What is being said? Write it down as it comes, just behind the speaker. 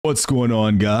What's going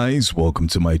on, guys? Welcome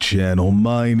to my channel.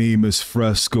 My name is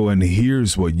Fresco, and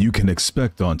here's what you can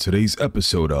expect on today's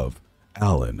episode of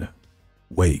Alan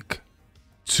Wake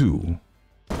 2.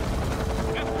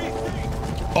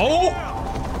 Oh!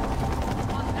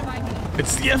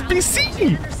 It's the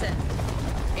FBC!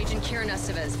 Agent Kieran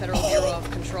Estevez, Federal Bureau of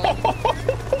Control.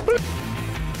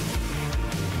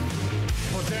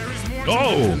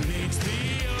 Oh!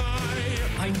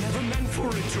 I never meant for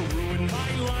it to ruin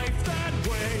my life that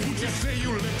way. Would you say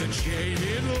you lived a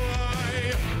jaded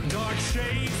lie? Dark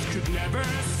shades could never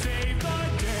save the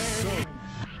day.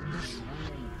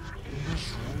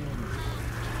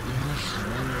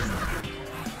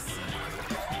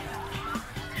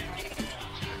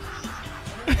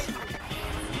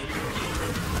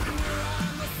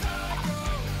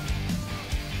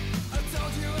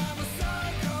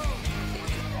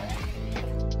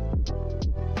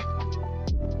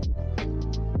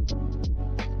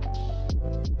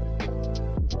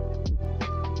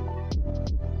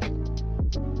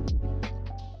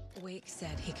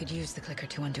 Said he could use the clicker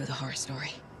to undo the horror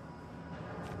story.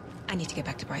 I need to get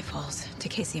back to Bright Falls, to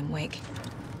Casey and Wake.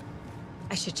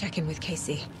 I should check in with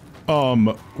Casey.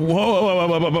 Whoa,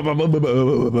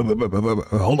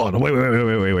 hold on,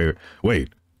 wait.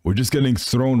 We're just getting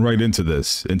thrown right into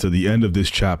this, into the end of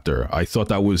this chapter. I thought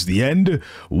that was the end.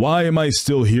 Why am I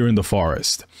still here in the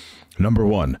forest? Number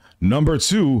one. Number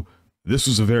two, this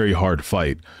was a very hard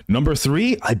fight. Number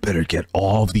three, I better get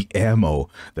all of the ammo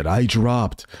that I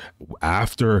dropped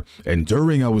after and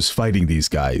during I was fighting these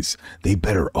guys. They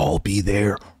better all be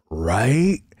there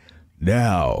right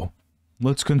now.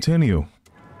 Let's continue.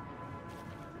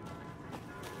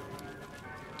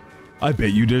 I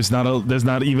bet you there's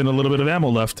not even a little bit of ammo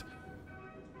left.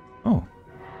 Oh.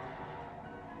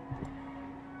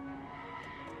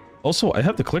 Also, I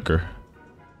have the clicker.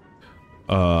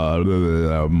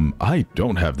 I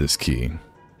don't have this key.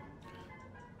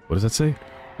 What does that say?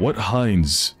 What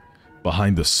hides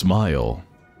behind the smile?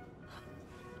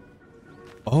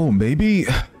 Oh, maybe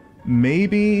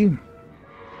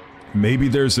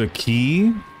there's a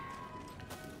key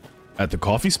at the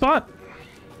coffee spot?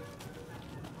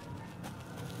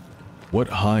 What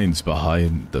hides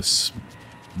behind the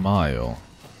smile?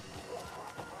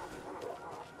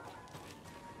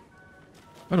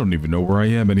 I don't even know where I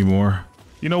am anymore.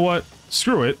 You know what?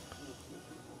 Screw it.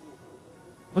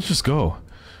 Let's just go.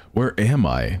 Where am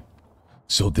I?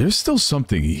 So there's still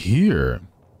something here.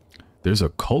 There's a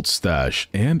cult stash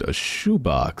and a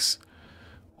shoebox.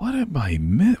 What am I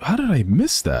how did I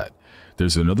miss that?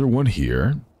 There's another one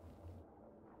here.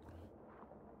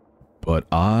 But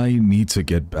I need to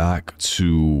get back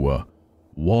to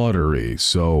Watery.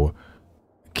 So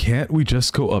can't we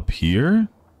just go up here?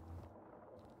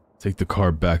 Take the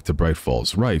car back to Bright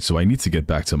Falls. Right, so I need to get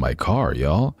back to my car,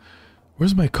 y'all.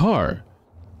 Where's my car?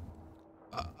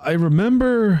 I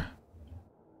remember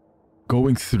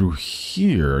going through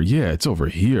here. Yeah, it's over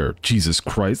here. Jesus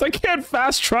Christ, I can't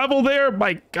fast travel there!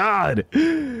 My God!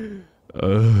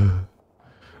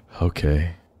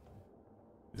 Okay.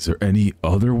 Is there any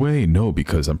other way? No,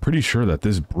 because I'm pretty sure that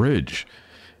this bridge,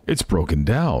 it's broken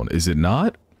down. Is it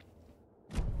not?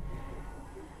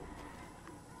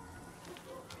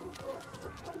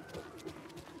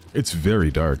 It's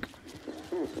very dark.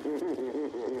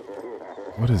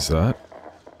 What is that?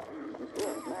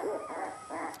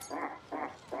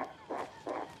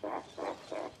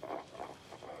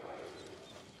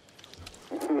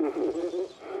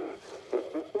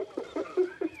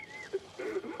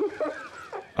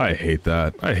 I hate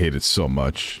that. I hate it so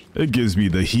much. It gives me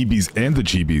the heebies and the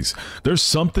jeebies. There's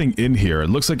something in here. It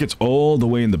looks like it's all the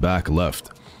way in the back left.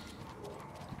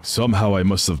 Somehow I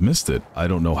must have missed it. I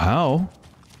don't know how.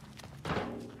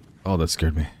 Oh, that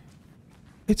scared me.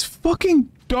 It's fucking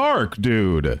dark,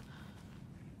 dude.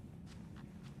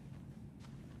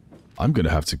 I'm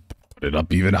gonna have to put it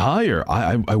up even higher.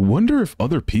 I wonder if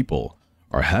other people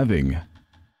are having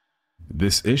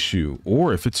this issue,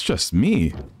 or if it's just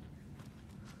me.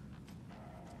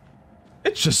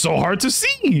 It's just so hard to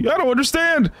see. I don't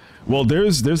understand. Well,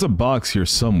 there's a box here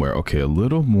somewhere. Okay, a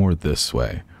little more this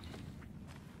way.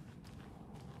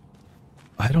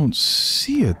 I don't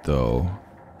see it though.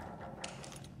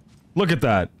 Look at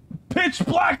that. Pitch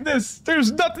blackness!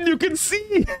 There's nothing you can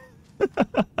see!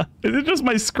 Is it just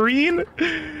my screen?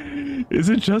 Is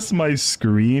it just my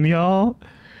screen, y'all?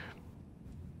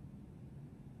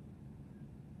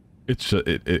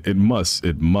 It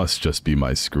must just be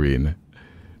my screen.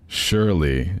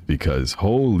 Surely, because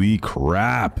holy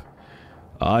crap.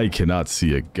 I cannot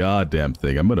see a goddamn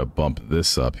thing. I'm gonna bump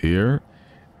this up here.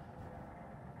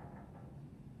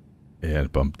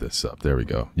 And bump this up. There we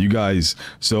go. You guys,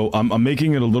 so I'm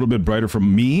making it a little bit brighter for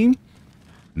me.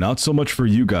 Not so much for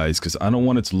you guys, because I don't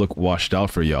want it to look washed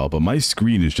out for y'all. But my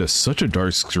screen is just such a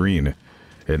dark screen.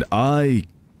 And I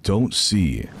don't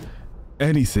see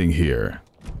anything here.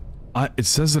 It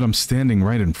says that I'm standing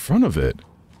right in front of it.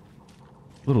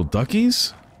 Little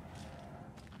duckies?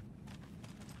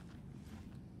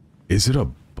 Is it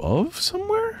above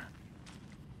somewhere?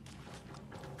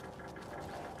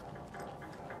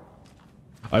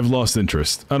 I've lost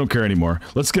interest. I don't care anymore.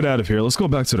 Let's get out of here. Let's go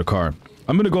back to the car.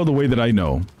 I'm gonna go the way that I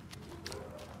know.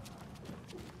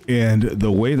 And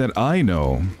the way that I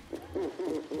know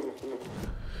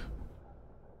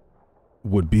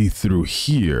would be through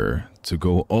here to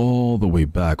go all the way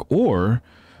back. Or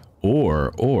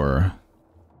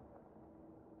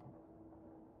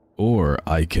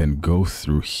I can go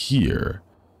through here.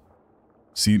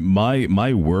 See,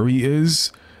 my worry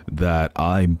is that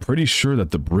I'm pretty sure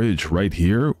that the bridge right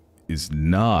here is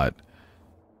not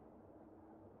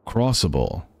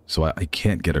crossable. So I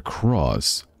can't get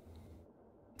across.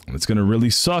 And it's gonna really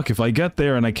suck if I get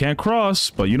there and I can't cross.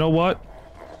 But you know what?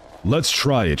 Let's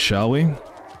try it, shall we?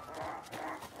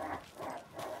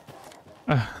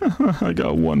 I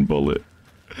got one bullet.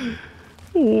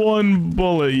 One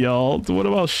bullet, y'all. What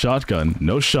about shotgun?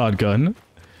 No shotgun.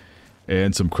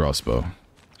 And some crossbow.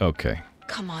 Okay.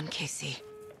 Come on, Casey.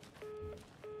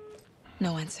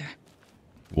 No answer.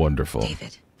 Wonderful.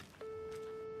 David.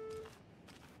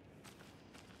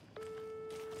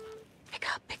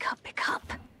 Pick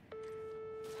up.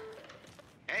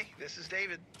 Hey, this is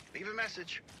David. Leave a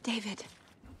message. David,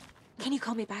 can you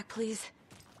call me back, please?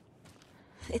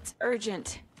 It's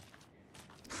urgent.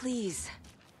 Please.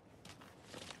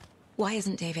 Why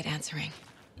isn't David answering?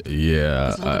 Yeah.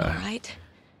 Is Logan all right?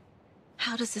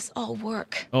 How does this all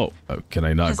work? Oh, can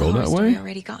I not Has go the that horror way? story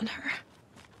already gotten her?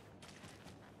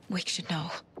 Wake should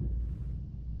know.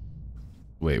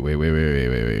 Wait.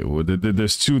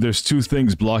 There's two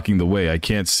things blocking the way. I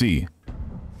can't see.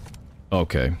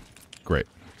 Okay, great.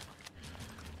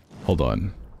 Hold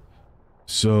on.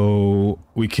 So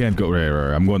we can't go.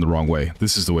 Right. I'm going the wrong way.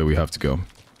 This is the way we have to go.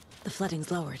 The flooding's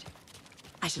lowered.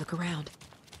 I should look around.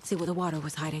 See where the water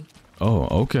was hiding. Oh,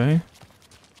 okay.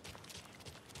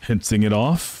 Hinting it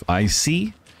off. I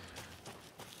see.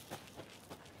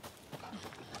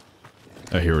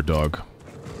 I hear a dog.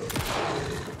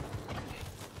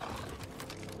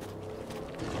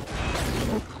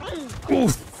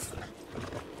 Oof.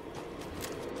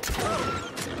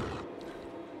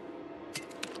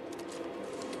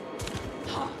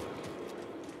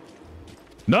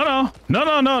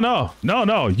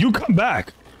 No, you come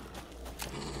back.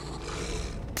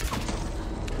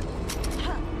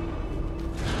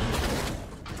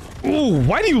 Ooh,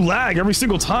 why do you lag every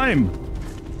single time?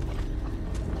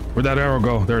 Where'd that arrow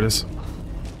go? There it is.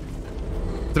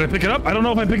 Did I pick it up? I don't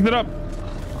know if I picked it up.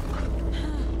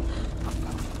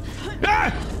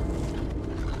 Ah!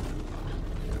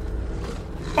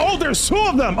 Oh, there's two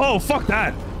of them! Oh, fuck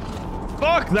that!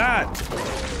 Fuck that!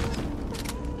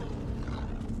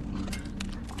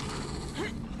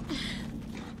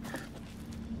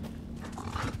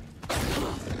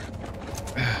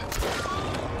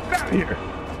 Get out of here!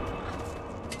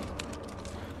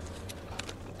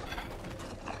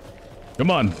 Come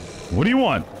on. What do you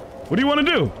want? What do you want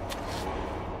to do?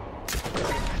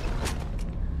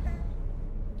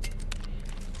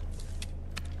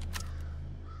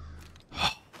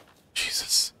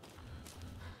 Jesus.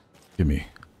 Give me.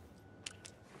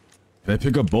 Can I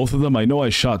pick up both of them? I know I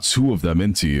shot two of them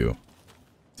into you.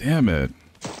 Damn it.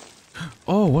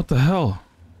 Oh, what the hell?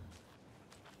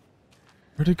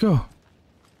 Where'd it go?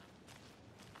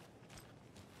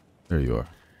 There you are.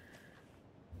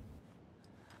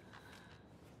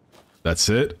 That's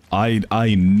it?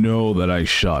 I know that I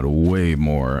shot way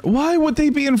more. Why would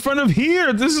they be in front of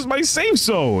here? This is my safe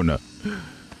zone.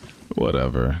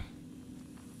 Whatever.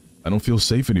 I don't feel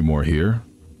safe anymore here.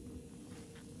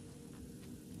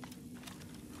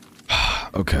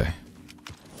 Okay.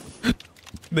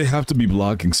 They have to be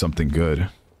blocking something good.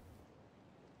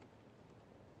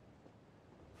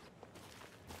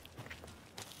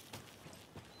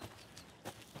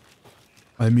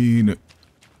 I mean,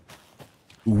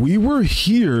 we were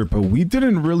here, but we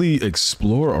didn't really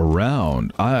explore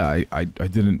around. I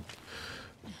didn't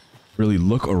really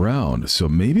look around, so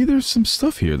maybe there's some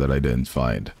stuff here that I didn't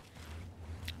find.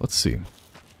 Let's see.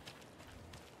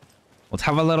 Let's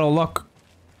have a little look.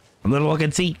 A little look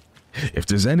and see. If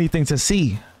there's anything to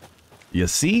see. You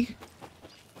see?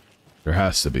 There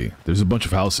has to be. There's a bunch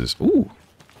of houses. Ooh.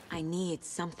 I need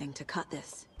something to cut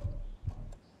this.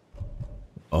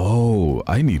 Oh,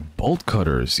 I need bolt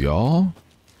cutters, y'all.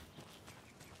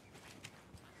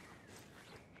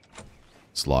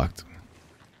 It's locked.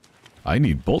 I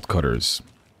need bolt cutters.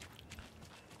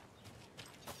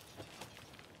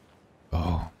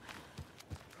 Oh.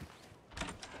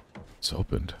 It's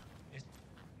opened.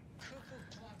 Cuckoo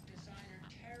Clock designer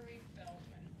Terry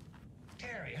Feldman.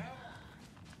 Terry, how?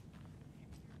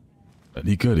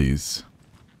 Any goodies?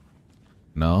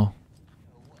 No?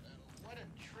 What a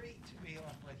treat to be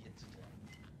off with you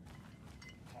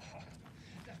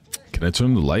today. Can I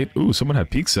turn the light? Ooh, someone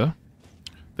had pizza.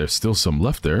 There's still some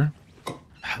left there.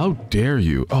 How dare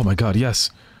you? Oh my god, yes.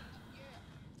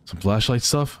 Some flashlight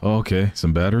stuff? Oh, okay.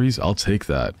 Some batteries? I'll take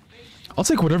that. I'll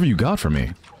take whatever you got for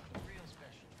me.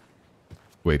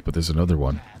 Wait, but there's another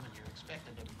one. You're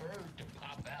expecting a bird to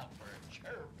pop out for a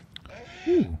chirp.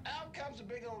 Ooh. Out comes a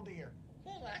big old deer.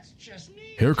 Well, that's just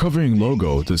neat. Hair covering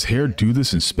logo. Does hair do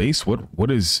this in space?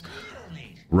 What is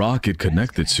rocket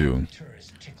connected to?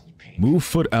 Tourist tickle pink. Move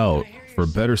foot out for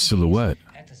better silhouette.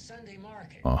 At the Sunday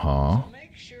market. Uh-huh.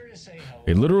 Make sure to say hello.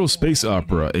 A literal space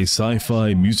opera, a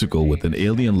sci-fi musical with an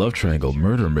alien love triangle,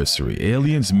 murder mystery.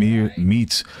 Aliens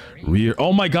meets rear.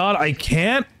 Oh my god, I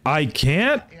can't.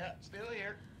 Yeah, still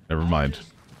here. Never mind.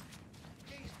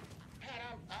 Geez,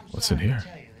 Pat, I'm What's sorry in here? to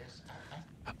tell you this.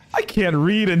 I can't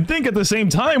read and think at the same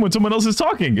time when someone else is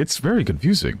talking. It's very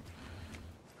confusing.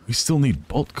 We still need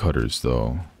bolt cutters,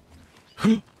 though.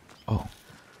 Oh.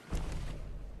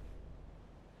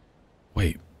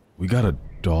 Wait, we got a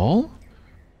doll?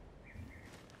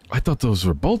 I thought those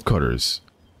were bolt cutters.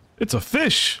 It's a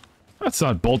fish. That's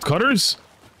not bolt cutters.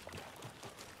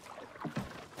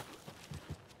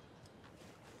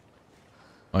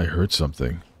 I heard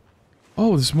something.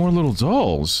 Oh, there's more little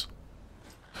dolls.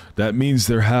 That means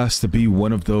there has to be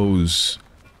one of those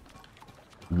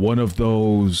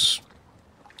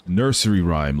nursery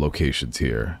rhyme locations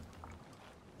here.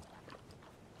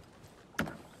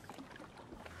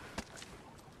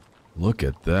 Look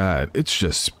at that. It's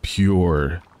just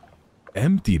pure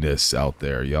emptiness out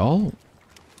there, y'all.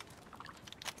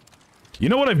 You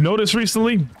know what I've noticed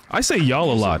recently? I say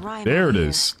y'all a lot. There it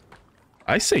is.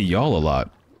 I say y'all a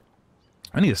lot.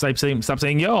 I need to stop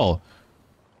saying y'all.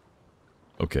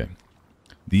 Okay.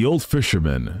 The old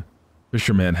fisherman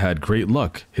had great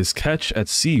luck. His catch at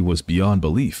sea was beyond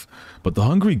belief, but the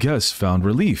hungry guest found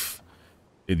relief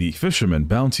in the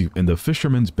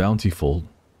fisherman's bountiful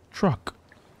truck.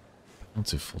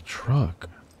 Bountiful truck.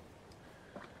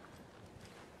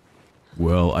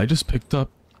 Well, I just picked up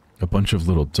a bunch of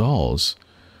little dolls.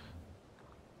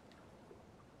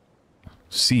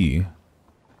 See.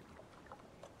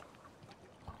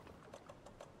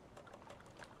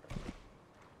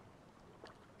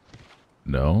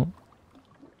 No.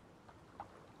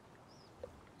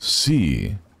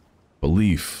 C.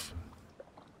 Belief.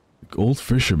 The old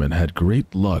fisherman had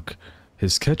great luck.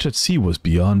 His catch at sea was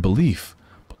beyond belief,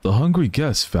 but the hungry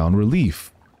guest found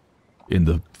relief in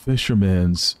the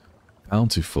fisherman's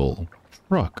bountiful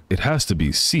truck. It has to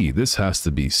be C. This has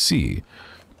to be C.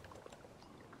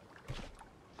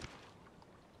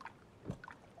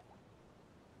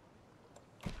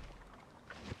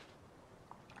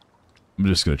 I'm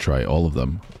just gonna try all of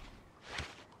them.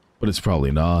 But it's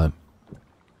probably not.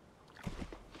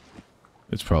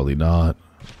 It's probably not.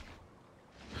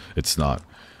 It's not.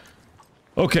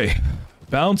 Okay.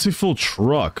 Bountiful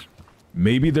truck.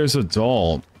 Maybe there's a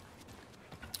doll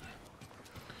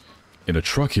in a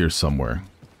truck here somewhere.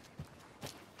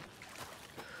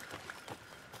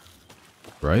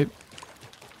 Right?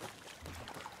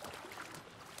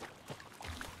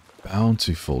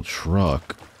 Bountiful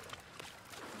truck.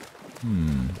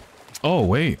 Oh,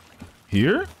 wait.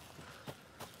 Here?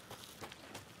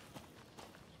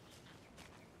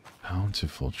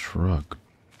 Bountiful truck.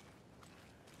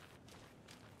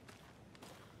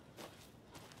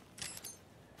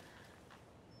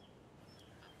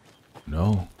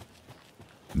 No.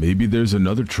 Maybe there's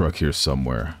another truck here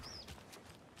somewhere.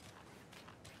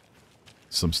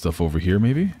 Some stuff over here,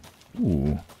 maybe?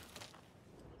 Ooh.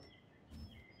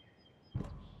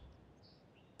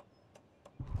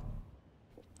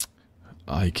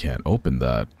 I can't open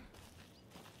that.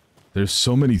 There's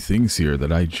so many things here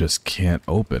that I just can't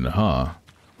open, huh?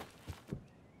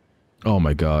 Oh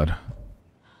my god.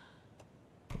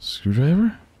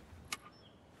 Screwdriver?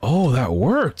 Oh, that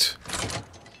worked!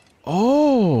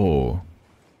 Oh!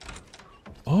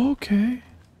 Okay.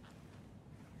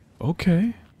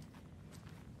 Okay.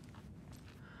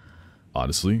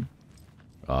 Honestly,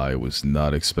 I was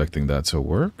not expecting that to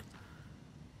work.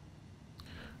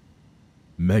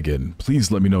 Megan,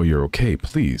 please let me know you're okay,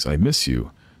 please. I miss you.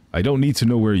 I don't need to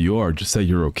know where you are, just that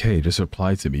you're okay. Just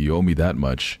reply to me. You owe me that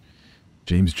much.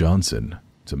 James Johnson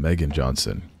to Megan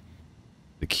Johnson.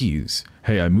 The keys.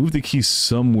 Hey, I moved the keys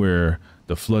somewhere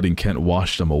the flooding can't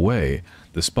wash them away.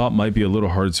 The spot might be a little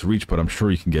hard to reach, but I'm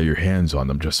sure you can get your hands on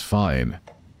them just fine.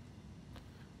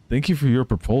 Thank you for your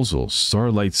proposal.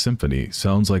 Starlight Symphony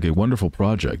sounds like a wonderful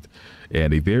project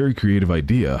and a very creative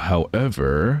idea.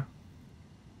 However,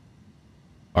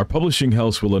 our publishing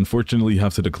house will unfortunately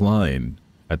have to decline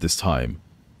at this time.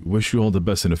 We wish you all the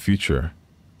best in the future.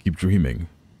 Keep dreaming.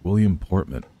 William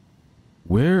Portman.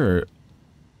 Where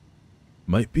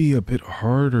might be a bit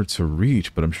harder to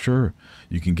reach, but I'm sure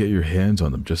you can get your hands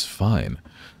on them just fine.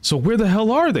 So where the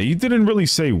hell are they? You didn't really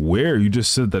say where, you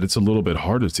just said that it's a little bit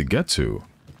harder to get to.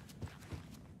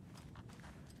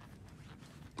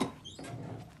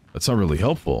 That's not really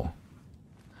helpful.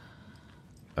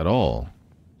 At all.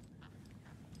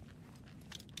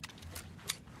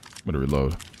 I'm gonna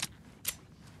reload.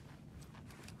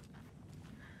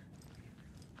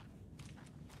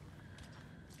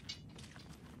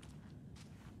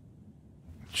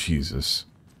 Jesus.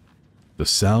 The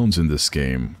sounds in this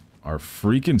game are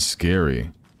freaking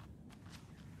scary.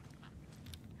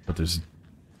 But there's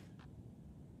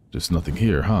nothing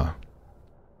here, huh?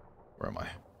 Where am I?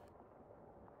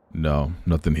 No,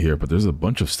 nothing here, but there's a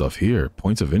bunch of stuff here.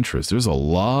 Points of interest. There's a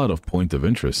lot of point of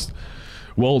interest.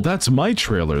 Well, that's my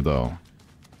trailer, though.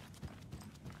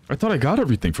 I thought I got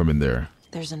everything from in there.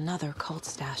 There's another cult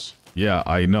stash. Yeah,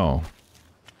 I know.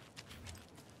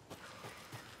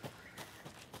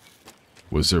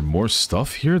 Was there more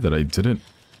stuff here that I didn't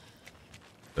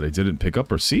pick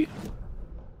up or see?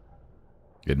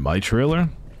 In my trailer?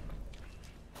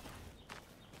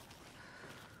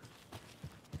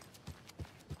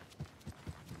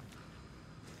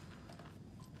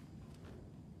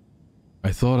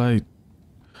 I thought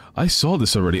I saw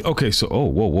this already. Okay, so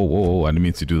whoa, I didn't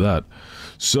mean to do that.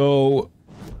 So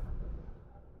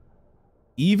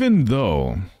even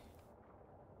though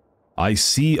I've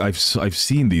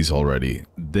seen these already,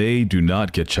 they do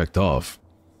not get checked off.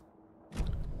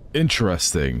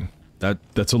 Interesting.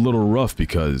 That's a little rough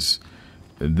because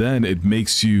then it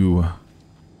makes you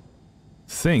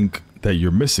think that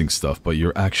you're missing stuff, but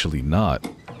you're actually not.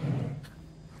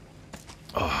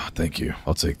 Ah, thank you.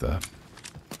 I'll take that.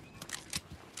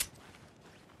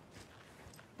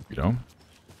 You know?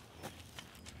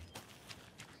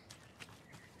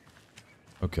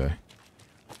 Okay.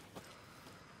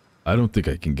 I don't think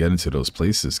I can get into those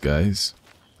places, guys.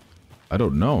 I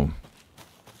don't know.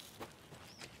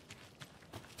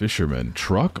 Fisherman.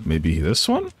 Truck? Maybe this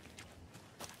one?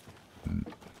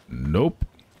 Nope.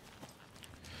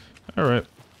 Alright.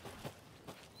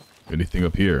 Anything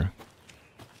up here?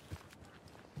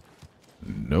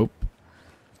 Nope.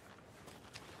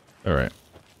 Alright.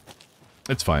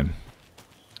 It's fine.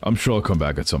 I'm sure I'll come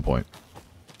back at some point.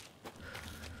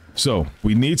 So,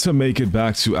 we need to make it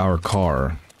back to our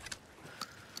car.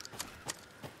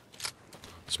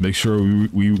 Let's make sure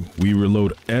we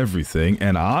reload everything.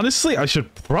 And honestly, I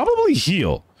should probably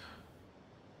heal.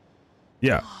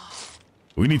 Yeah.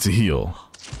 We need to heal.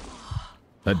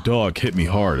 That dog hit me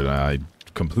hard and I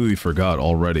completely forgot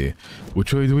already.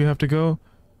 Which way do we have to go?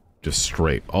 Just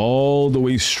straight. All the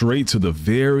way straight to the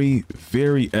very,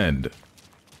 very end.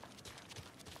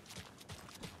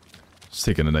 Just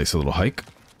taking a nice little hike.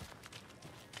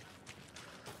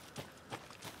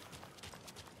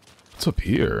 What's up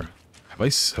here?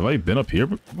 Have I been up here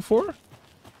before?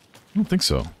 I don't think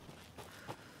so.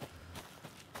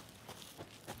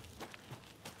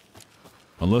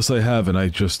 Unless I have and I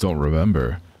just don't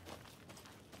remember.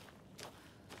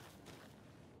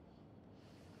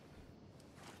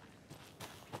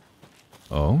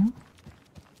 Oh?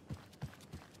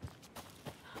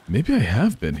 Maybe I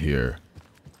have been here.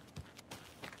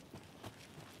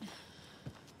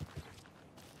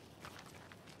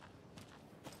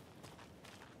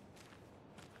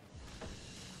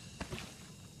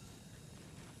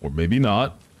 Or maybe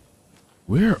not.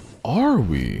 Where are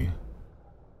we?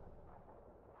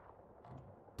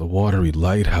 The watery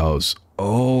lighthouse.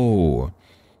 Oh.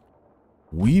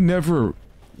 We never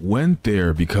went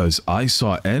there because I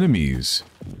saw enemies.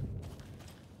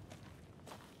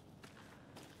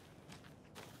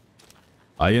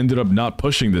 I ended up not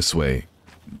pushing this way.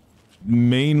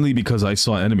 Mainly because I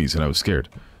saw enemies and I was scared.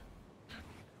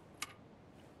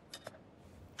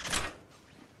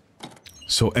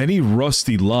 So any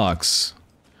rusty locks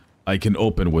I can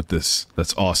open with this.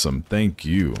 That's awesome. Thank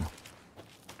you.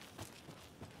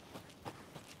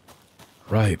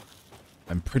 Right.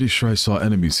 I'm pretty sure I saw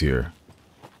enemies here.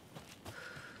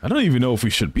 I don't even know if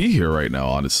we should be here right now,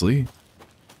 honestly.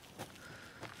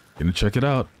 Gonna check it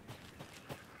out.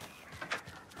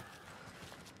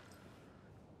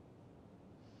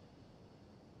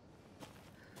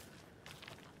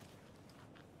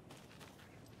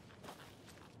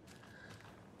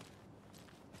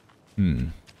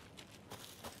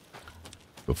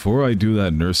 Before I do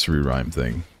that nursery rhyme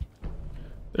thing.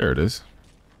 There it is.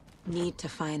 Need to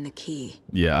find the key.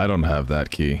 Yeah, I don't have that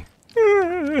key.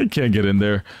 I can't get in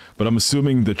there. But I'm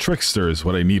assuming the trickster is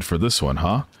what I need for this one,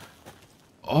 huh?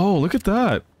 Oh, look at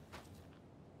that.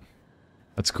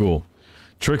 That's cool.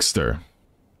 Trickster.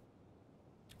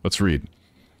 Let's read.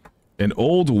 An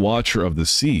old watcher of the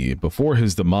sea, before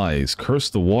his demise,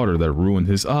 cursed the water that ruined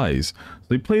his eyes.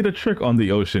 So he played a trick on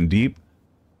the ocean deep,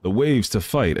 the waves to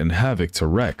fight and havoc to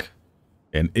wreck.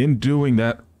 And in doing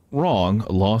that wrong,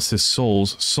 lost his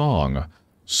soul's song.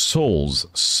 Soul's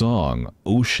song.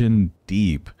 Ocean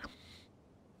deep.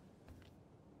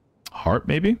 Heart,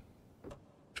 maybe?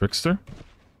 Trickster?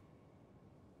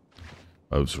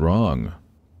 I was wrong.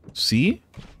 See?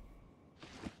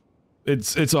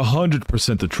 It's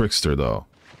 100% the trickster, though.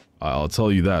 I'll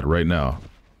tell you that right now.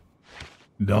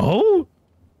 No?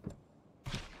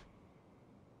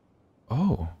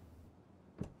 Oh.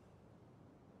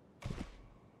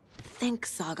 Think,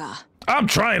 Saga. I'm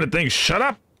trying to think. Shut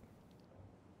up!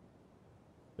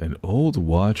 An old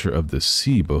watcher of the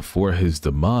sea before his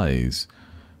demise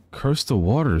cursed the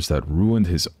waters that ruined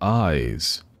his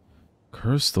eyes.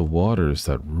 Cursed the waters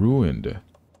that ruined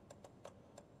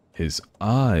his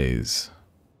eyes.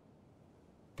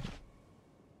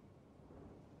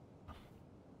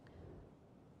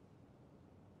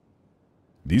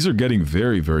 These are getting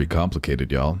very, very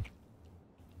complicated, y'all.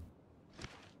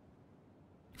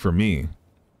 For me.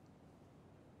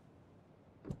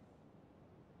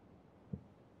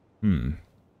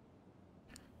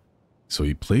 So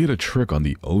he played a trick on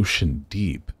the ocean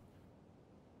deep.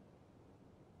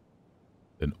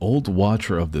 An old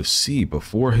watcher of the sea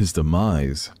before his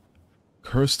demise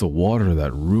cursed the water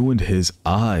that ruined his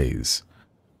eyes.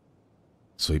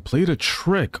 So he played a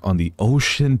trick on the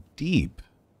ocean deep.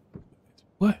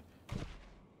 What?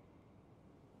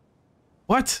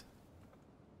 What?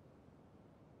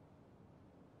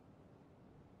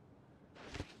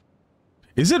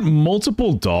 Is it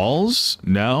multiple dolls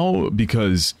now?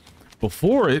 Because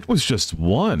before it was just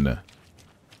one.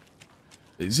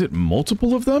 Is it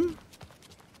multiple of them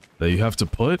that you have to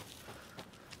put?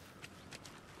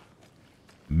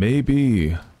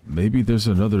 Maybe there's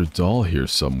another doll here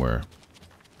somewhere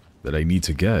that I need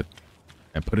to get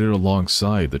and put it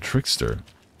alongside the trickster.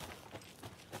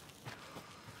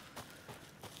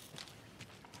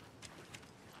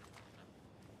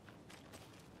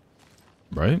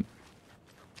 Right?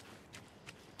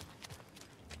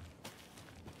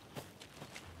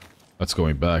 That's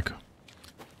going back.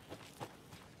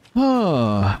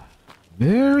 Ah,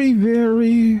 very,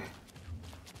 very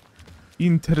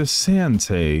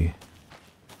interessante.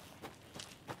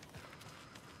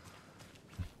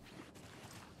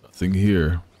 Nothing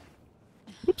here.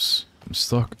 Oops, I'm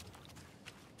stuck.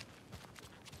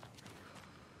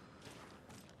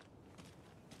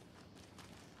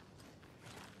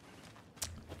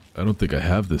 I don't think I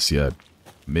have this yet.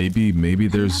 Maybe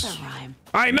there's... Another rhyme.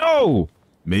 I know!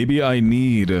 Maybe I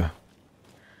need to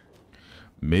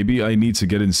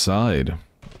get inside.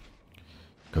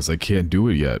 Because I can't do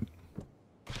it yet.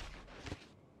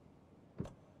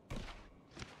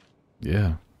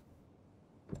 Yeah.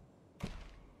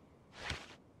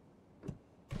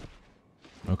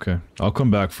 Okay. I'll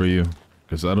come back for you.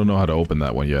 Because I don't know how to open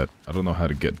that one yet. I don't know how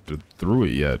to get through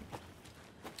it yet.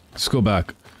 Let's go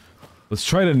back. Let's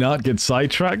try to not get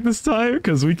sidetracked this time,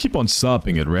 because we keep on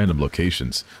stopping at random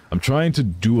locations. I'm trying to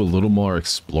do a little more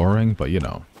exploring, but you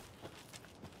know.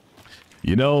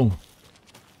 You know,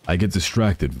 I get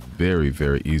distracted very,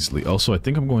 very easily. Also, I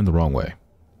think I'm going the wrong way.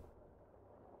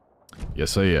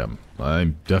 Yes, I am.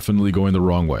 I'm definitely going the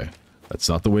wrong way. That's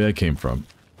not the way I came from.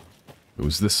 It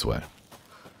was this way.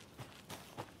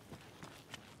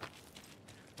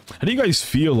 How do you guys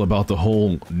feel about the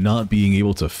whole not being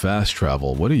able to fast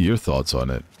travel? What are your thoughts on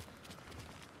it?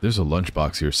 There's a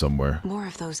lunchbox here somewhere. More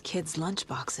of those kids'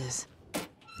 lunchboxes.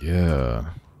 Yeah.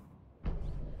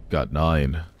 Got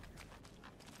 9.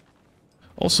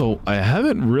 Also, I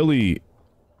haven't really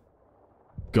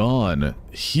gone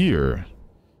here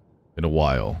in a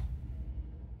while.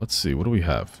 Let's see, what do we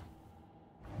have?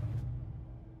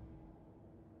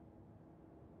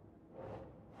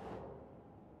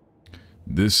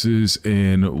 This is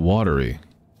in Watery.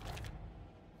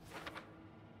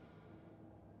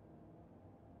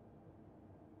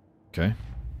 Okay.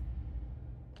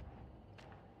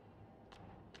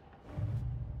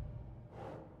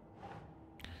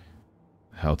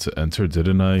 How to enter?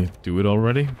 Didn't I do it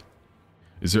already?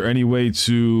 Is there any way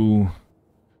to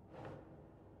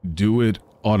do it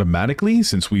automatically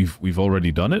since we've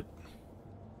already done it?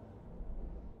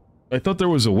 I thought there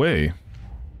was a way.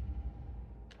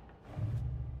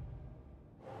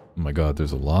 Oh my god,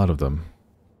 there's a lot of them.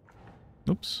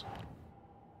 Oops.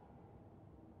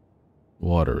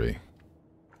 Watery.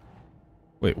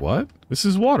 Wait, what? This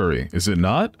is watery, is it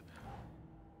not?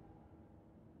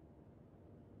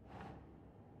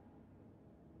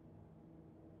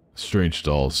 Strange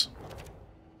dolls.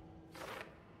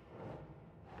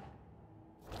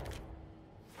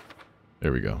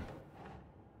 There we go.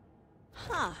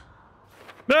 Huh.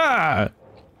 Ah!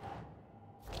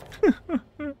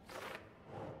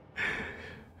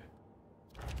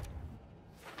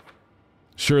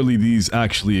 Surely these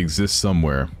actually exist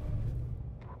somewhere.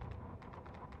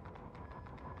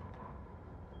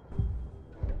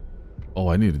 Oh,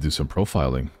 I need to do some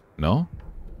profiling. No?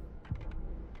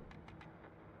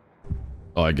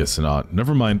 Oh, I guess not.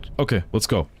 Never mind. Okay, let's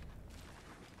go.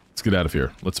 Let's get out of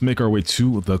here. Let's make our way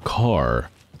to the car.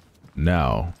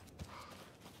 Now.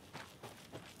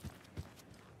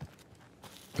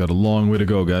 Got a long way to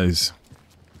go, guys.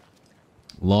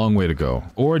 Long way to go.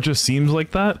 Or it just seems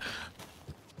like that.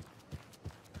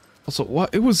 Also,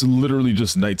 what? It was literally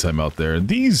just nighttime out there.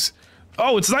 These...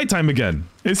 Oh, it's nighttime again.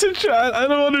 Is it, chat? I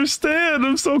don't understand.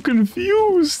 I'm so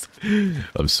confused.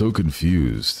 I'm so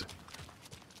confused.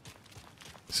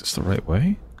 Is this the right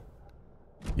way?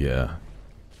 Yeah.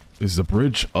 Is the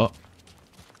bridge up?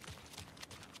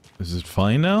 Is it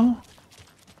fine now?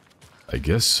 I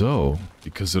guess so,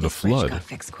 because of the flood. Got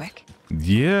fixed quick.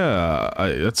 Yeah,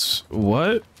 that's...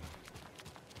 What?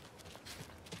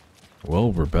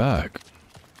 Well, we're back.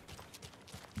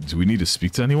 Do we need to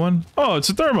speak to anyone? Oh, it's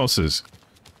the thermoses.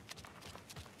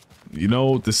 You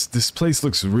know, this place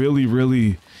looks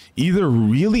really, either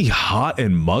really hot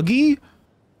and muggy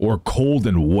or cold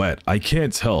and wet. I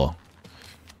can't tell.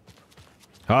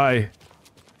 Hi.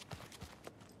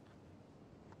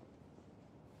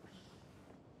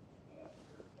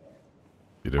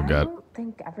 You don't got... I don't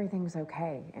think everything's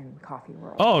okay in Coffee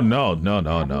World. Oh, no.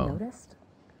 Have you noticed?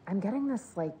 I'm getting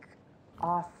this, like,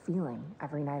 off feeling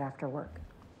every night after work.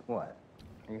 What?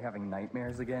 Are you having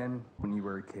nightmares again when you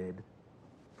were a kid?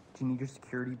 Do you need your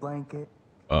security blanket?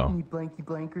 Oh. You need Blanky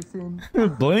Blankerson?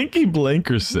 Blanky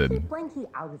Blankerson. Keep Blanky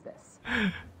out of this.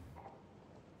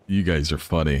 You guys are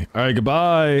funny. Alright,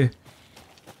 goodbye.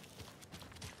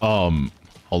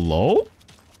 Hello?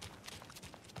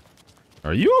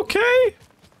 Are you okay?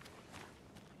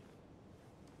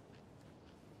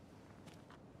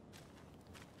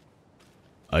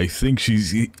 I think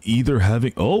she's either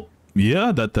having... Oh,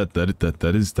 yeah, that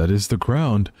is the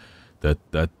ground.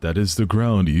 That is the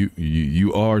ground.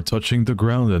 You are touching the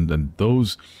ground, and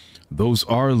those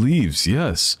are leaves.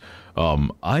 Yes.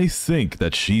 I think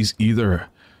that she's either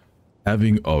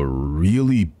having a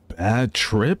really bad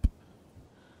trip,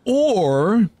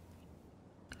 or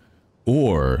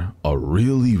a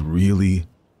really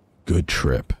good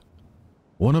trip.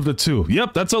 One of the two.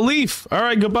 Yep, that's a leaf. All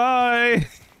right, goodbye.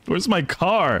 Where's my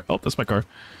car? Oh, that's my car.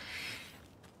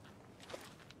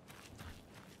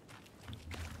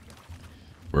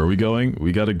 Where are we going?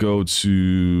 We gotta go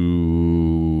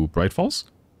to Bright Falls?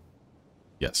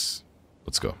 Yes.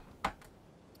 Let's go.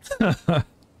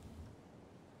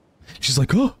 She's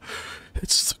like, oh,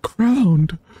 it's the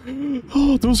ground.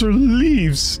 Oh, those are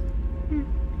leaves.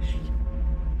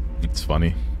 It's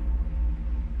funny.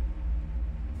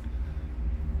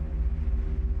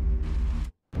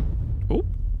 Oh.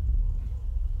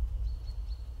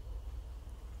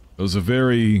 It was a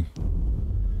very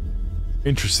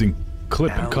interesting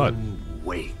clip and cut.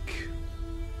 Wake.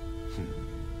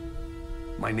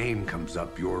 My name comes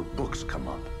up, your books come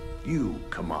up, you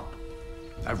come up.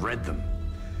 I've read them.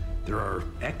 There are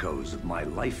echoes of my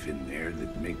life in there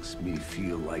that makes me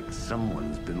feel like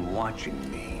someone's been watching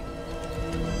me.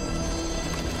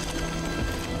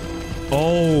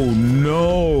 Oh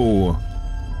no!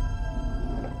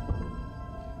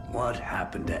 What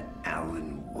happened to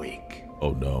Alan Wake?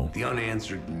 Oh no. The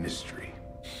unanswered mystery.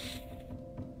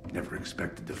 Never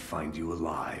expected to find you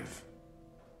alive.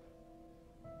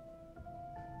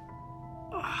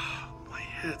 My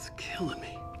head's killing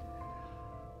me.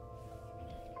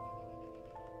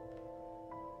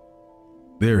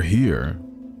 They're here.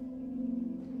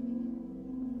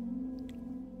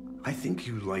 I think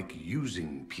you like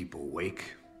using people,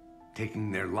 Wake.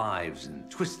 Taking their lives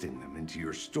and twisting them into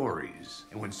your stories.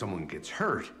 And when someone gets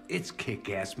hurt, it's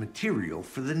kick-ass material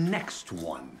for the next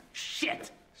one.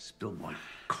 Shit! Spilled my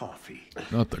coffee.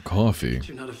 Not the coffee.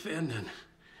 You're not a fan then,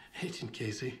 Agent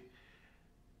Casey.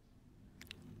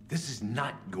 This is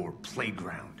not your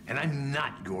playground, and I'm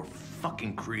not your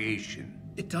fucking creation.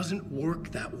 It doesn't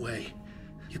work that way.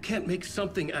 You can't make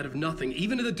something out of nothing,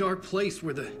 even in a dark place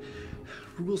where the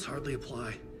rules hardly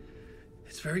apply.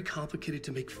 It's very complicated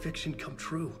to make fiction come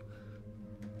true.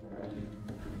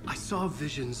 I saw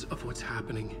visions of what's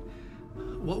happening.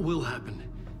 What will happen.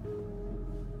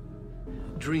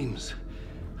 Dreams.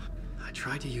 I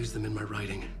tried to use them in my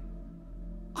writing.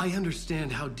 I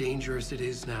understand how dangerous it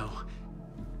is now.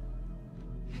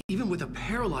 Even with a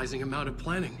paralyzing amount of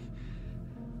planning.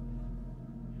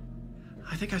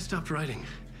 I think I stopped writing.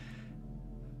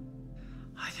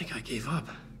 I think I gave up.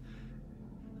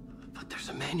 But there's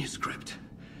a manuscript.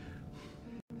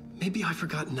 Maybe I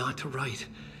forgot not to write.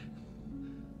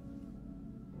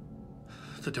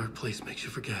 The dark place makes you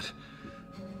forget.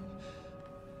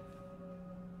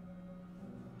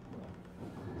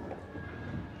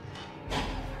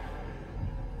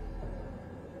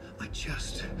 I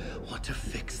just want to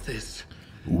fix this.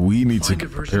 We need to Find a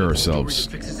version prepare of the story ourselves.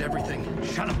 that fixes everything.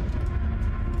 Shut up!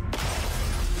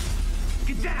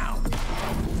 Get down!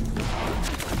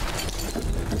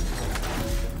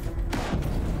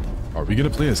 Are we gonna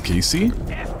play as Casey?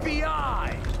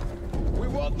 FBI! We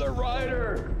want the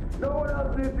rider. No one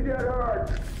else needs to get hurt!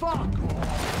 Fuck!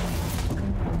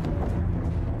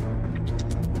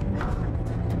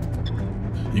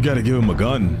 You gotta give him a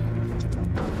gun.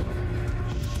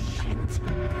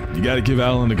 You gotta give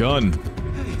Alan a gun.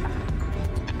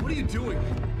 What are you doing?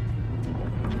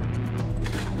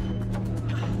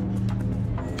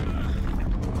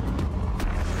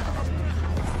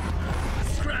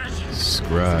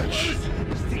 Scratch.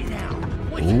 Stay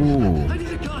down! Wait, Ooh. I need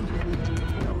a gun.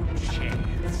 No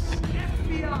chance.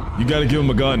 FBI! You gotta give him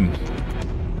a gun.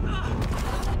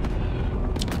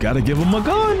 Gotta give him a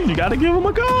gun. You gotta give him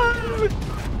a gun.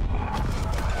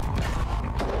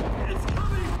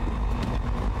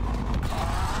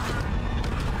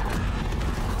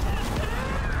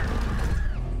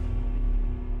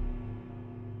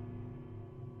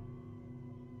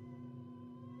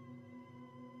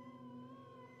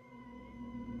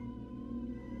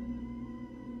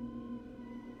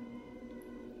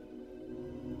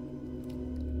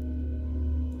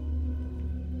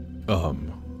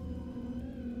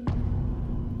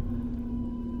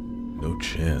 No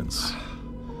chance.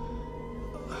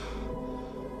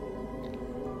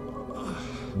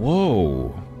 Whoa.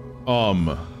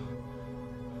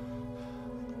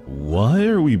 Why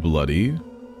are we bloody?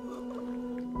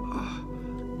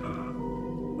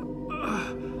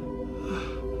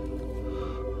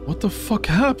 What the fuck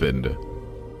happened?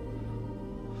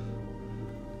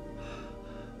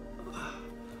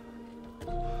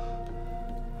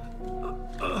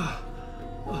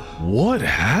 What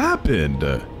happened?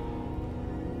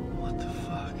 What the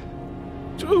fuck?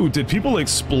 Dude, did people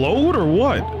explode or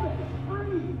what?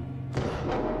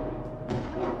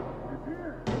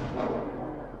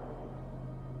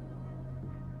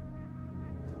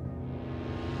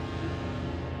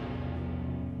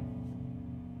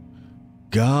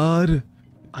 God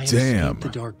I damn. escaped the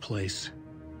dark place.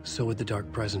 So would the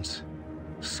dark presence.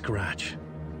 Scratch.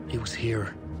 He was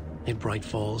here, in Bright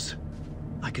Falls.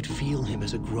 I could feel him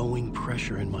as a growing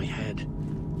pressure in my head.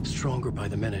 Stronger by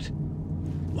the minute.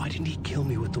 Why didn't he kill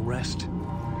me with the rest?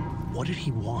 What did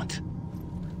he want?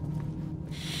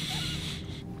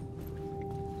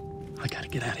 I gotta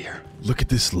get out of here. Look at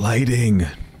this lighting.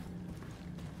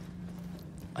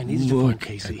 I needed to find Look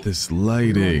Casey. at this We were on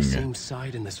lighting. the same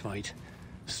side in this fight.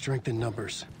 Strength in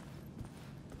numbers.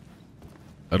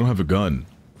 I don't have a gun.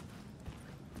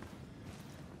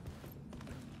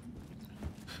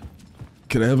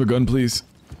 Can I have a gun, please?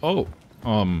 Oh,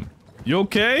 you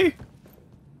okay?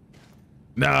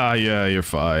 Nah, yeah, you're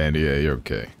fine. Yeah, you're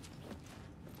okay.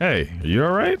 Hey, you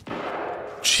alright?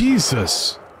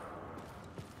 Jesus.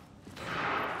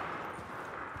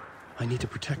 I need to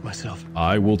protect myself.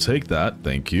 I will take that,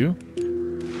 thank you.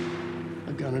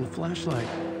 A gun and a flashlight.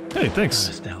 Hey, thanks.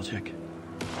 Nostalgic.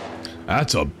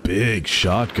 That's a big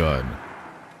shotgun.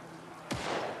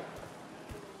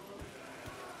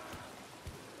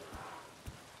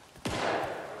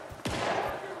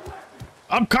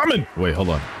 I'm coming! Wait, hold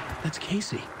on. That's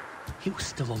Casey. He was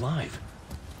still alive.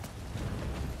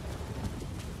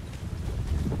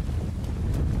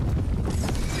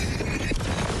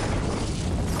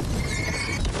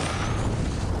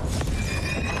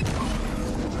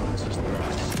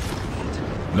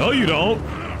 No, you don't.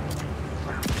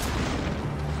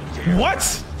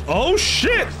 What? Oh,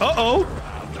 shit. Uh-oh.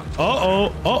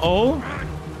 Uh-oh. Uh-oh.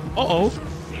 Uh-oh.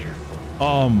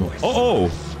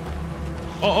 Uh-oh.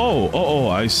 Uh-oh. Uh-oh.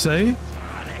 I say,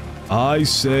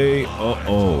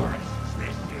 uh-oh.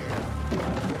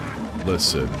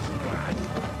 Listen.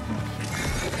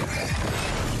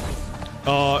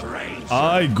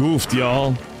 I goofed,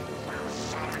 y'all.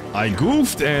 I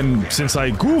goofed, and since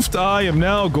I goofed, I am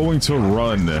now going to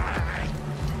run.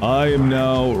 I am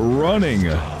now running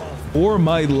for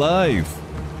my life.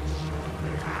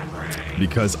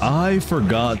 because I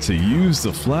forgot to use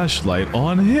the flashlight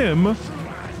on him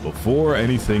before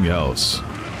anything else.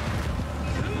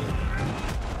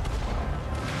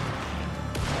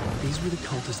 These were the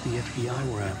cultists the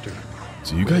FBI were after.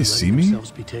 Do you guys see me? Themselves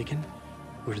be taken?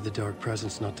 Or did the dark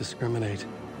presence not discriminate?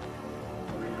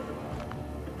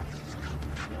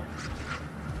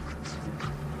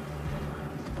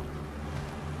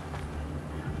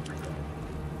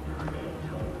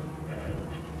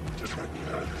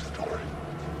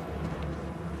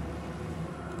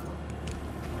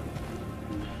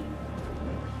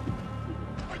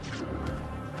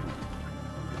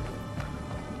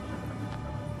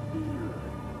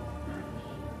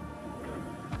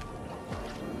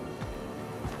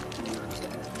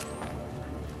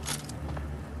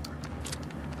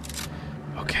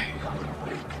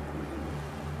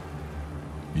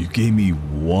 You gave me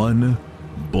 1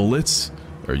 bullet?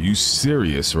 Are you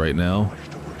serious right now?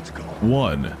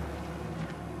 1.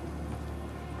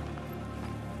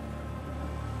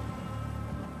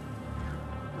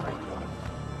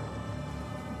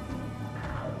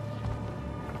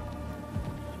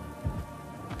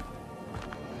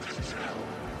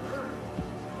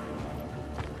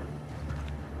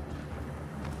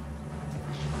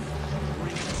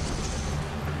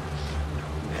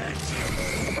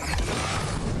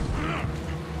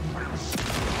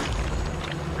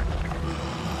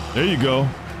 There you go.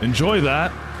 Enjoy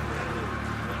that.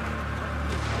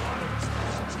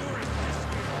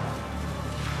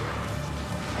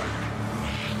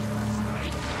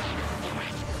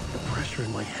 The pressure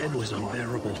in my head was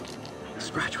unbearable.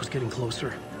 Scratch was getting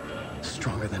closer.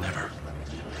 Stronger than ever.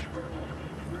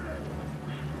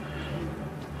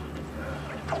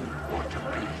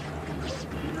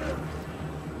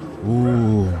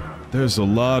 Ooh, there's a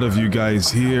lot of you guys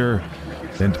here,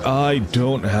 and I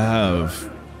don't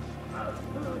have...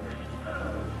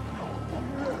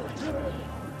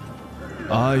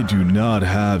 I do not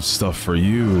have stuff for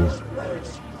you.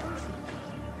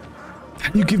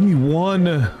 Can you give me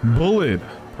 1 bullet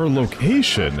per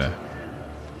location?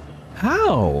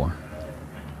 How?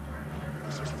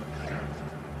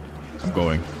 I'm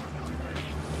going.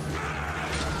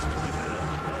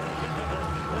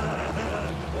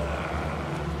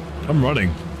 I'm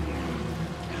running.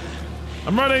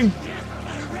 I'm running!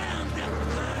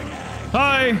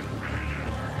 Hi!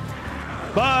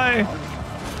 Bye!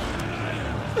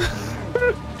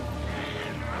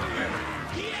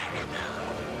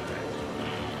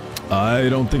 I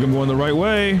don't think I'm going the right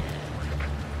way.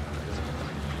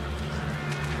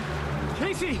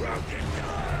 Casey!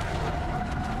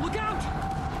 Look out!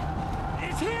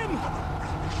 It's him!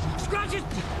 Scratch it!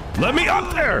 Let me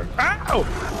up there! Ow!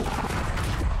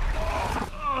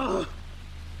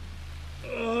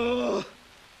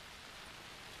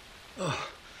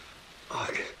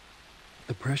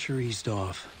 The pressure eased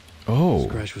off. Oh.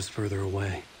 Scratch was further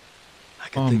away. I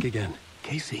can think again.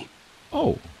 Casey.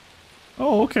 Oh.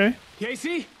 Oh, okay.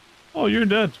 Casey? Oh, you're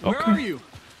dead. Okay. Where are you?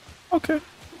 Okay.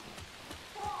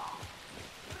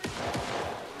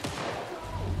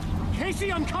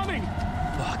 Casey, I'm coming!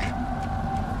 Fuck.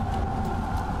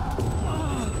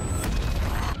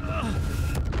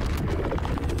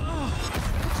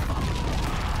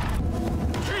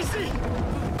 Casey!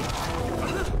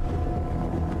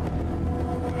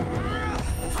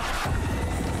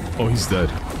 Oh, he's dead.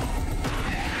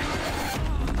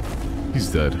 He's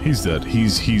dead. He's dead.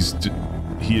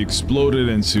 He exploded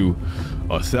into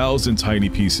 1,000 tiny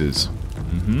pieces.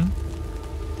 Mm-hmm.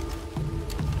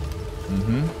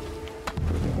 Mm-hmm.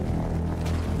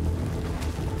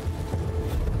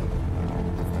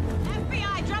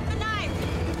 FBI, drop the knife!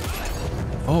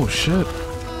 Oh, shit.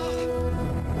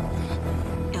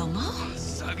 Elmo?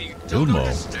 Saga, you don't Ilmo.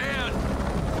 understand.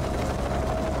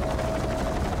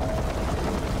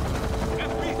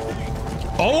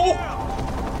 Oh!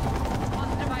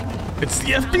 It's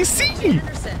the FBC!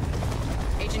 Anderson.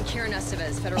 Agent Kieran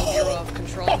Estevez, Federal Bureau of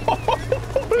Control.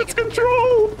 It's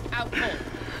control! Out cold.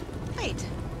 Wait,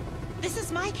 this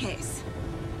is my case.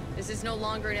 This is no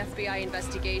longer an FBI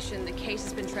investigation. The case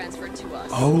has been transferred to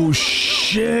us. Oh,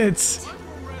 shit!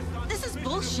 This is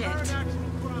bullshit.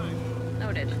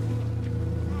 Noted.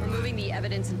 We're moving the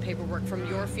evidence and paperwork from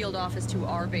your field office to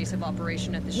our base of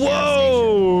operation at the sheriff's station.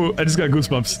 Whoa! I just got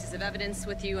goosebumps. Pieces of evidence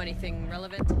with you? Anything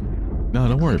relevant? No,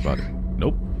 don't worry about it.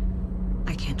 Nope.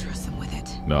 I can't trust them with it.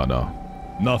 No, no.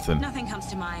 Nothing. Nothing comes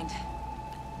to mind.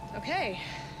 Okay.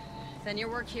 Then your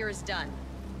work here is done.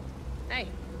 Hey,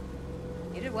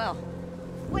 you did well.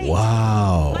 Wait.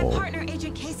 Wow. My partner,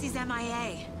 Agent Casey's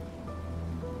MIA.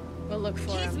 We'll look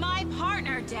for He's him. my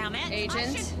partner, damn it. I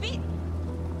Agent? should be...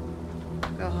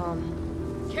 Go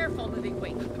home. Careful moving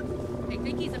weight. They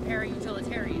think he's a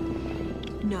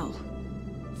para-utilitarian. No.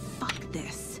 Fuck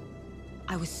this.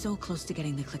 I was so close to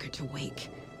getting the clicker to wake.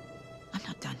 I'm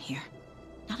not done here.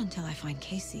 Not until I find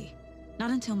Casey.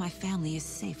 Not until my family is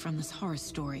safe from this horror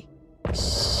story.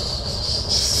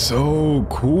 So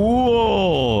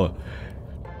cool.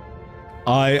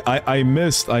 I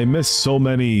missed so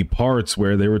many parts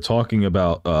where they were talking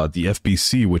about the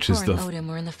FBC, which is the Odin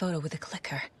were in the photo with a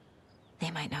clicker.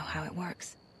 They might know how it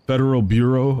works. Federal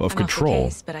Bureau of I'm Control. off the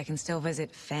case, but I can still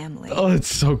visit family. Oh,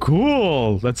 that's so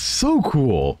cool. That's so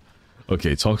cool.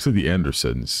 Okay, talk to the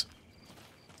Andersons.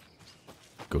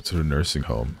 Go to the nursing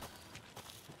home.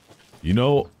 You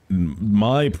know,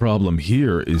 my problem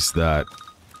here is that...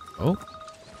 Oh.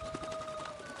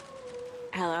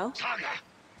 Hello? Saga,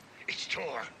 it's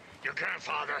Tor, your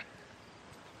grandfather.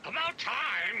 About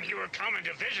time you were coming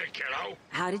to visit, kiddo.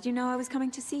 How did you know I was coming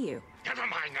to see you? Never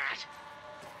mind that.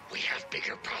 We have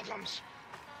bigger problems.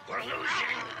 We're losing.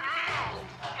 Ow!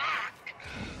 Fuck!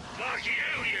 Fuck you,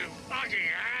 you fucking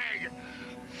hag!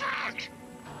 Fuck!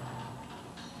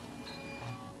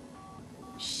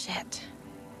 Shit.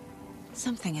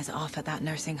 Something is off at that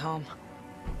nursing home.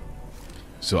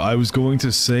 So I was going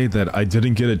to say that I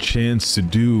didn't get a chance to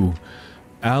do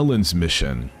Alan's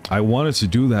mission. I wanted to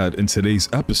do that in today's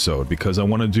episode because I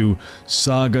want to do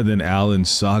Saga then Alan,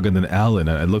 Saga then Alan,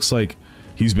 and it looks like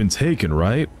he's been taken,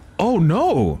 right? Oh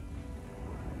no!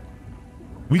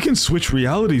 We can switch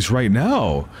realities right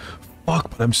now.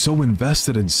 Fuck, but I'm so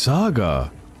invested in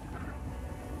Saga.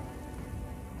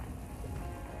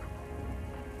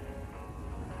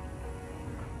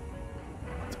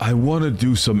 I want to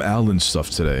do some Alan stuff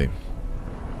today.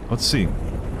 Let's see.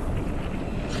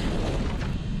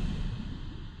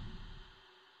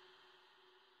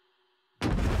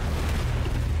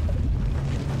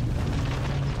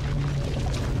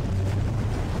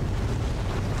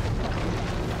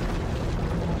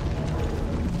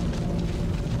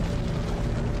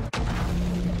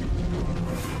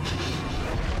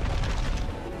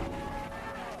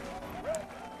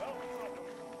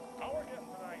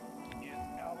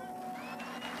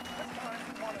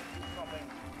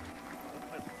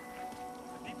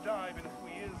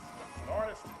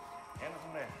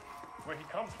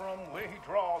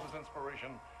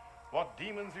 What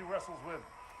demons he wrestles with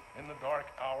in the dark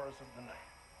hours of the night.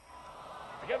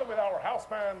 Together with our house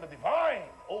band, the divine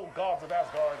old gods of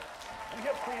Asgard, we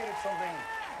have created something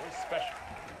very special.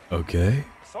 Okay.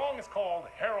 The song is called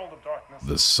Herald of Darkness.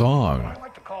 The song. And I'd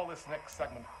like to call this next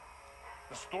segment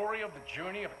the story of the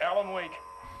journey of Alan Wake,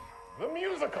 the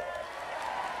musical.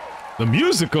 The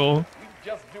musical? We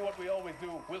just do what we always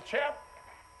do. We'll chat,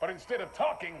 but instead of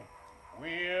talking,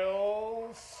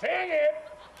 we'll sing it.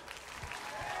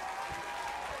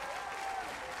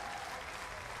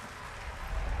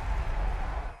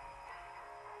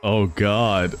 Oh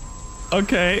god.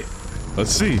 Okay.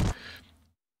 Let's see.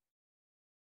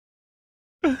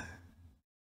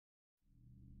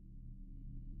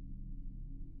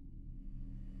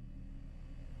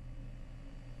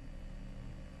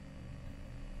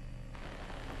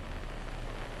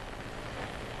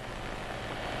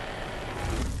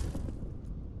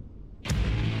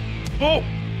 Oh!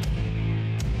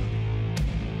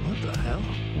 What the hell?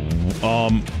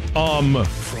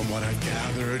 From what I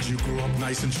gathered, you grew up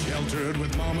nice and sheltered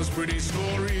with mama's pretty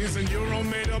stories and your own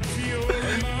made-up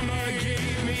fury. Mama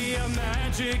gave me a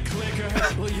magic clicker.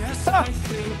 Well, yes, I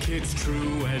think it's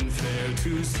true and fair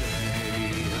to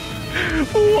say.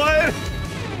 What?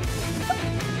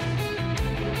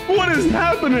 What is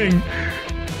happening?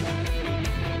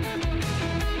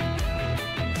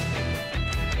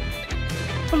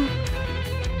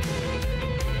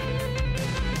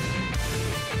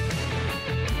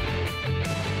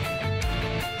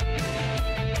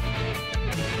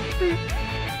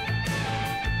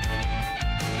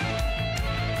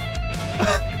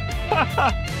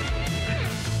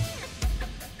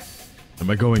 Am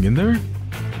I going in there?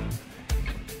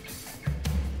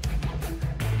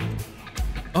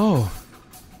 Oh.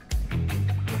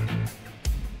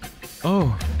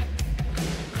 Oh.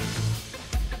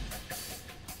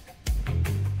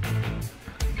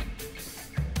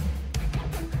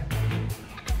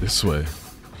 This way.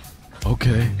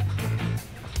 Okay.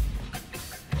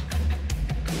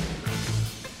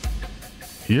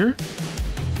 Here?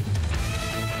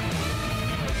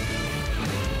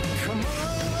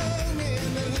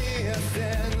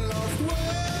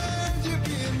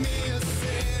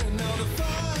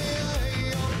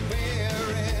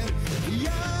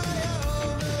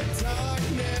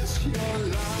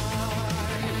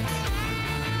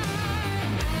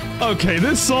 Okay,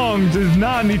 this song does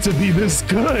not need to be this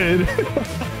good.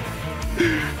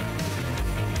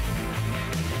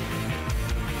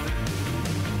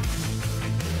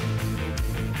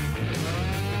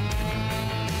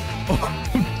 Oh,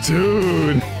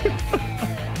 dude.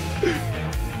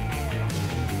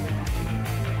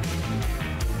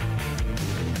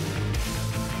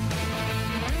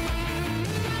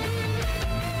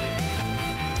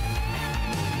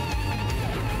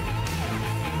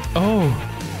 Oh.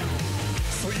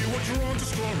 So you were drawn to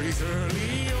stories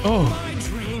early on. Oh. My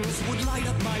dreams would light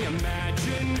up my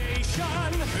imagination.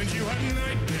 And you had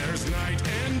nightmares night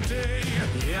and day.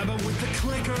 Yeah, but with the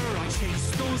clicker, I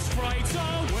chased those frights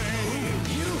away.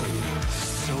 You,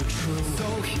 so true.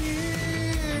 So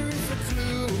here is a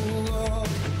clue of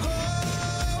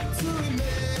hope to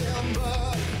remember.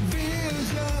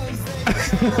 Visions they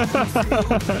come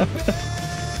true.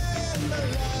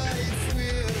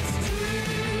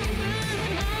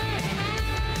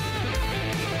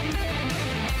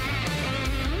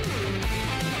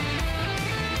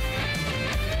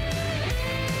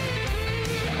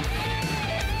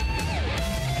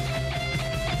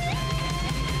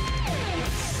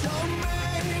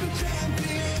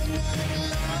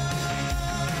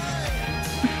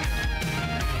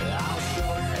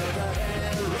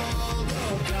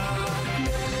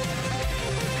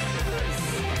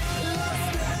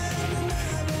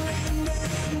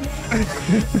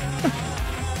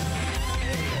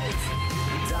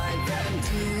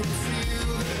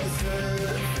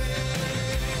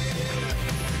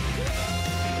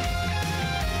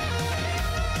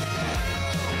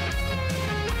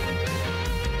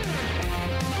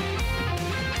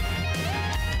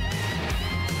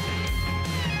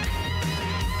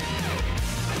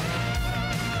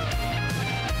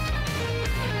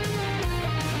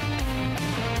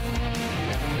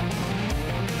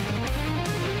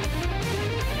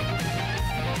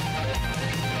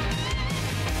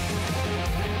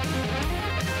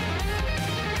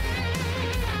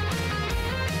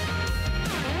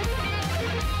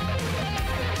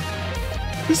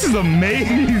 This is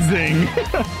amazing.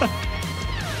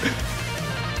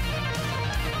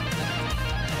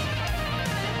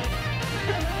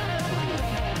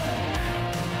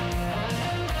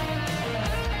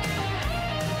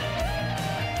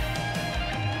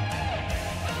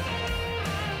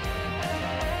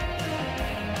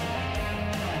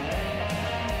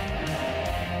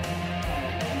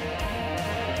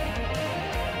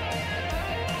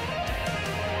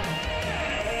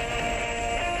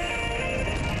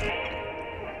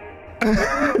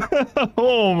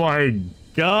 Oh my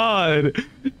god,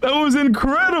 that was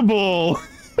incredible.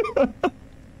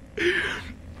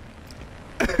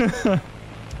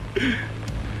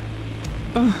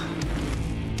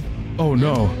 Oh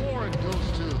no.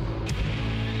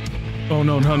 Oh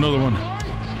no, not another one.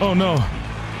 Oh no.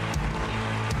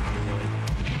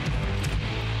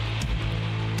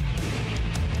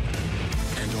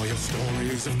 And all your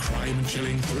stories of crime and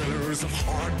chilling thrillers of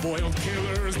hard-boiled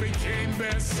killers became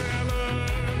bestsellers.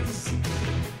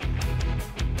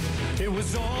 It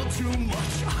was all too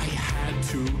much, I had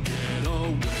to get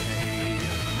away.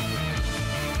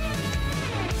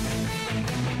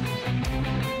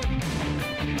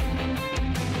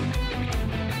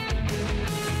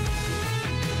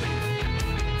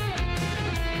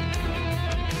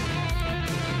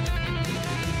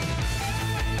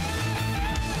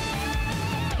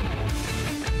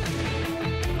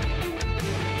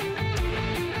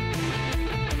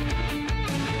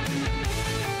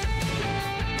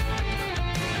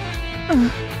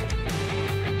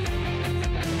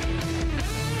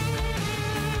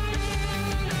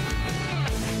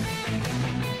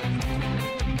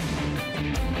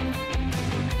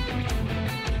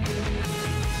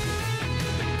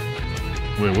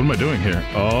 Wait, what am I doing here?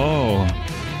 Oh.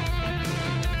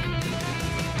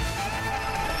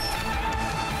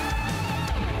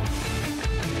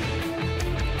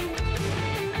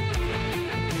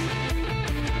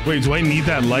 Wait, do I need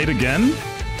that light again?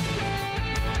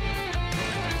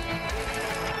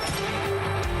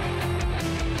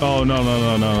 Oh, no, no,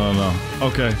 no, no, no, no.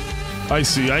 Okay. I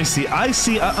see,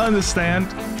 I understand.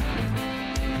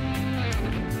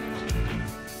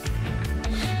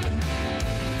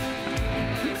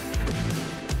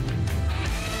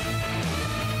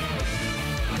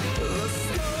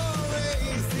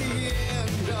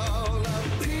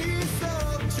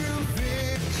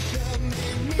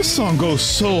 This song goes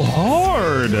so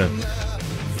hard.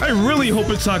 I really hope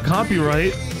it's not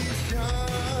copyright.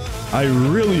 I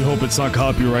really hope it's not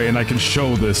copyright and I can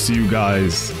show this to you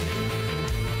guys.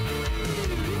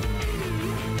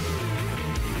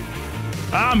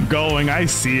 I'm going. I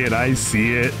see it. I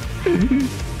see it.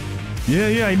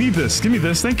 Yeah, I need this. Give me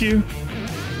this. Thank you.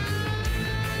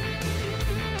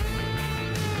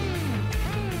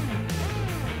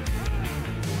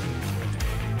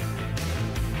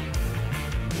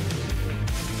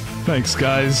 Thanks,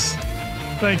 guys.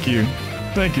 Thank you.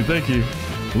 Thank you, thank you.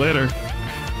 Later.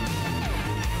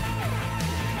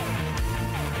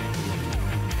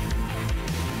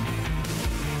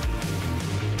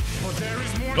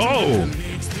 Oh!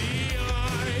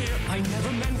 I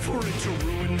never meant for it to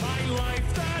ruin my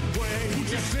life that way. Who'd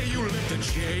you say you lived a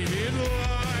jaded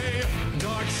lie?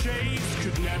 Dark shades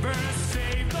could never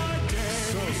save the day.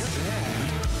 So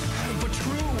sad, but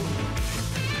true.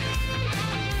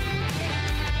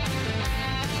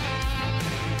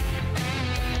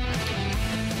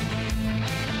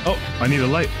 Oh, I need a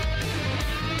light.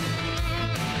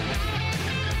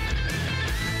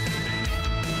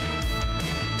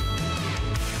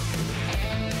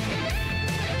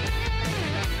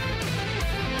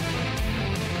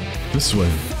 This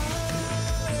way.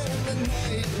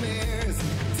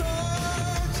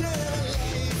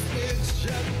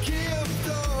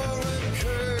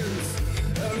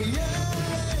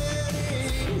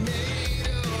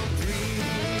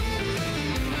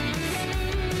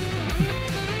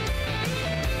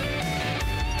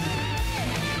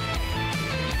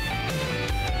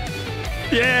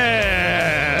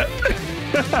 Yeah!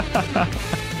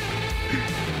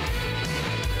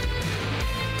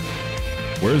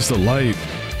 Where's the light?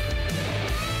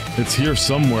 It's here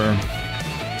somewhere.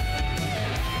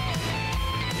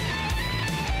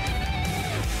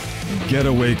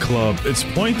 Getaway club. It's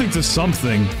pointing to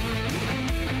something.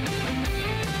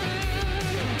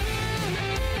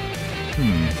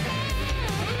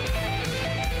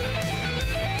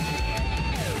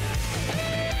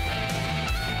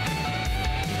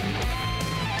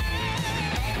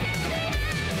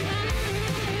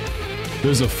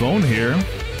 There's a phone here.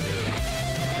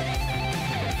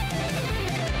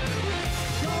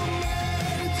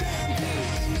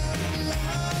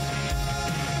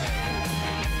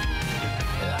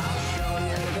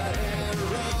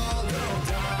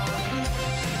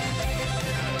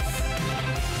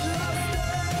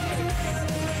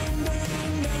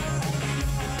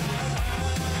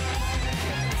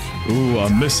 Ooh,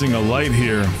 I'm missing a light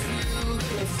here.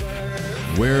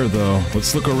 Where though?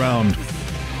 Let's look around.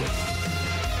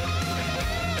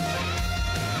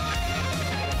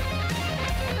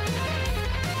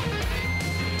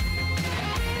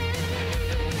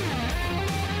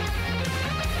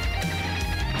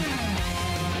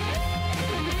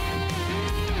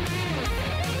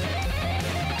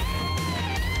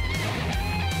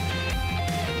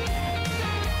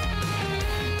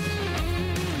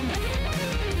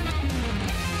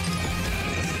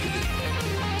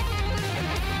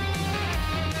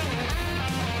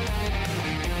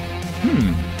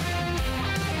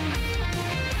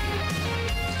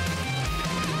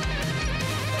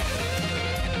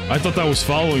 I thought that was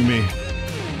following me.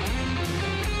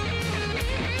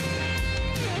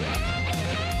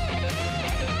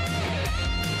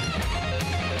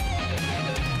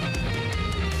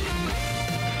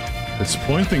 It's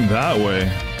pointing that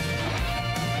way.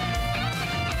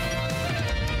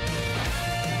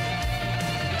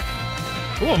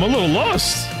 Oh, I'm a little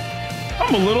lost.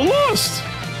 I'm a little lost.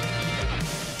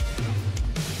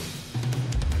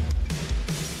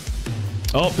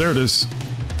 Oh, there it is.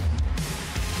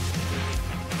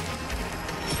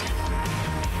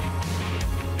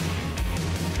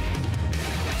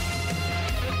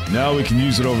 Now we can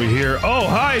use it over here. Oh,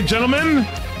 hi, gentlemen.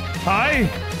 Hi.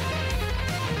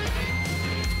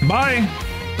 Bye.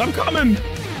 I'm coming.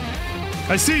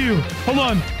 I see you. Hold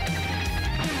on.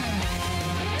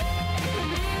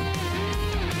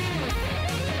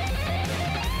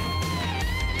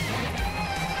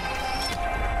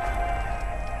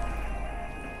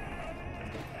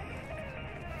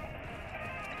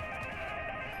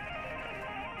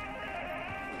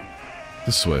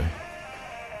 This way.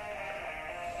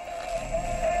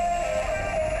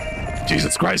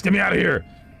 Jesus Christ, get me out of here!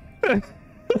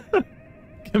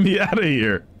 Get me out of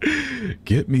here!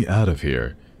 Get me out of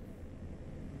here.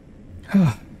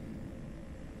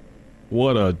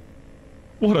 What a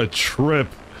trip.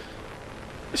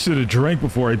 I should have drank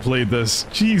before I played this.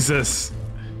 Jesus.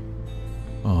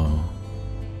 Oh.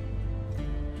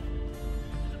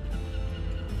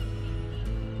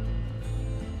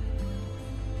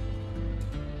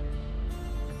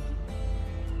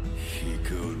 He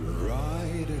could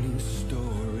write any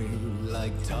story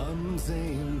like Tom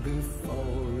Zane before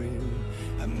him,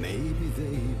 and maybe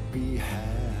they'd be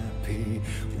happy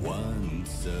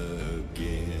once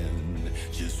again.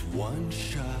 Just one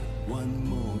shot, one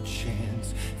more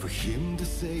chance for him to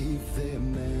save their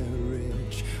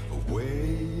marriage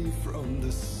away from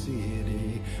the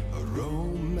city, a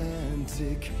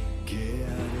romantic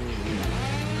getaway.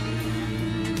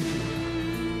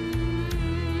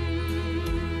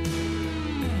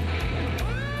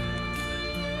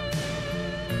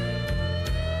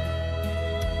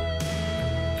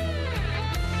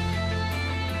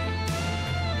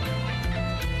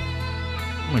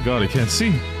 god, I can't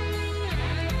see.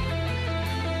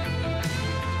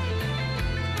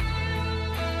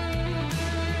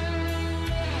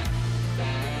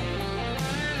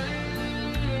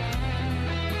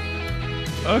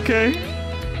 Okay.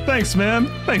 Thanks, man.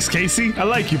 Thanks, Casey. I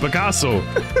like you, Picasso.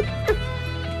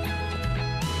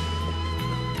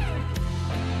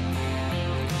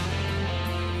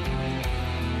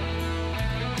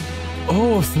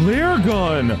 Oh, a flare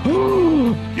gun!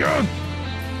 Yeah!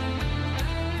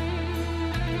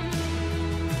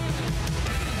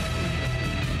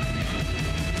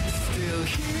 Still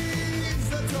he's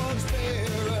the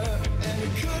torchbearer, and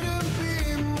it couldn't be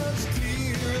much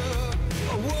clearer.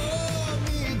 A war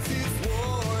meets its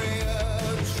warrior,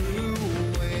 true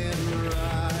and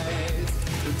right.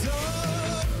 The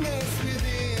darkness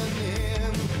within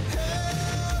him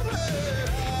held her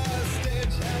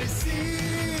hostage. Had he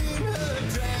seen her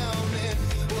drowning?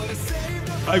 Would have saved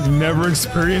her. I've never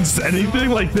experienced anything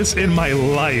like this in my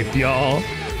life, y'all.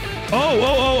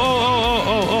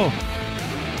 Oh.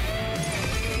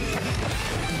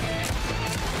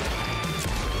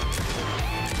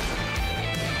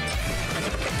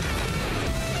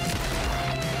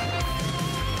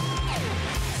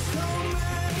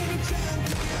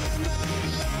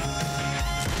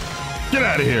 Get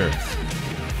out of here.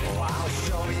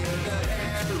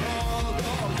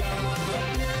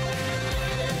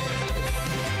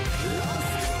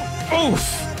 Oof.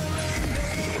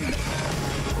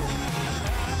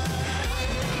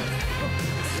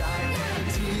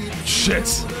 Shit.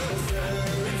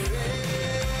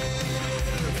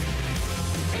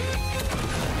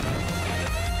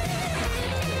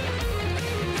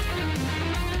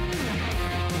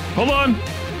 Hold on.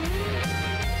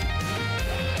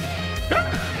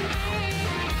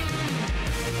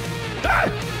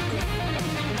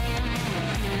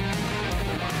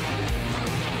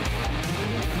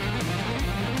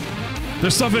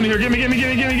 There's stuff in here. Gimme.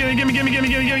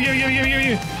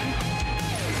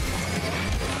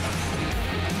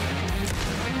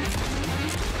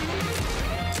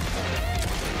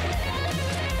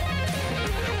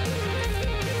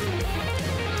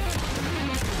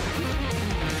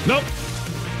 Nope.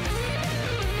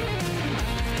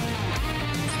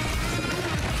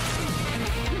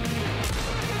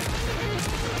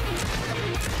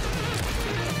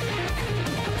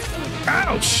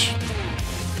 Ouch.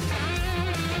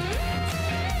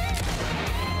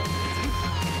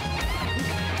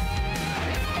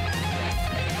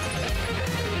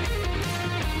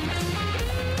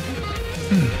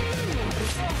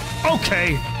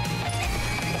 Okay.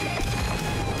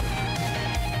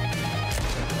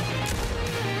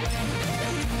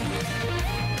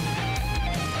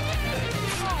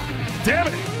 Damn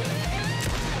it.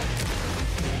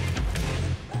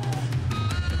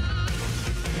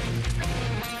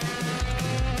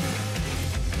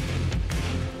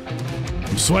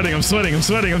 I'm sweating. Gimme.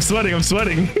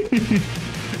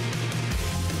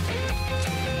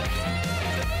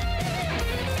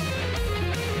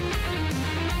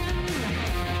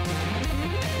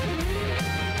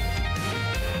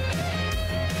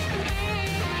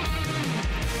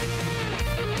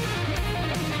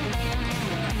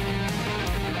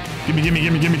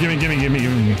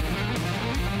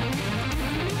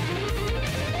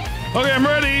 Okay, I'm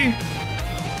ready.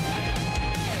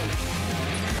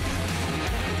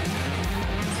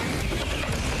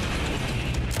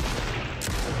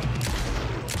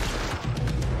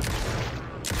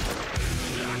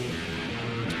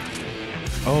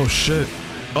 Oh shit.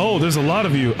 Oh, there's a lot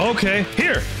of you. Okay,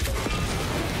 here.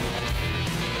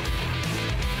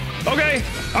 Okay,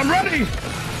 I'm ready.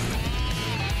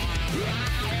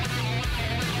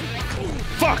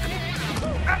 Fuck.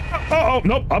 Oh,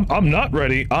 nope. I'm not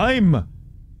ready. I'm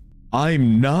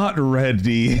not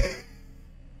ready.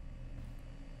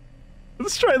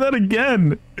 Let's try that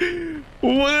again. That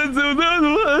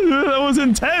was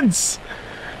intense.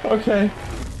 Okay.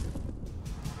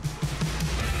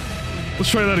 Let's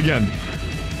try that again.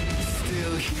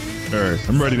 Alright,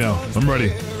 I'm ready now. I'm ready.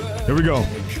 Here we go.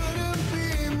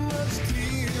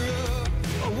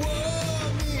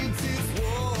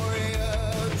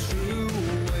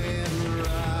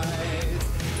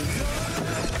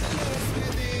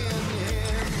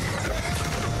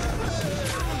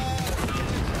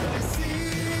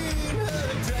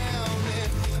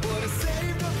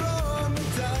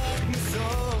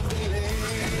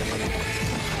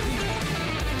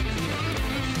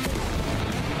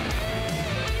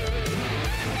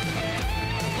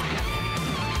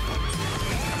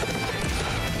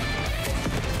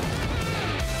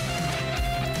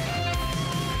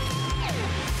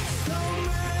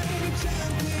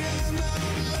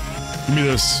 Give me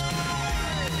this.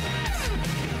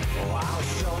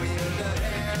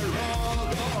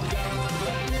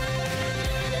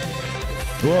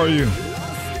 Where are you?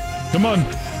 Come on.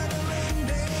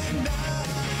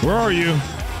 Where are you?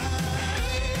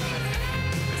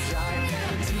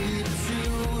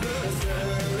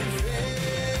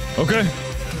 Okay.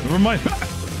 Never mind.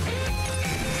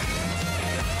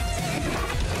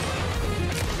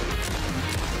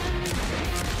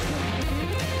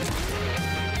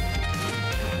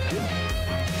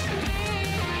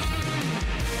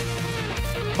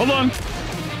 Hold on.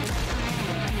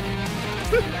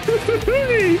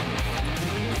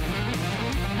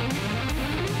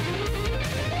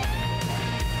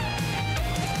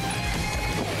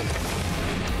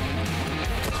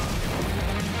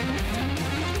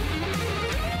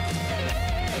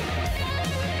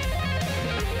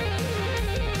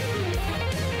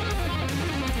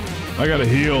 I gotta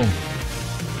heal.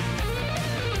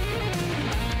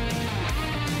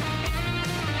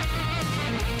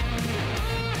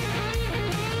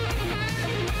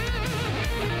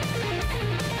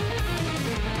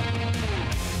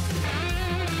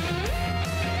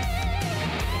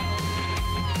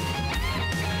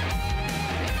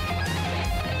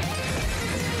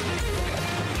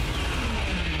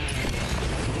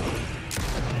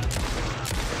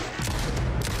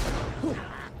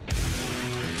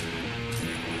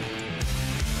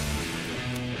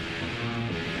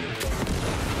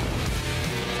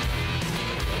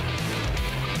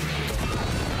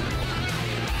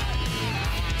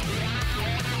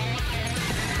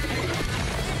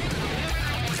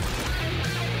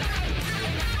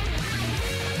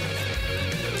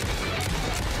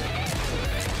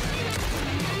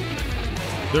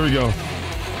 There we go.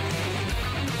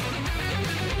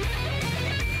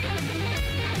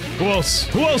 Who else?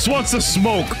 Who else wants to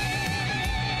smoke?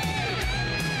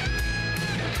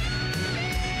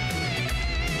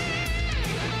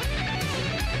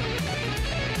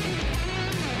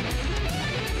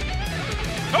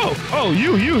 Oh,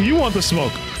 you want the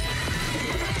smoke.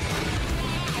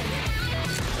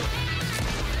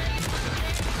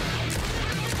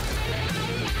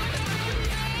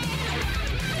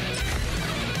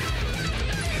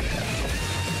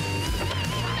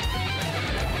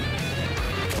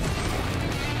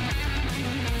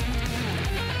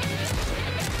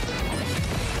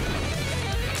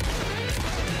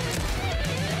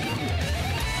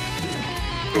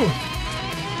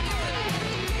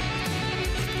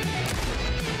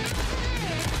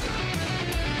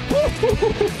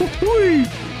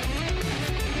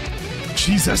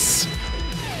 Jesus.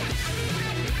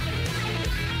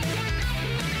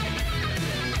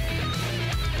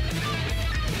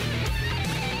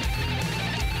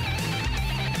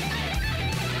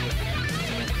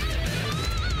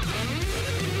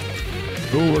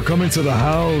 Ooh, we're coming to the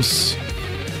house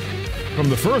from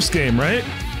the first game, right?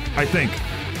 I think.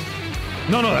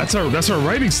 No, that's our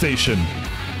writing station.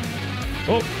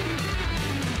 Oh.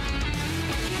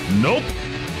 Nope.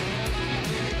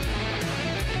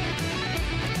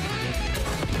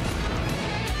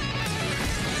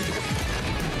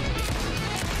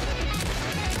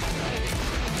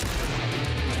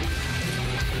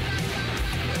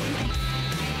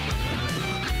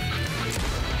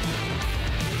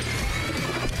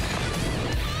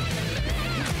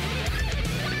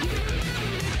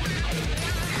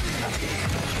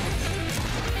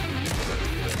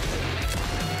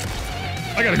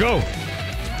 I gotta go.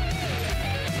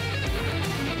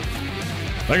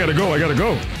 I gotta go. I gotta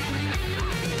go.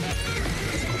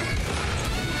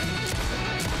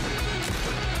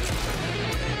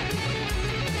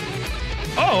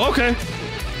 Oh, okay.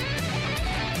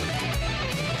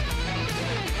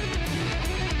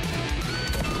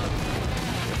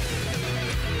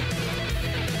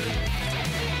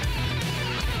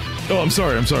 Oh, I'm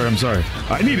sorry.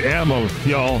 I need ammo,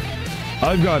 y'all.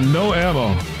 I've got no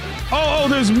ammo. Oh,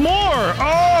 there's more!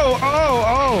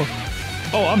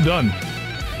 Oh, I'm done.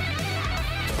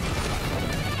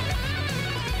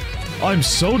 I'm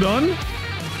so done?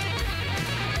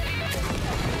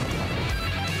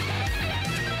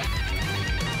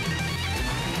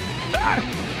 Ah!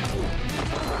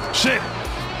 Shit!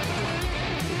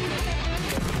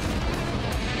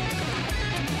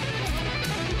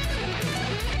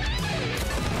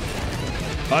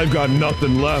 I've got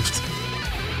nothing left.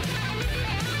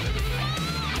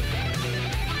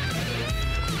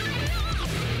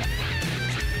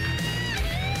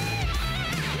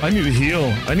 I need to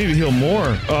heal. I need to heal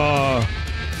more.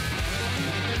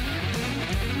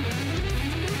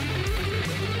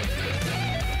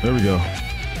 There we go.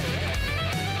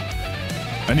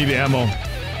 I need ammo.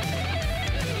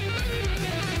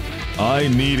 I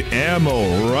need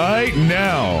ammo right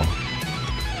now.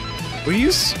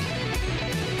 Please?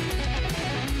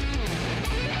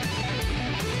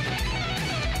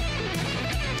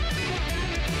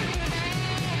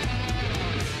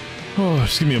 Oh,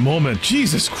 just give me a moment.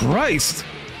 Jesus Christ!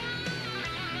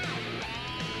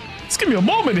 Just give me a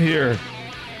moment here.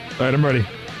 All right, I'm ready.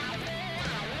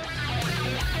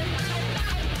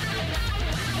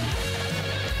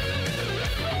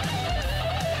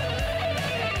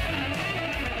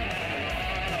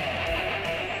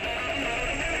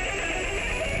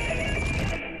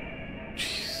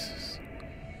 Jesus.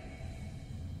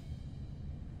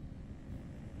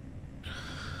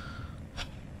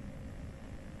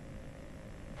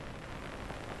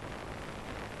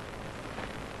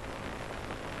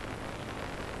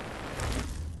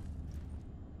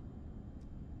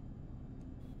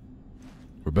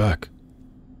 We're back.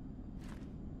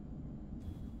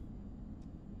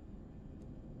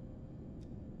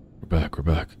 We're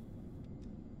back.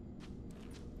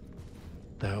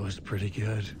 That was pretty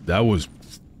good. That was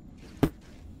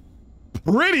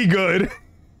pretty good.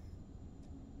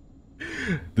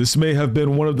 This may have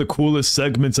been one of the coolest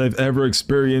segments I've ever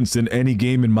experienced in any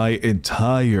game in my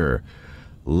entire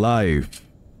life.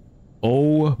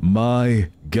 Oh my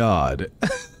god.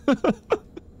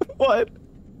 What?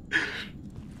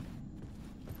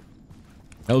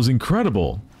 That was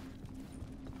incredible.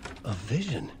 A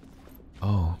vision.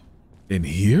 Oh. In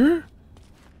here?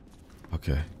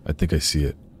 Okay, I think I see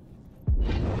it.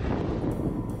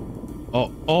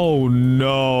 Oh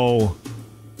no.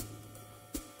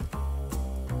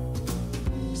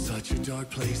 Such a dark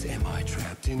place, am I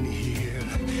trapped in here?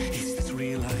 Is this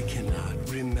real? I cannot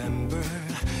remember.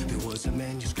 There was a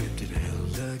manuscript that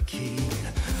held a key.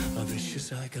 A vicious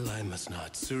cycle I must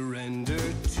not surrender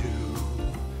to.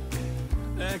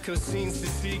 Echo scenes to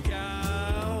seek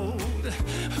out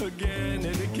again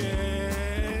and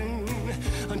again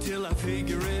until I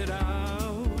figure it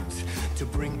out to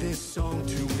bring this song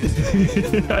to its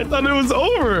end. I thought it was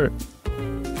over.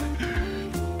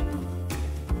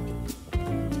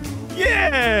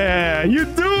 Yeah, you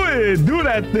do it. Do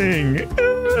that thing.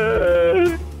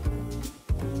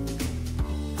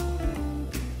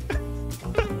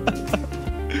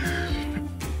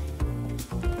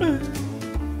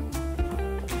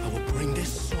 I will bring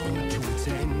this song to its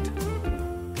end.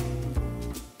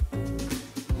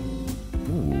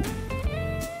 Ooh.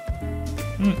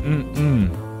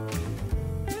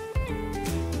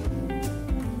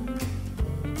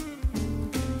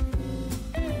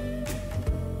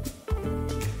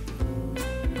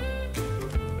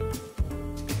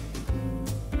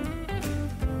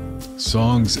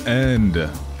 Song's end.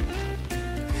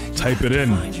 Type it in.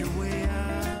 Find your way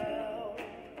out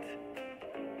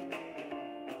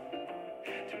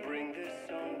to bring this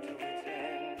song to its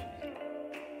end.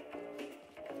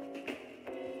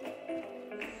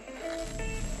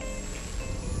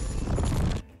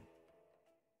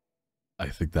 I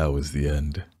think that was the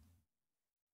end.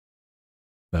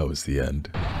 That was the end.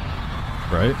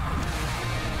 Right?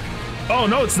 Oh,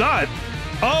 no, it's not!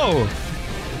 Oh!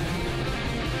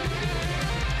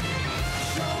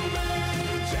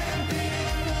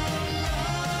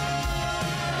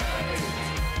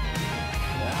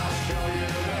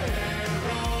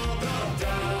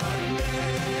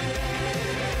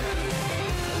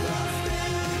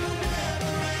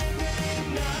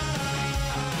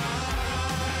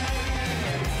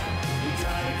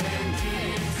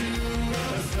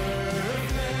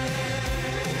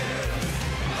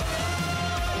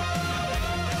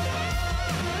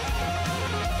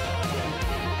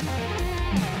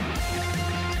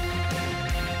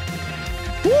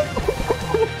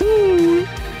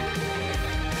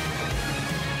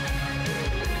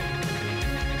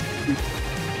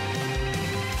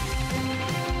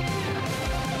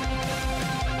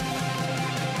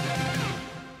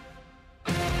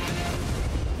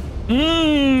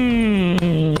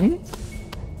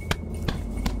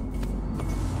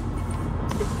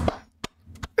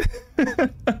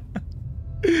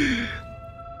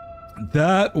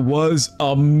 That was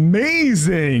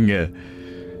amazing!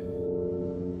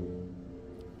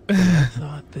 I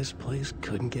thought this place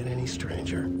couldn't get any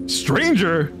stranger.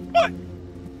 Stranger? What?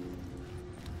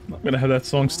 I'm gonna have that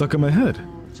song stuck in my head.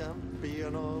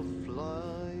 Champion of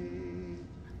light,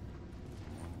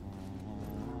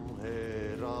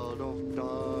 herald of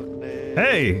darkness.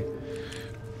 Hey!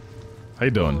 How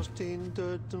you doing?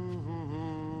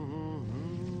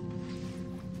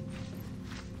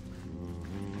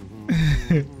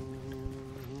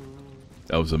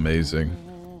 That was amazing.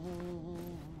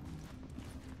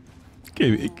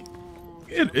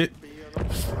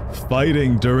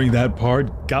 Fighting during that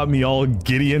part got me all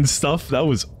giddy and stuff. That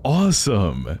was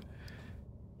awesome.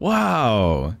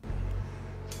 Wow.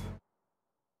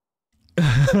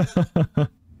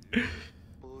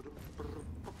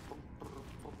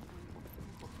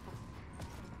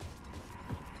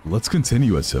 Let's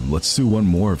continue as him. Let's do one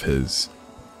more of his.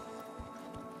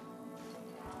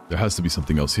 There has to be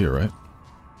something else here, right?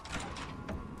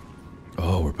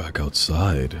 Oh, we're back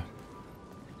outside.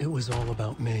 It was all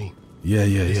about me. Yeah.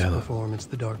 This performance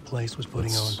the Dark Place was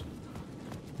putting on.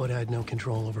 But I had no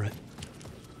control over it.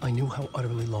 I knew how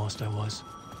utterly lost I was.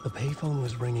 The payphone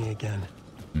was ringing again.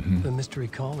 The mystery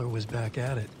caller was back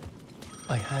at it.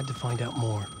 I had to find out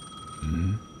more.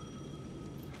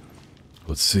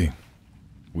 Let's see.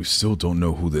 We still don't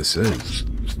know who this is.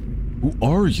 Who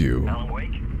are you? Alan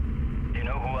Wake? Do you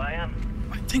know who I am?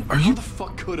 I think, are you? How the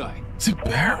fuck could I? Is it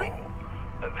Barry?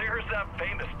 There's that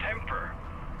famous temper.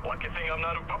 Lucky thing I'm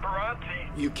not a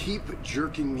paparazzi. You keep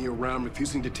jerking me around,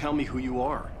 refusing to tell me who you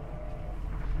are.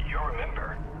 You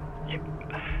remember?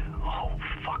 Oh,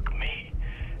 fuck me.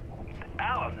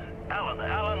 Alan,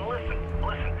 listen.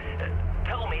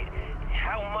 Tell me,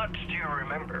 how much do you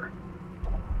remember?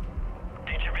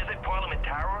 Did you visit Parliament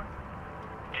Tower?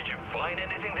 Did you find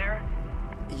anything there?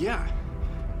 Yeah.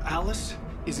 Alice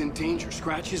is in danger.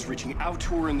 Scratch is reaching out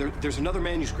to her, and there's another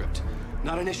manuscript.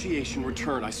 Not initiation,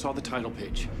 return. I saw the title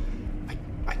page.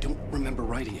 I don't remember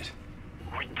writing it.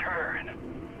 Return?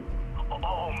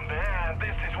 Oh man,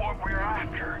 this is what we're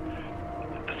after.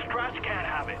 The Scratch can't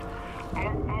have it.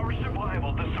 Our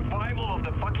survival, the survival of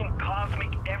the fucking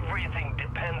cosmic everything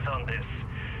depends on this.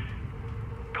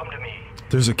 Come to me.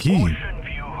 There's a key. Ocean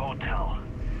View Hotel.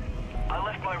 I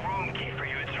left my room key for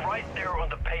you. It's right there on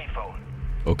the payphone.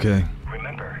 Okay.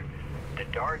 Remember, the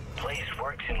Dark Place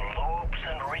works in loops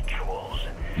and rituals.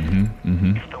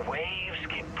 If the waves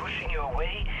keep pushing you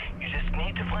away, you just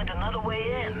need to find another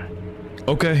way in.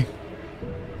 Okay.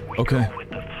 We go with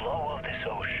the flow of this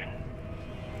ocean.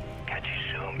 Catch you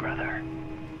soon, brother.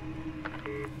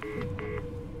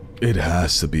 It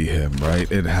has to be him, right?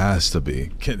 It has to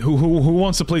be. Who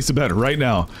wants to place a bet right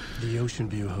now? The Ocean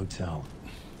View Hotel.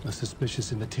 A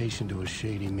suspicious invitation to a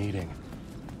shady meeting.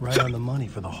 Right on the money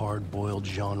for the hard-boiled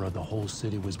genre the whole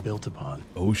city was built upon.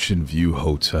 Ocean View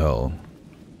Hotel.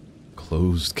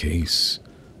 Closed case.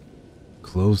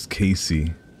 Closed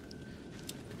Casey.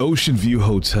 Ocean View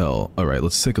Hotel. Alright,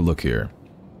 let's take a look here.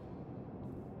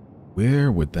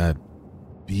 Where would that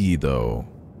be, though?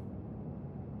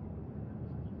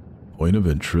 Point of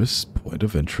interest. Point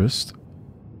of interest.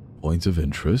 Point of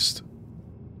interest.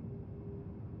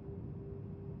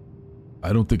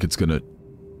 I don't think it's gonna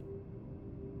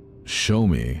show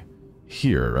me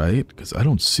here, right? Because I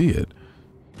don't see it.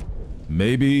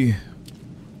 Maybe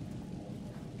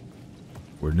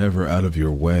we're never out of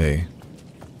your way.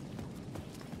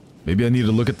 Maybe I need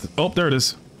to look at the... Oh, there it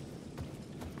is.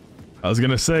 I was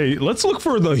gonna say, let's look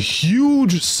for the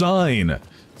huge sign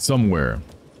somewhere.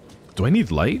 Do I need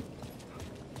light?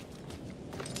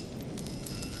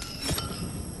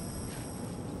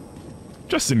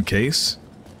 Just in case.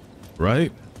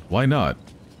 Right? Why not?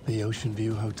 The Ocean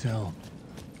View Hotel.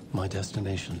 My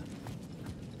destination.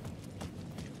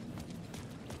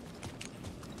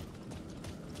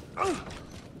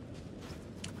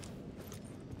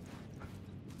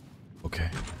 Okay.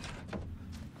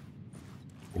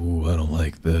 Ooh, I don't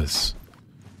like this.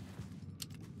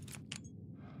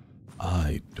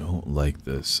 I don't like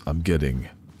this. I'm getting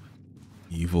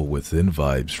Evil Within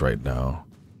vibes right now.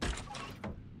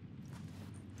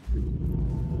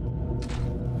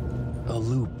 A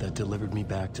loop that delivered me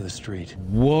back to the street.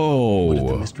 Whoa! What did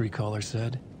the mystery caller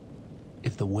said?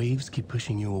 If the waves keep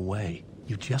pushing you away,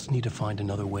 you just need to find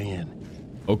another way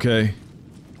in. Okay.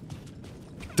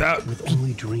 That... With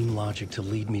only dream logic to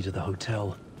lead me to the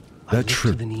hotel, I looked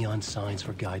to the neon signs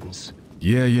for guidance.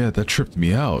 Yeah, that tripped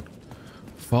me out.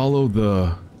 Follow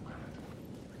the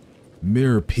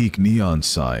Mirror Peak neon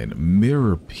sign.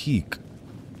 Mirror Peak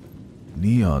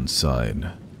neon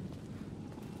sign.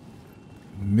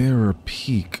 Mirror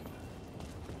Peak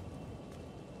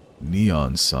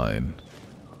neon sign.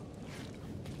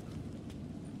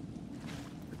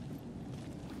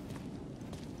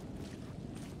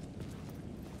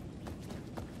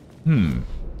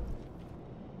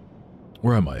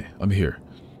 Where am I? I'm here.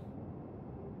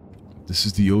 This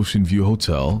is the Ocean View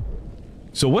Hotel.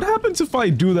 So what happens if I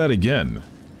do that again?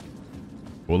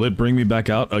 Will it bring me back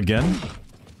out again?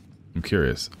 I'm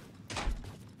curious.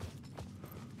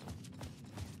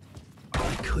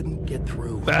 I couldn't get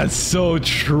through. That's so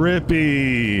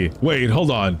trippy. Wait,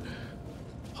 hold on.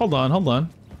 Hold on.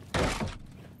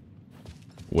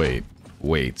 Wait.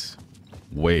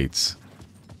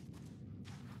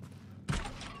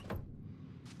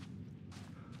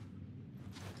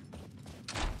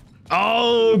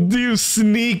 Oh, you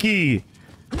sneaky.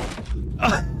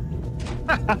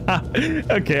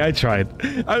 Okay, I tried.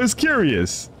 I was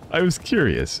curious.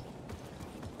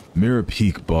 Mirror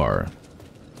Peak Bar.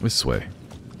 This way.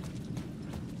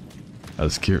 I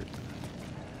was curious.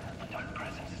 A dark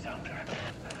presence is out there.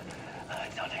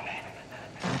 It's hunting me.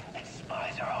 Its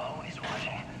spies are always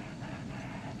watching.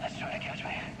 It's trying to catch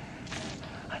me.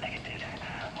 I think it did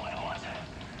more than once.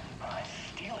 It's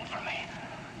stealing from me.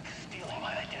 Stealing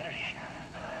my identity.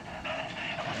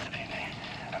 It wants to be me.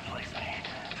 Replace me.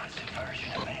 Twisted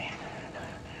version of me.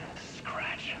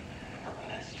 Scratch.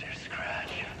 Mr.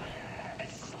 Scratch.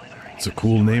 It's slithering. It's a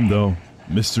cool name, though.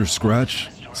 Mr. Scratch.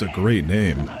 It's a great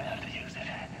name. I have to use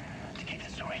it to keep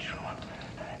the story true. I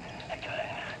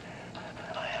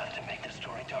have to make the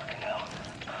story darker now.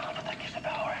 But that gives it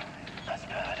power. That's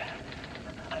bad.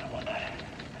 I don't want that.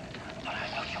 But I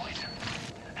have no choice.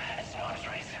 It's an arms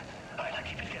race. I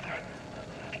keep it together.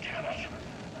 Damn it.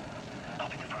 I'll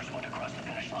be the first one to cross the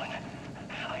finish line.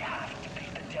 I have to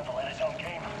beat the devil at his own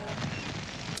game.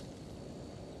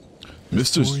 The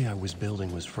story I was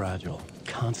building was fragile,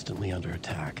 constantly under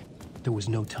attack. There was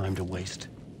no time to waste.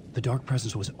 The dark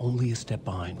presence was only a step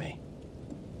behind me.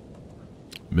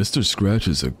 Mr. Scratch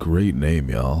is a great name,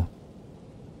 y'all.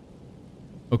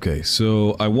 Okay,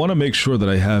 so I want to make sure that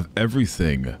I have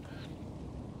everything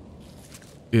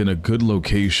in a good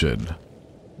location.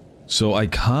 So I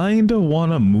kind of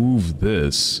want to move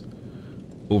this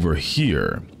over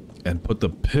here and put the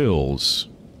pills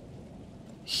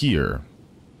here.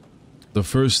 The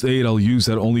first aid, I'll use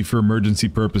that only for emergency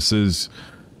purposes.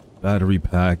 Battery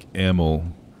pack, ammo.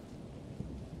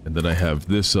 And then I have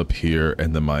this up here,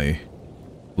 and then my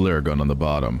flare gun on the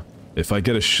bottom. If I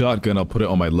get a shotgun, I'll put it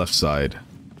on my left side.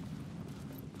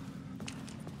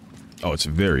 Oh, it's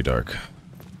very dark.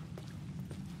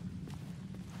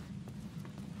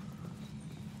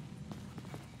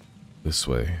 This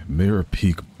way. Mirror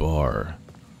Peak Bar.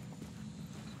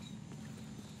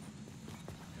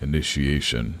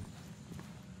 Initiation.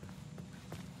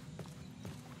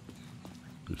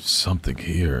 There's something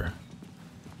here.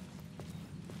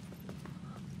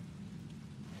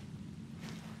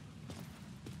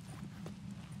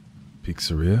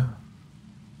 Pizzeria?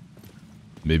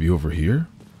 Maybe over here?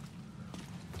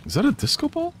 Is that a disco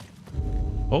ball?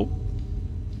 Oh.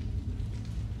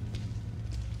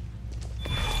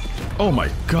 Oh my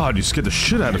god, you scared the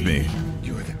shit out of me.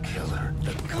 You're the killer,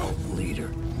 the cult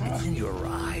leader. It's in your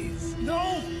eyes.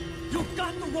 No! You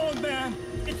got the wrong man!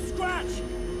 It's Scratch!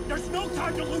 There's no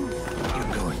time to lose!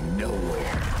 You're going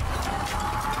nowhere.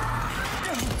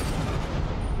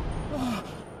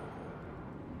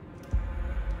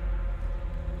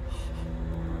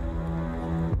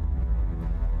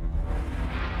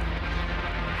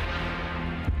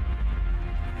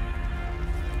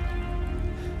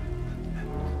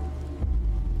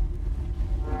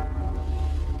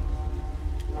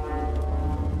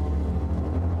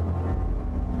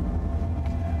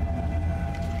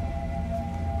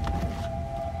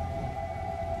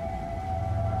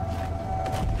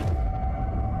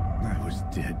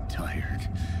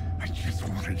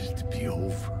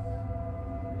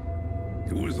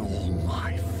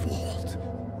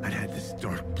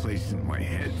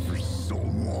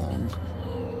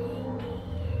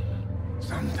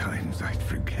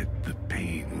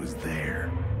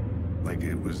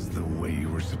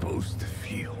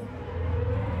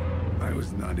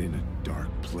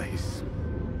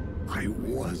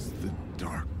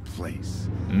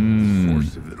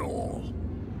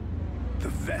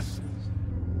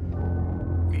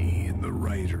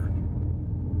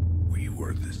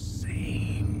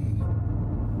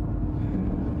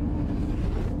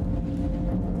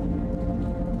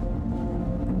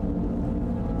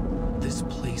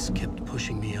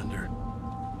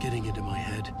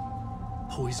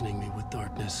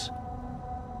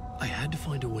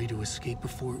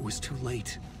 Before it was too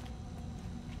late.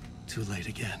 Too late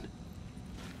again.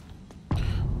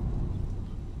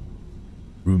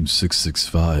 Room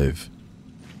 665.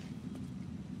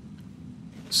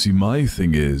 See, my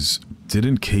thing is,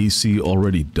 didn't Casey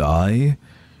already die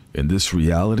in this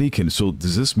reality? So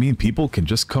does this mean people can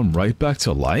just come right back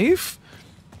to life?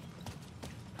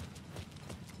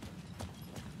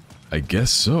 I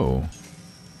guess so.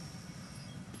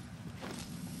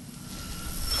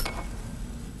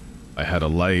 I had a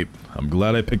light. I'm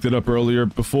glad I picked it up earlier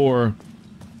before.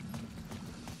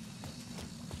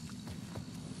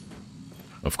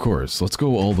 Of course, let's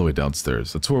go all the way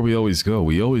downstairs. That's where we always go.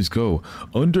 We always go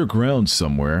underground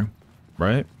somewhere,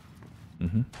 right?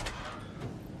 Mm-hmm.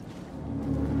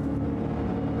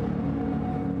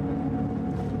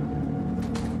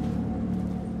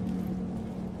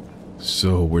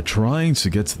 So we're trying to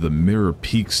get to the Mirror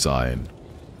Peak sign.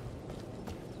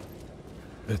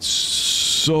 It's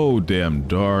so damn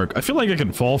dark. I feel like I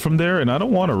can fall from there, and I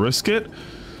don't want to risk it.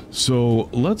 So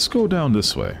let's go down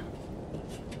this way.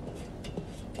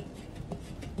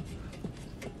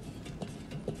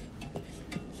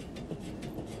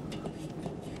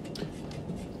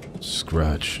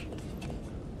 Scratch.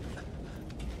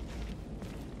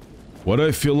 What do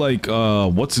I feel like,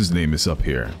 what's his name is up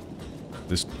here?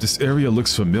 This area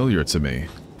looks familiar to me.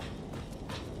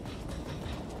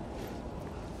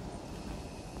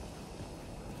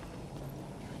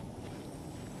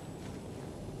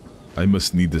 I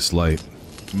must need this light.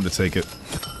 I'm gonna take it.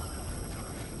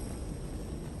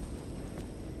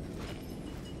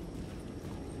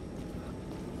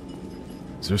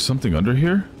 Is there something under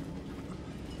here?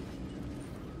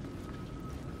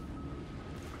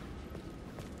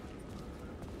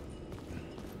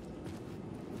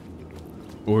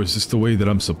 Or is this the way that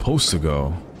I'm supposed to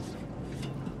go?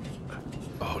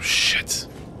 Oh, shit.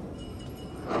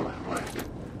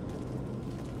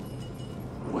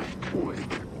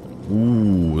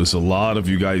 Ooh, there's a lot of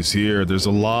you guys here. There's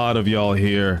a lot of y'all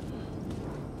here.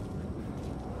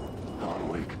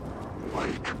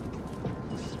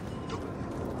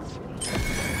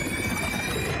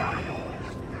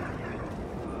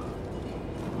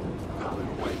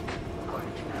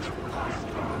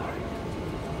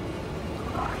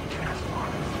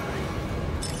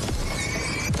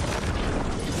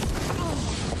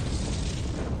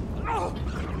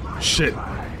 Shit.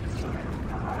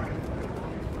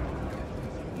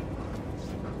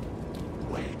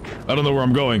 I don't know where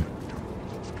I'm going.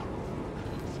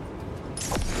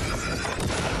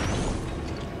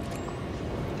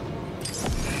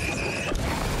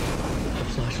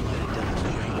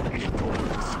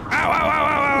 Ow, ow, ow,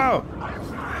 ow, ow,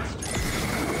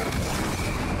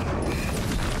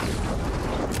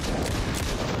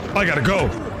 ow! I gotta go.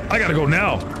 I gotta go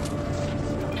now.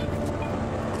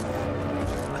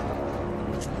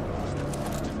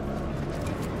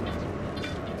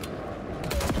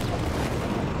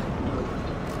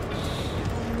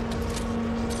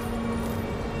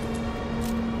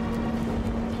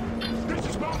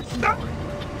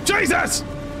 Jesus!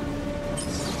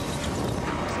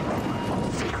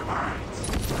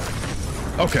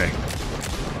 Okay.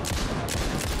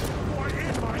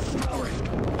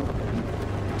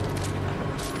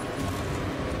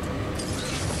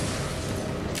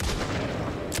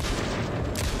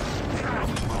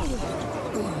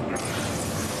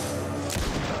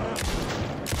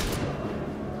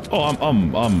 Oh,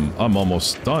 I'm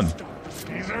almost done.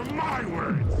 These are my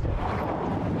words.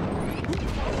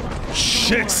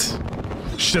 Shit!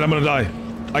 Shit, I'm gonna die.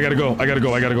 I gotta go, I gotta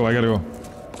go, I gotta go, I gotta go.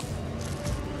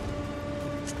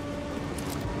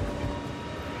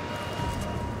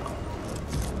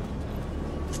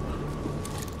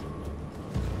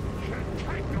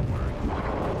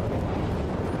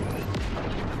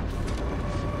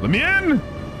 Let me in!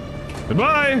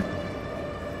 Goodbye!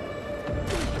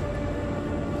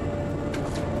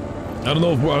 I don't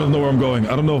know where I'm going.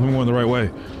 I don't know if I'm going the right way.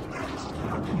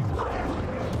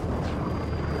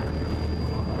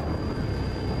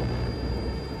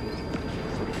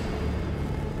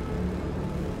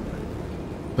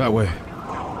 That way.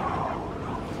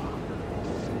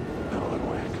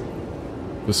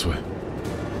 This way.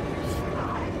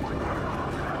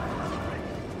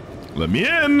 Let me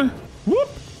in! Whoop!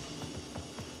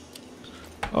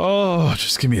 Oh,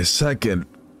 just give me a second.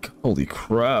 Holy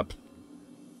crap.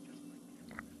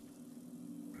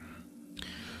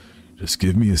 Just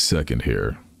give me a second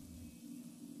here.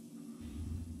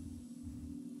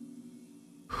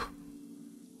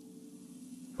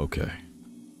 Okay.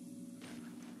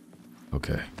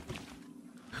 Okay.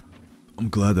 I'm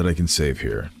glad that I can save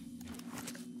here.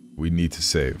 We need to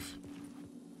save.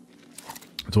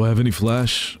 Do I have any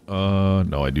flash?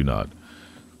 No, I do not.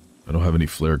 I don't have any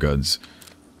flare guns.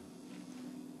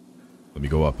 Let me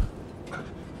go up.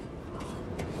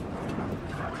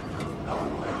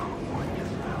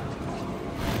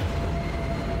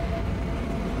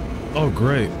 Oh,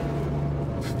 great.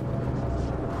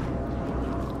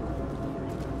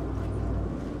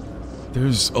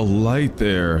 There's a light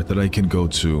there that I can go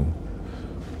to.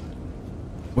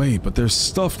 Wait, but there's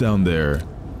stuff down there.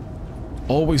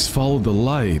 Always follow the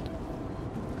light.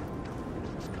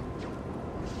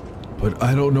 But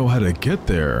I don't know how to get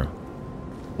there.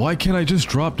 Why can't I just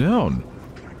drop down?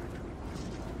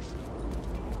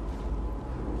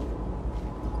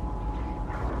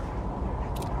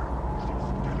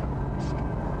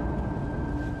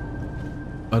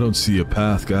 I don't see a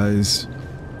path, guys.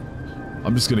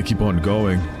 I'm just gonna keep on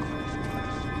going.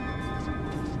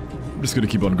 I'm just gonna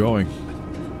keep on going.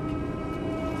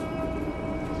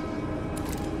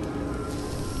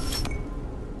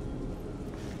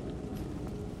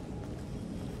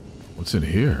 What's in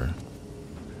here?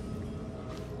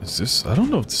 Is this... I don't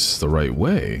know if this is the right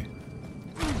way.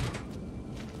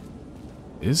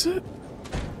 Is it?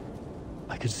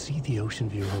 I could see the Ocean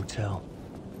View Hotel.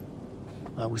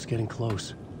 I was getting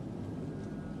close.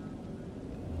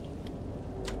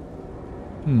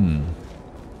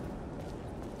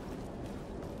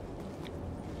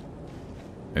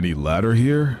 Any ladder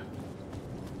here?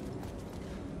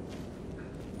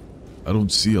 I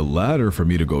don't see a ladder for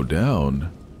me to go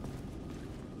down.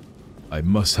 I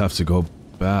must have to go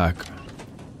back.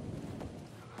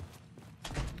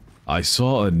 I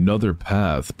saw another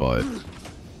path, but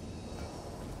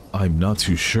I'm not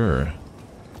too sure.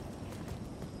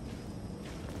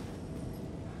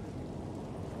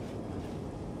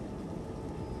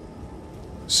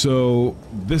 So,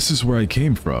 this is where I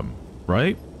came from,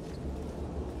 right?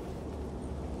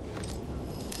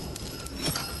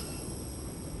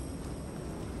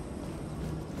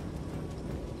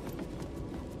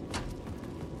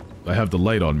 I have the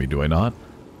light on me, do I not?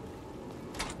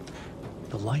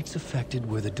 The lights affected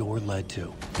where the door led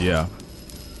to. Yeah.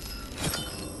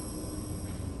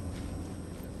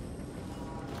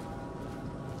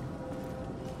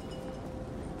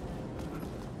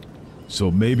 So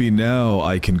maybe now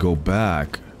I can go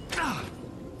back.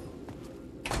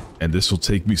 And this will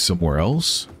take me somewhere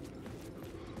else?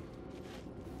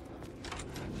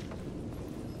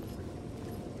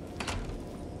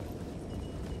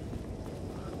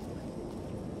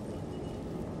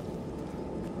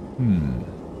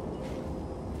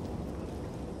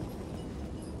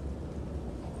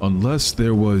 Unless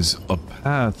there was a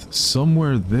path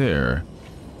somewhere there.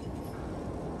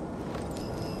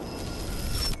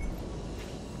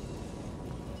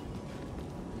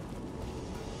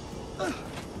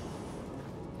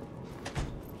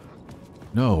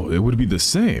 No, it would be the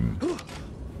same.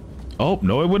 Oh,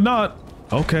 no, it would not.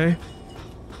 Okay.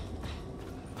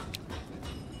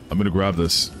 I'm gonna grab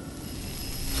this.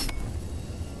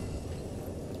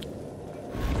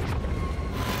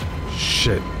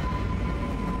 Shit.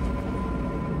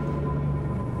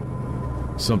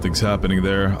 Something's happening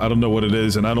there. I don't know what it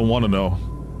is, and I don't want to know.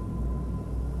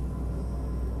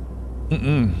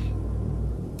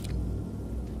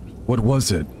 What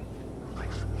was it?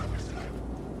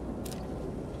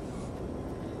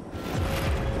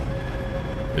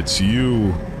 It's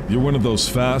you. You're one of those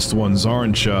fast ones,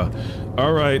 aren't ya?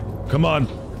 Alright, come on.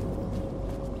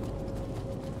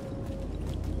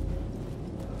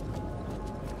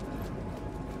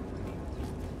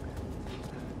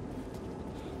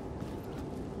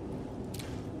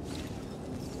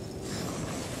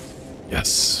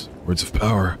 Yes. Words of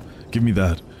power. Give me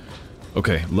that.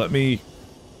 Okay, let me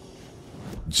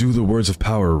do the words of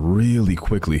power really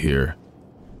quickly here.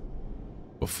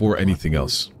 Before anything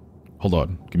else. Hold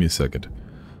on, give me a second.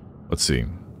 Let's see.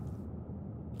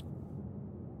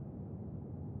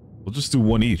 We'll just do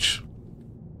one each.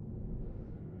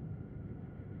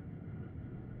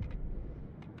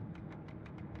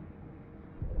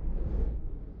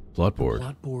 Plotboard.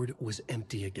 Plotboard was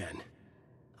empty again.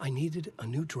 I needed a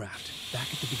new draft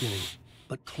back at the beginning,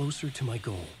 but closer to my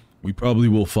goal. We probably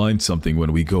will find something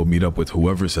when we go meet up with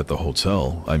whoever's at the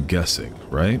hotel, I'm guessing,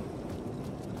 right?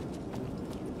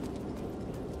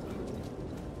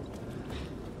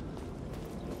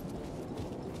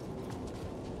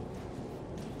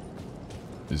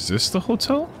 Is this the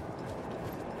hotel?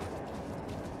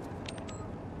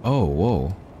 Oh,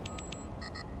 whoa.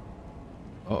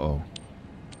 Uh-oh.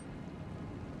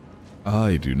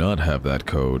 I do not have that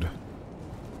code.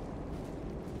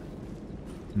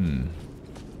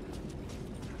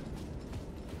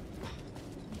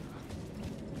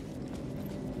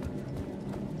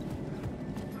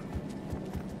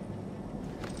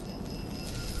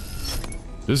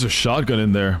 There's a shotgun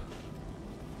in there.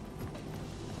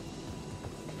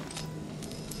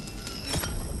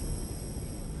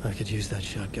 I could use that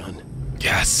shotgun.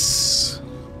 Yes!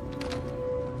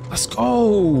 Let's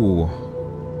go!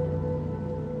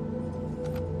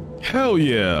 Hell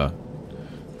yeah!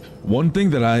 One thing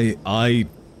that I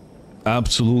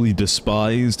absolutely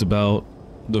despised about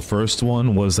the first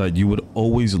one was that you would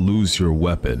always lose your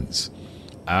weapons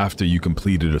after you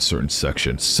completed a certain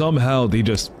section. Somehow they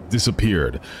just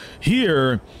disappeared.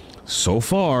 Here, so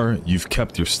far, you've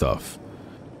kept your stuff.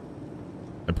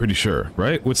 I'm pretty sure,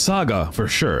 right? With Saga, for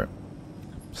sure.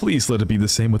 Please let it be the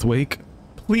same with Wake.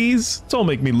 Please, don't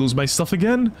make me lose my stuff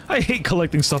again. I hate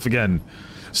collecting stuff again.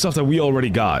 Stuff that we already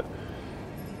got.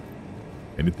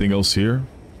 Anything else here?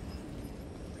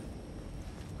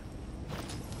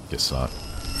 Guess not.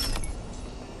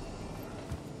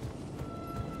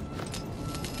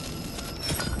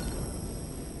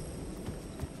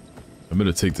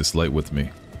 gonna take this light with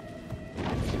me.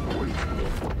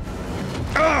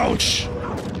 Ouch!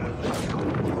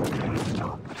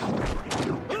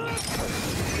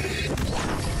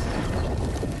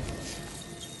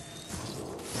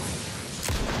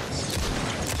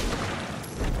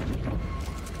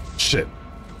 Shit.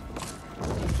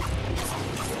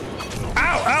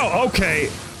 Ow, ow, okay.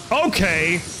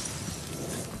 Okay.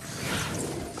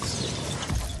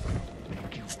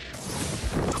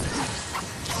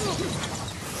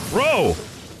 Bro!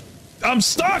 I'm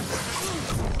stuck!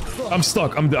 I'm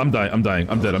stuck. I'm dying. I'm dying.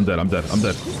 I'm dead. I'm dead. I'm dead. I'm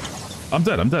dead. I'm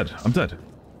dead. I'm dead. I'm dead.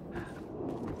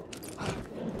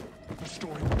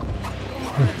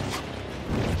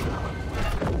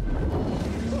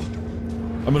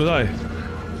 I'm gonna die.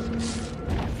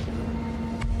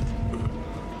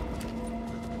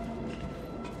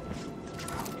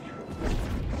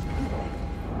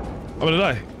 I'm gonna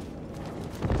die.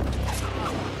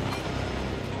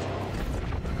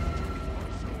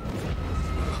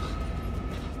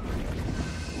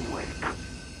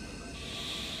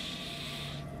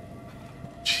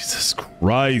 Jesus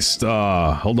Christ,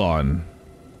 hold on.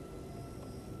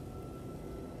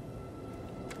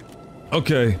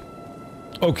 Okay.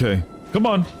 Okay. Come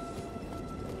on.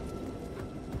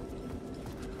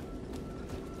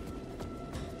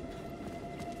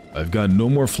 I've got no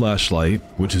more flashlight,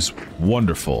 which is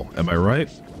wonderful. Am I right?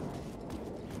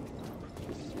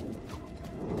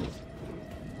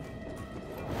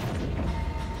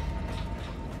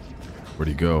 Where'd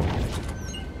he go?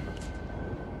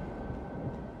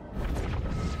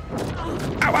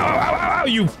 Ow, ow, ow, ow, ow,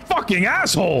 you fucking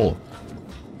asshole!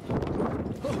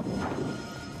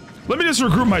 Let me just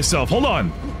regroup myself. Hold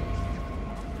on.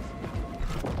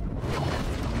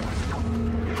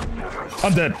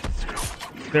 I'm dead.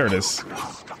 There it is.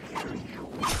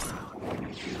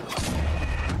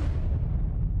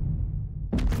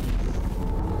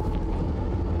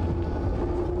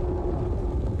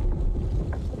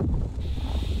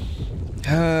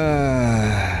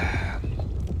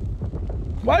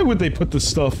 Why would they put the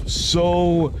stuff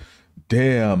so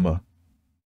damn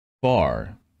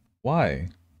far? Why?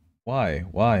 Why?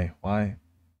 Why? Why?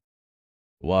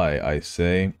 Why, I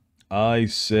say? I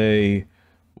say,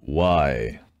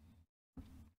 why?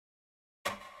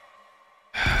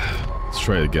 Let's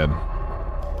try it again.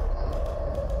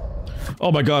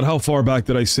 Oh my god, how far back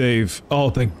did I save? Oh,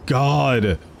 thank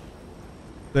god!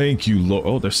 Thank you, Lord.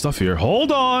 Oh, there's stuff here.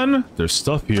 Hold on! There's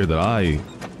stuff here that I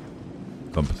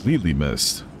completely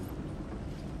missed.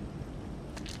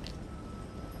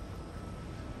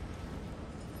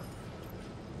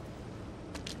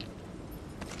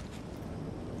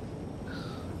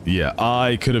 Yeah,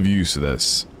 I could have used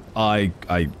this. I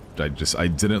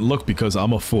didn't look because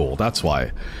I'm a fool. That's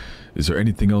why. Is there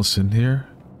anything else in here?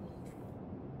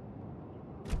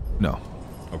 No.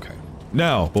 Okay.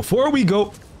 Now, before we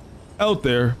go out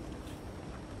there,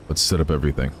 let's set up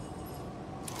everything.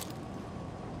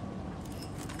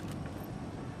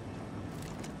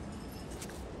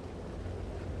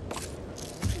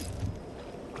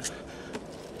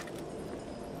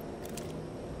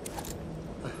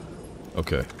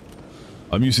 Okay.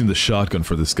 I'm using the shotgun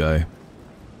for this guy.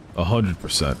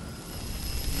 100%.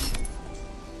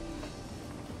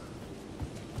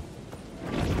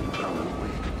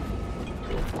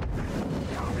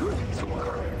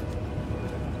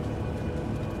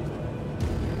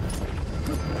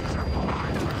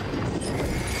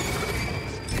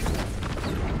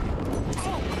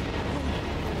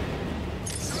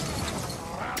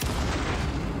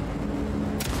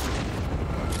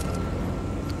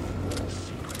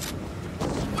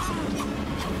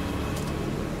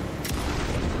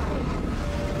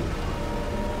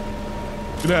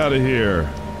 Get out of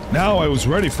here. Now I was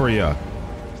ready for you.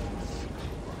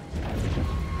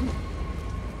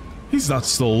 He's not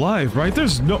still alive, right?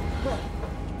 There's no...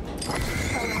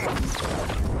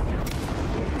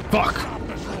 Fuck!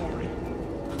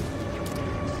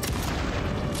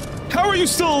 How are you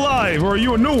still alive? Or are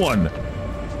you a new one?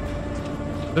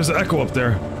 There's an echo up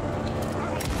there.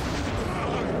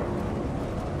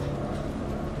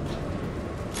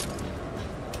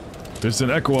 There's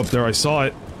an echo up there. I saw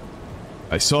it.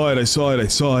 I saw it, I saw it, I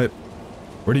saw it.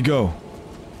 Where'd he go?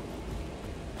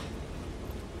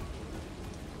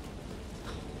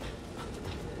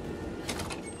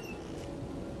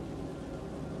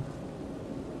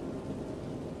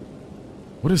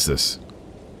 What is this?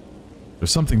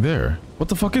 There's something there. What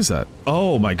the fuck is that?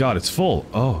 Oh my god, it's full.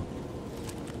 Oh.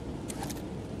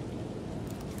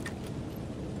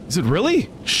 Is it really?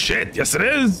 Shit, yes it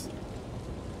is!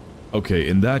 Okay,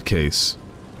 in that case...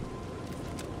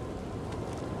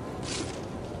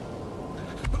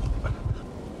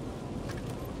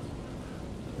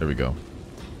 There we go.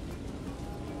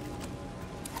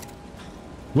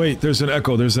 Wait, there's an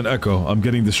echo, there's an echo. I'm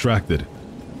getting distracted.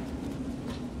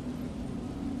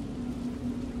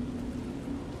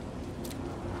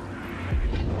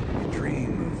 You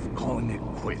dream of calling it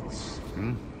quits,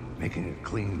 making a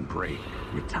clean break,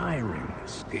 retiring,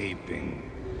 escaping,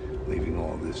 leaving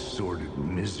all this sordid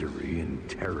misery and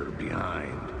terror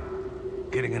behind.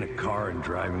 Getting in a car and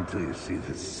driving till you see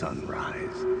the sun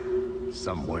rise,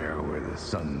 somewhere where the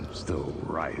sun still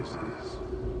rises.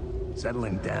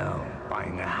 Settling down,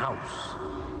 buying a house,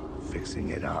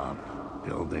 fixing it up,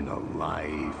 building a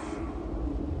life,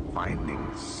 finding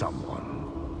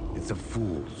someone. It's a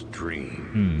fool's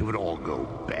dream. It would all go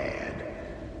bad.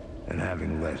 And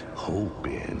having let hope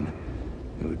in,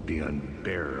 it would be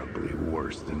unbearably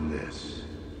worse than this.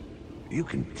 You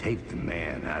can take the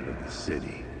man out of the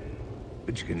city,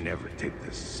 but you can never take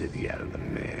the city out of the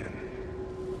man.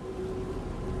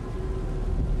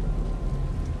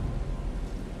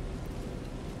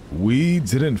 We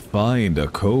didn't find a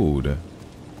code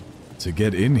to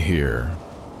get in here.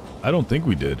 I don't think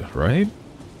we did, right?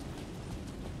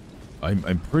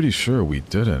 I'm pretty sure we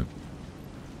didn't.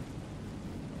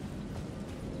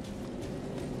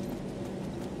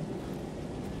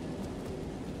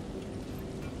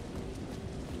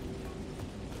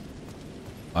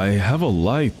 I have a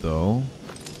light, though.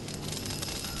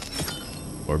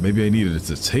 Or maybe I needed it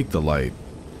to take the light.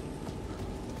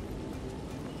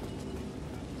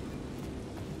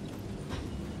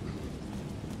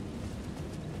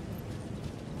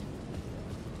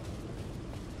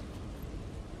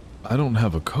 I don't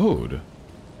have a code.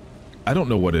 I don't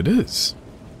know what it is.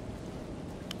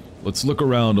 Let's look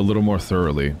around a little more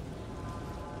thoroughly.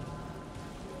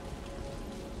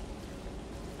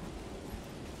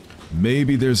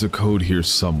 Maybe there's a code here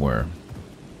somewhere.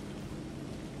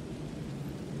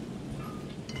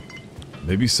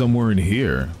 Maybe somewhere in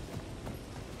here.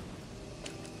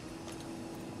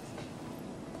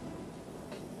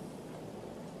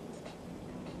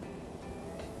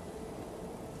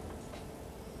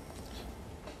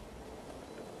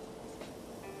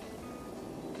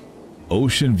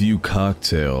 Ocean View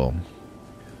cocktail.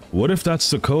 What if that's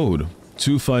the code?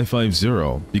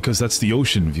 2550, because that's the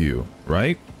ocean view,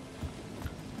 right?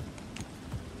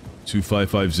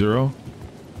 2550.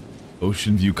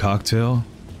 Ocean View cocktail.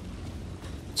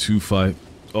 25.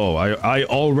 Oh, I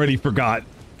already forgot.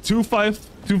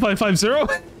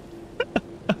 2550.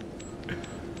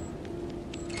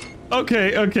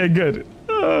 Okay, good.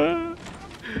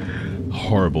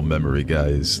 Horrible memory,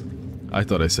 guys. I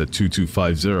thought I said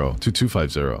 2250.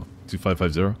 2250.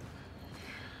 2550.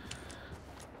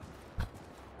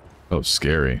 Oh,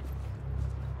 scary.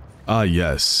 Ah,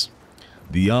 yes.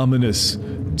 The ominous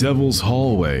Devil's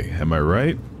Hallway. Am I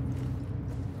right?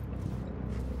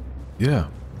 Yeah.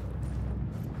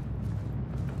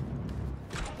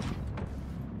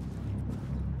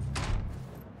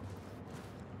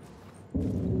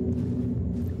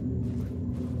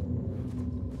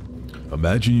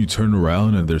 Imagine you turn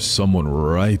around and there's someone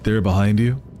right there behind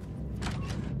you.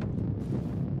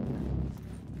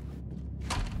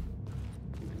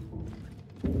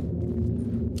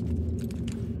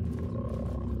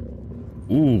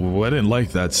 Ooh, I didn't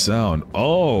like that sound.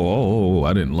 Oh,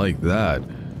 I didn't like that.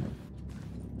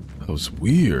 That was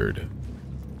weird.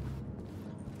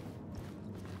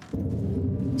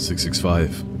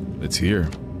 665. It's here.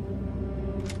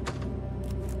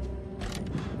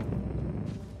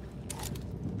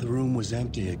 The room was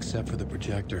empty except for the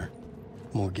projector.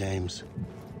 More games.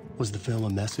 Was the film a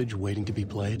message waiting to be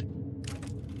played?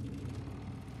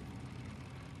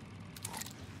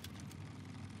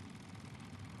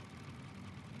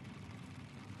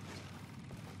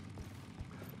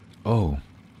 Oh.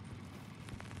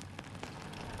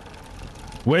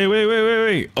 Wait.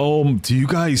 Do you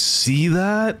guys see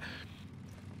that?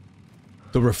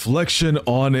 The reflection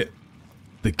on it,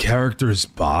 the character's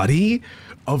body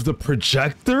of the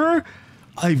projector?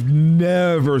 I've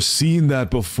never seen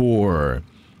that before.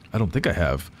 I don't think I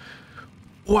have.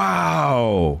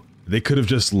 Wow. They could have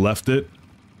just left it.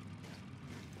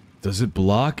 Does it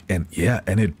block? And yeah,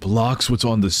 and it blocks what's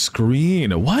on the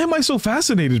screen. Why am I so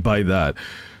fascinated by that?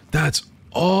 That's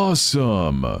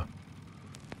awesome.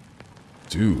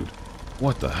 Dude,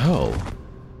 what the hell?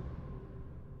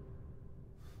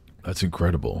 That's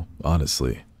incredible,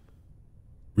 honestly.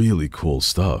 Really cool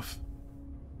stuff.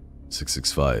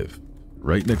 665.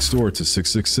 Right next door to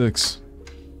 666.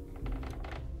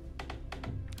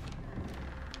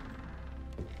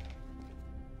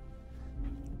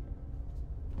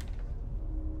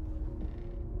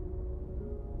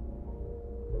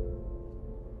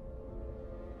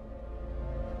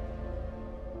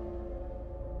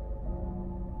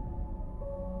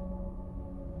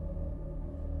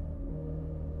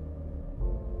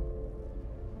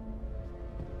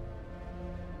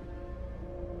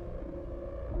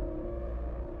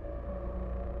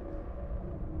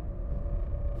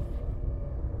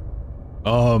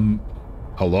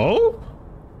 Hello?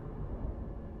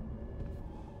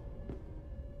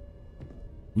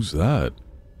 Who's that?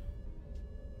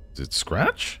 Is it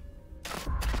Scratch?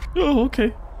 Oh,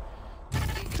 okay.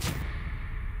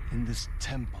 In this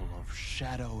temple of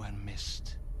shadow and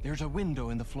mist, there's a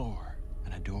window in the floor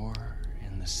and a door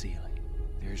in the ceiling.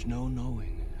 There's no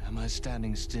knowing, am I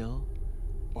standing still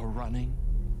or running?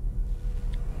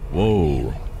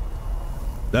 Whoa.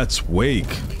 That's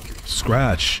Wake.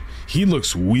 Scratch. He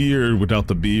looks weird without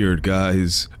the beard,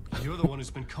 guys. You're the one who's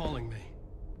been calling me.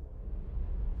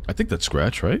 I think that's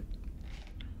Scratch, right?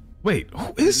 Wait,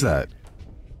 who is that?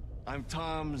 I'm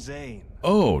Tom Zane.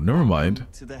 Oh, never mind.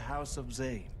 To the House of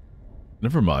Zane.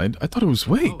 Never mind. I thought it was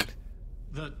Wake. Oh,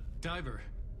 the diver.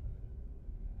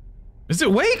 Is it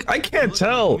Wake? I can't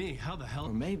tell. Like me. How the hell?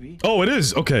 Or maybe. Oh, it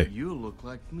is. Okay. You look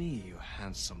like me, you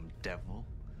handsome devil.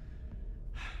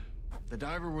 The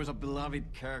diver was a beloved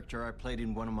character I played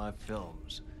in one of my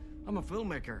films. I'm a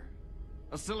filmmaker,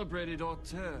 a celebrated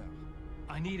auteur.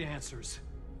 I need answers.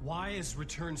 Why is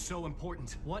Return so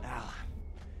important? What?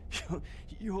 Alan,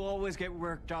 you always get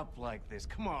worked up like this.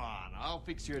 Come on, I'll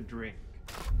fix you a drink.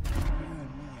 You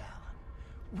and me,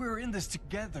 Alan. We're in this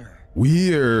together.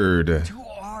 Weird. Two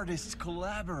artists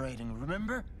collaborating,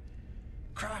 remember?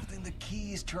 Crafting the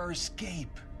keys to our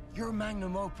escape. Your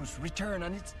magnum opus, Return,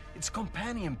 and its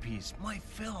companion piece, my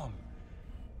film.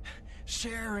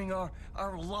 Sharing our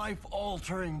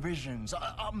life-altering visions,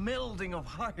 a melding of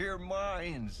higher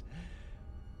minds.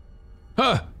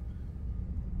 Huh.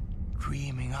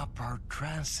 Dreaming up our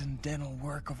transcendental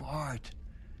work of art.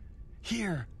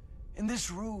 Here, in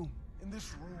this room, in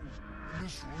this room, in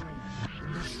this room,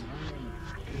 in this room,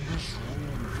 in this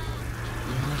room,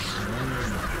 in this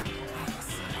room.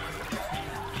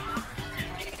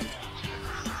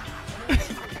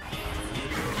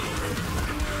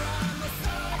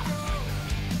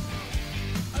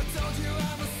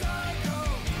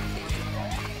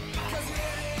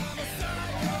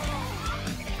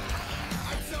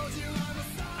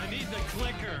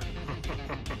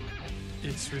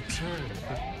 It's Return,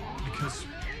 because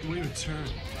we return.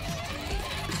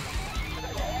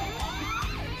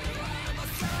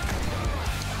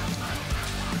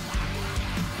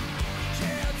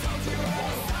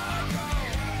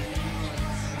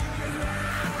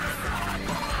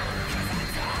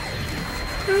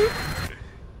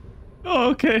 Oh,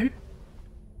 okay.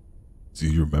 Do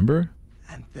you remember?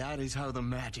 And that is how the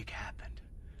magic happened.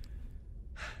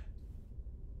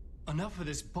 Enough of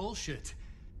this bullshit.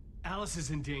 Alice is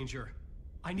in danger.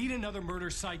 I need another murder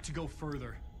site to go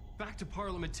further. Back to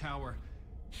Parliament Tower.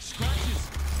 Scratch is...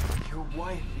 Your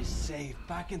wife is safe,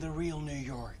 back in the real New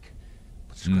York.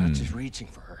 But Scratch is reaching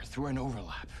for her through an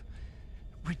overlap.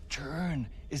 Return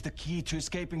is the key to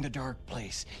escaping the dark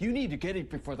place. You need to get it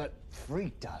before that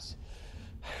freak does.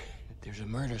 There's a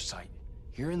murder site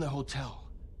here in the hotel.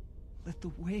 Let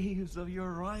the waves of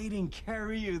your writing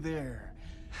carry you there.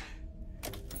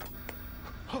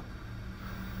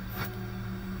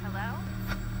 Hello?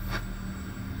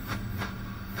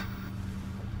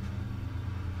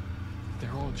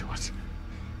 They're all yours.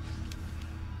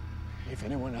 If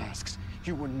anyone asks,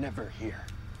 you were never here.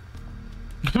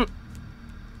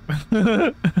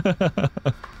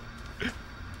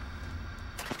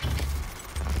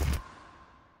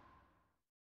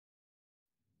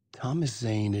 Thomas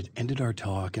Zane had ended our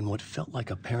talk in what felt like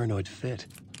a paranoid fit.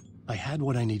 I had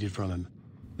what I needed from him.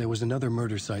 There was another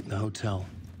murder site in the hotel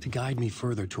to guide me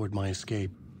further toward my escape.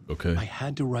 Okay. I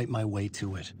had to write my way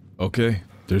to it. Okay.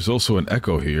 There's also an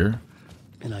echo here.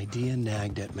 An idea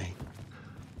nagged at me.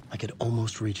 I could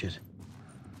almost reach it.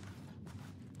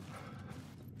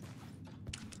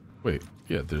 Wait,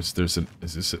 yeah, there's an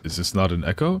is this not an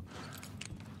echo?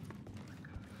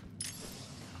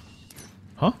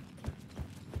 Huh?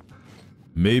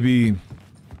 Maybe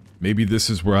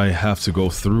this is where I have to go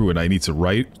through and I need to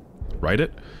write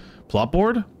it? Plot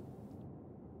board?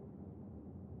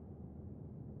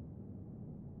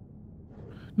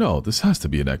 No, this has to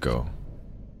be an echo.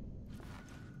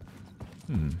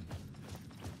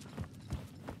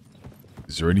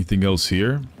 Is there anything else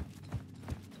here?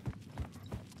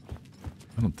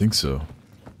 I don't think so.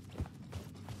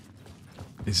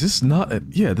 Is this not a...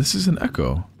 Yeah, this is an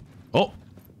echo. Oh!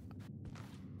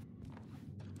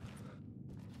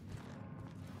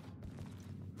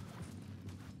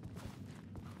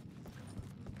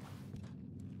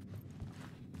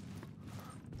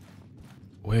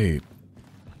 Wait.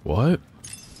 What?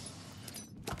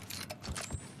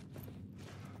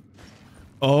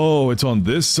 Oh, it's on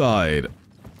this side.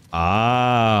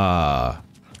 Ah.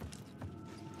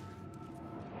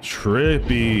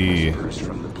 Trippy. Whispers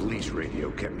from the police radio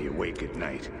kept me awake at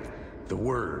night. The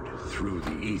word through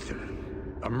the ether.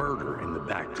 A murder in the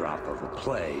backdrop of a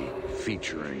play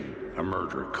featuring a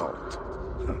murder cult.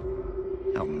 Huh.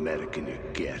 How meta can you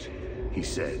get? He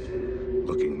said,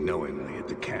 looking knowingly at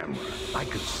the camera. I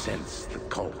could sense the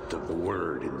cult of the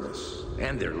word in this,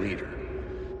 and their leader,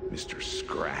 Mr.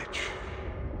 Scratch.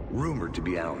 Rumored to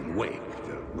be Alan Wake,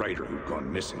 the writer who'd gone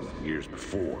missing years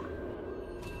before.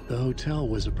 The hotel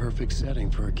was a perfect setting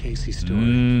for a Casey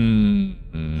story.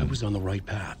 I was on the right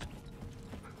path.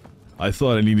 I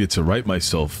thought I needed to write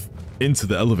myself into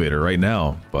the elevator right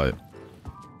now, but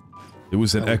it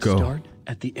was an echo. Start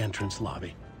at the entrance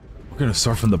lobby. We're gonna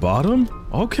start from the bottom?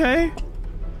 Okay.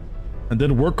 And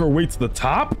then work our way to the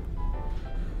top?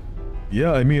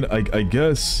 Yeah, I mean, I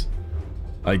guess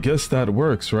that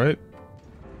works, right?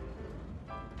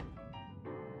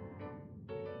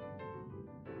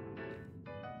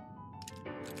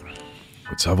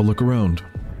 Let's have a look around.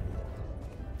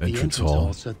 Entrance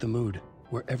hall. Set the mood,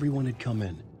 where everyone had come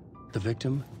in. The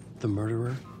victim, the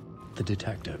murderer, the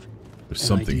detective. There's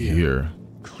something here.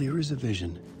 Clear as a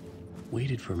vision,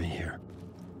 waited for me here.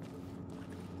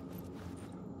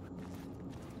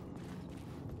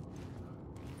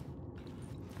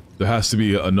 There has to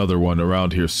be another one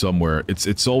around here somewhere.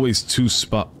 It's always two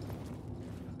spots.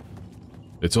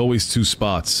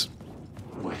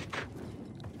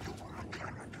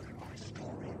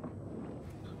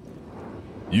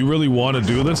 You really want to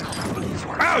do this?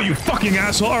 Ow, you fucking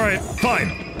asshole! Alright,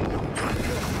 fine.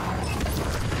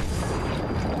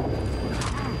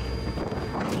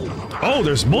 Oh,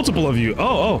 there's multiple of you.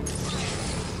 Oh.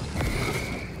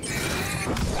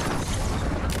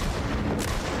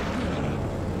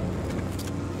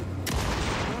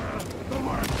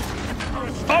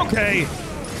 Okay.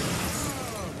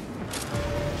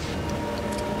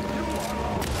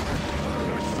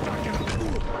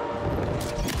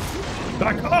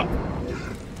 Back up!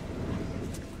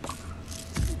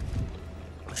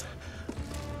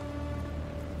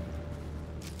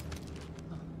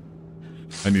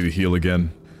 I need to heal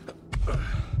again.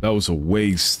 That was a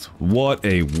waste. What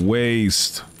a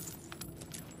waste.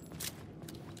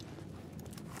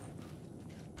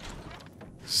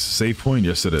 Save point?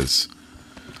 Yes, it is.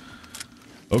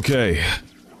 Okay.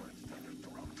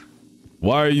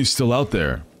 Why are you still out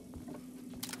there?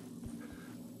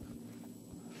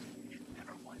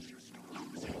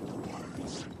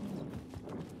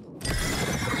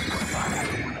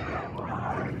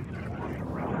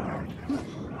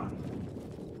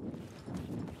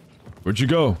 Where'd you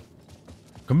go?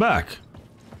 Come back.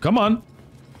 Come on.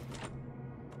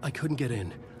 I couldn't get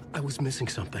in. I was missing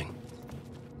something.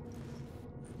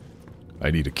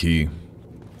 I need a key.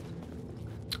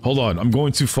 Hold on, I'm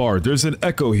going too far. There's an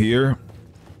echo here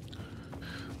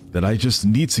that I just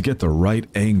need to get the right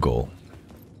angle.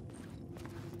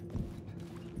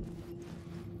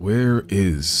 Where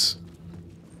is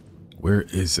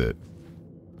it?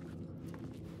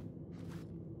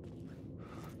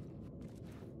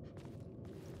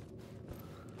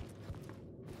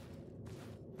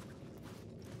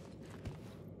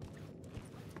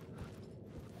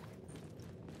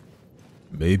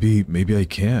 Maybe I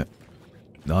can't.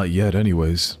 Not yet,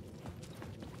 anyways.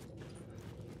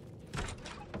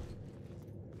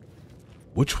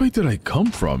 Which way did I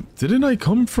come from? Didn't I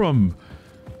come from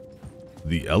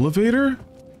the elevator?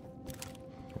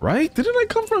 Right? Didn't I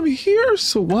come from here?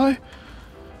 So why?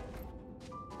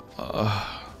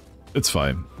 It's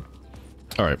fine.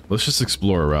 Alright, let's just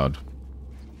explore around.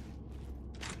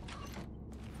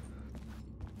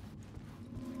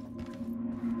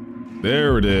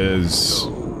 There it is.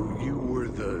 So, you were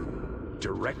the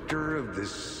director of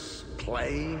this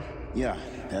play? Yeah,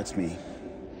 that's me.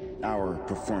 Our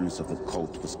performance of the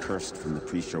cult was cursed from the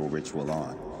pre-show ritual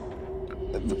on.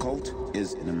 The cult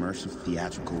is an immersive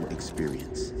theatrical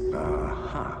experience.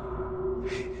 Uh-huh.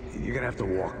 You're gonna have to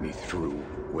walk me through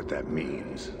what that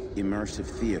means. Immersive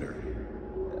theater.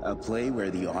 A play where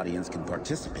the audience can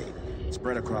participate,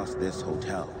 spread across this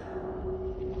hotel.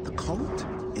 The cult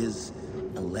is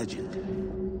a legend.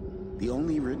 The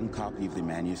only written copy of the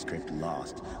manuscript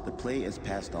lost, the play is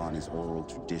passed on as oral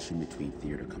tradition between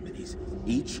theater companies.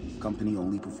 Each company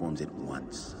only performs it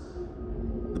once.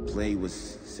 The play was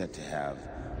said to have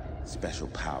special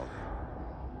power.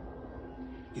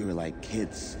 You were like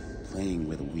kids playing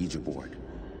with a Ouija board.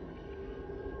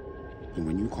 And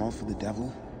when you call for the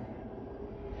devil,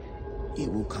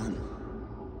 it will come.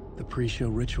 The pre-show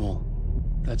ritual.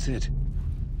 That's it.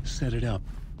 Set it up.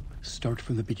 Start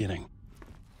from the beginning.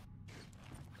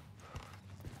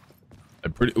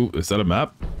 Ooh, is that a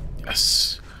map?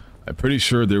 Yes. I'm pretty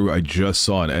sure I just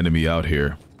saw an enemy out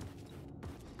here.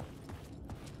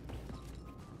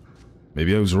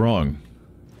 Maybe I was wrong.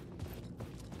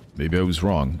 Maybe I was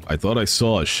wrong. I thought I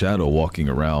saw a shadow walking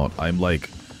around. I'm like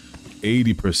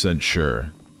 80%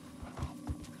 sure.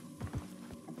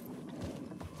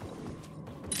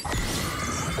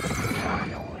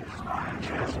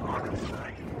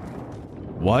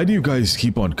 Why do you guys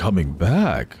keep on coming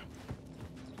back?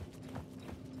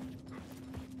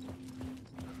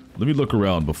 Let me look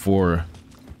around before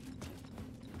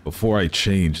I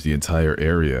change the entire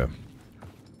area.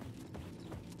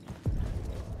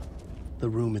 The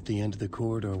room at the end of the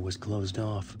corridor was closed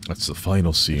off. That's the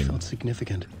final It scene. felt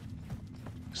significant.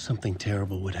 Something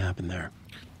terrible would happen there.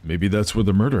 Maybe that's where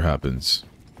the murder happens.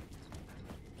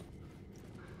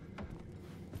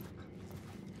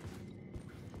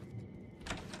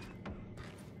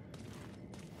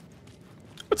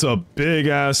 That's a big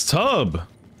ass tub.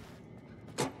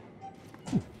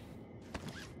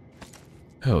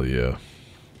 Hell yeah.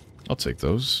 I'll take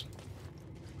those.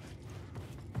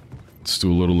 Let's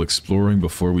do a little exploring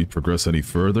before we progress any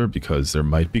further, because there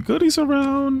might be goodies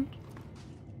around.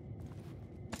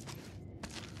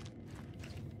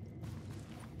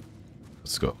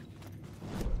 Let's go.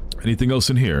 Anything else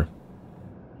in here?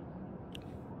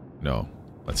 No,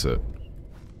 that's it.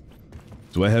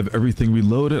 Do I have everything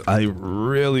reloaded? I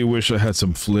really wish I had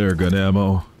some flare gun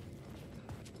ammo.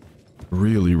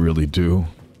 Really, really do.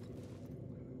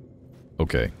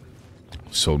 Okay.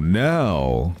 So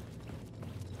now...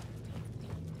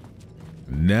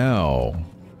 Now...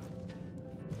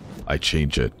 I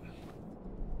change it.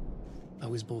 I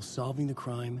was both solving the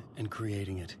crime and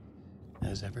creating it,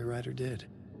 as every writer did.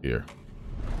 Here.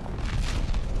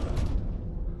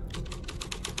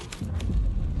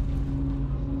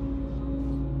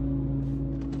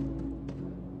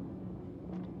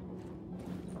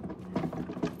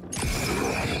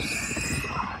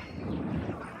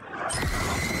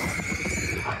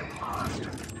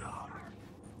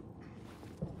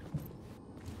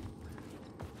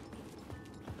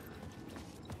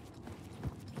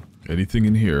 Anything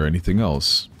in here? Anything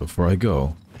else before I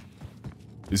go?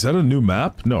 Is that a new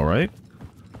map? No, right?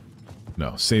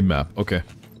 No, same map. Okay.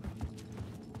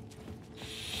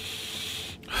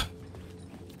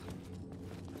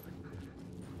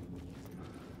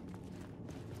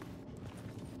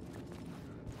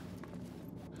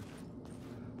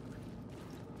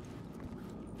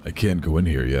 I can't go in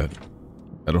here yet.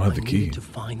 I don't have the key. Need to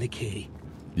find the key.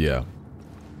 Yeah.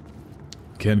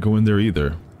 Can't go in there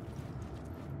either.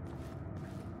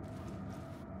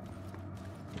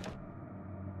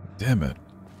 Damn it.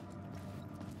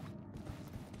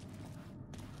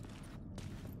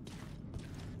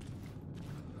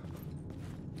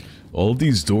 All of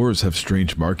these doors have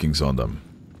strange markings on them.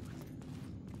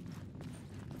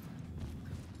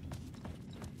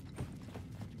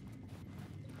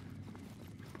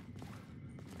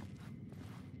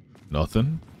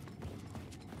 Nothing?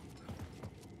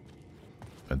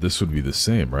 And this would be the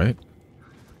same, right?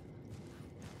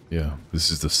 Yeah,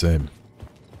 this is the same.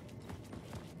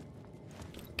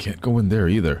 Can't go in there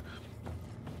either.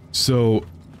 So,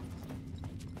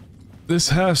 this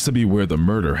has to be where the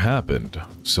murder happened.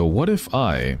 So what if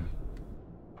I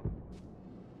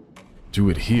do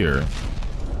it here?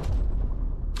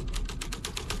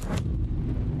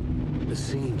 The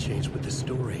scene changed with the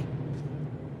story.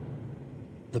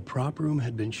 The prop room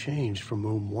had been changed from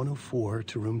room 104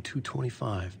 to room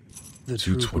 225. The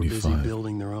troop were busy 225.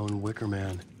 building their own Wicker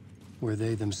Man, where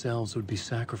they themselves would be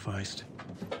sacrificed.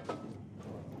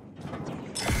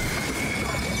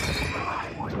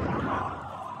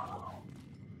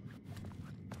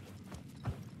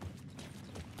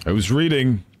 I was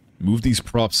reading, move these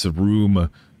props to room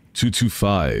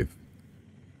 225.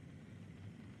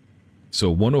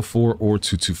 So 104 or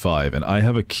 225, and I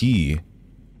have a key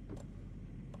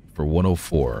for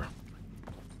 104.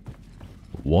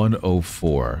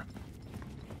 104.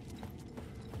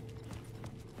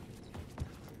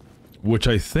 Which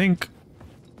I think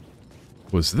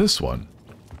was this one.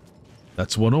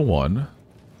 That's 101.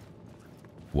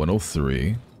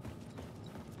 103.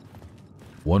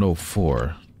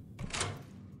 104.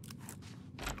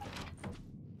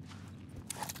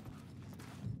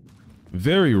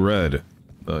 Very red.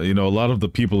 You know, a lot of the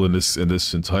people in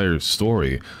this entire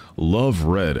story love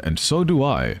red, and so do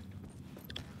I.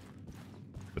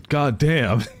 But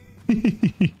goddamn,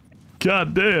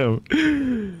 goddamn,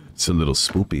 it's a little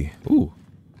spoopy. Ooh,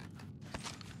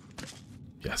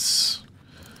 yes.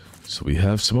 So we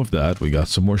have some of that. We got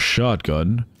some more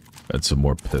shotgun and some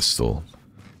more pistol.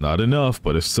 Not enough,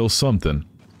 but it's still something.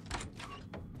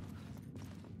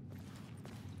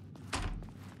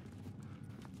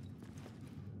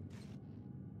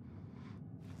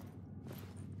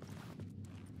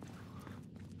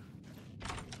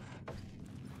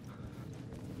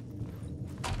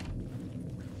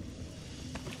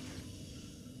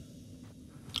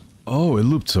 Oh, it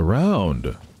loops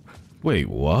around. Wait,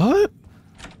 what?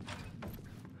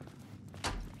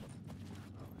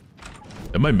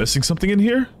 Am I missing something in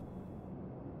here?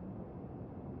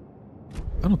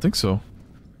 I don't think so.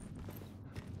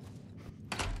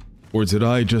 Or did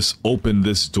I just open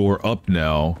this door up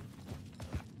now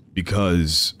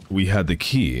because we had the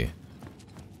key?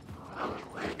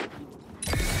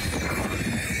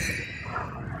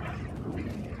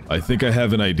 I think I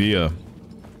have an idea.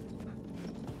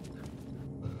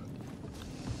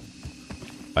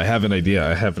 I have an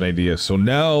idea. So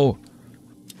now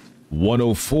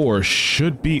 104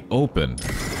 should be open.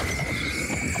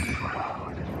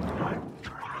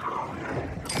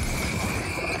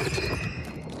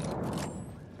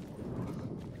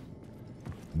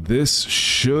 This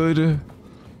should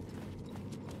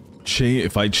change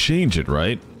if I change it,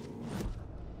 right?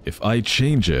 If I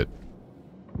change it,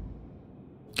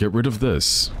 get rid of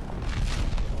this.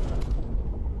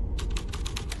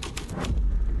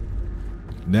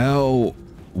 Now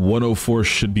 104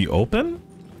 should be open?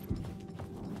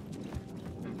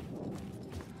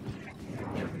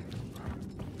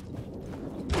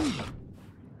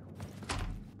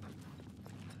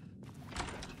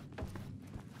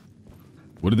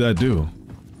 What did that do?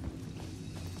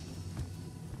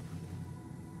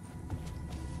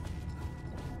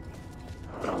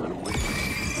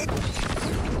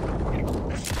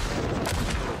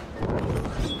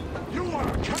 You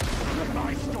want to capture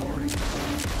my story?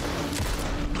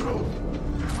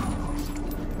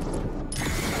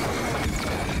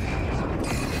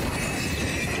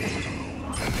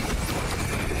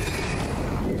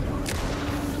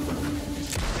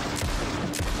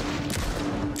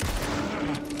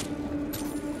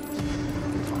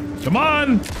 Come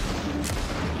on!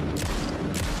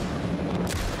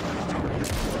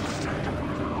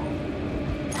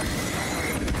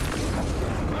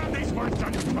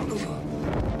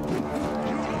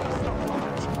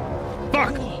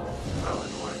 Fuck!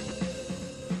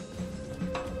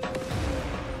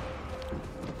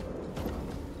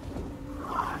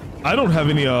 I don't have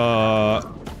any, I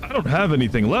don't have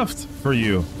anything left for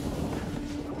you.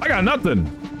 I got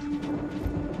nothing.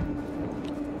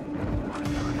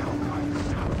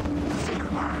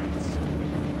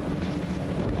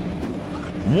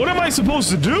 What am I supposed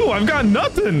to do? I've got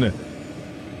nothing.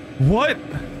 What?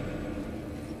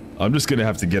 I'm just gonna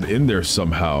have to get in there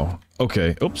somehow.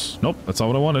 Okay. Oops. Nope. That's not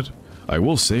what I wanted. I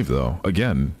will save though.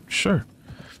 Again. Sure.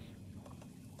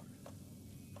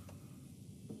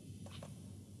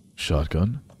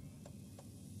 Shotgun.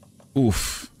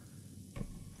 Oof.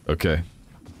 Okay.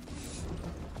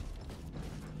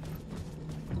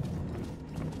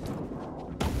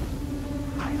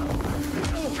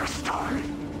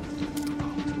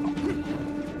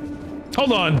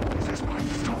 Hold on.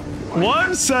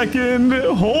 1 second.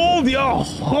 Hold your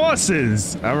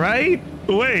horses. All right?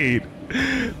 Wait.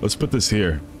 Let's put this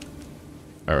here.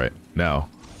 All right. Now,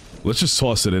 let's just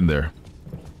toss it in there.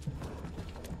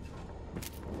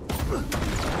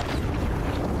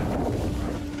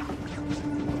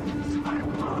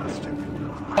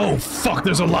 Oh, fuck.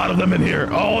 There's a lot of them in here.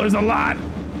 Oh, there's a lot.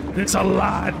 There's a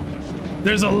lot.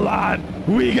 There's a lot.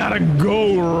 We gotta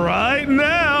go right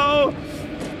now.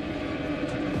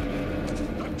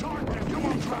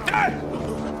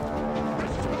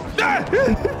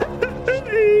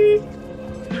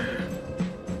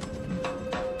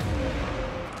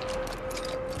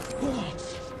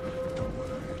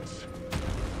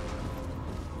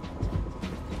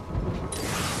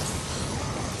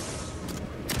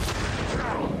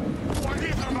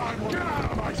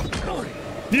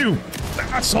 You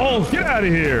asshole! Get out of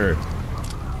here!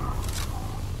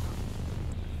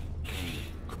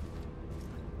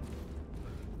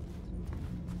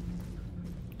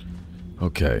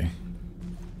 Okay.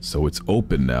 So it's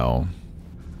open now.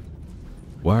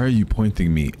 Why are you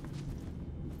pointing me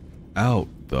out,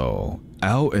 though?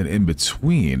 Out and in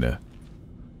between?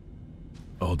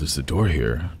 Oh, there's a door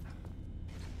here.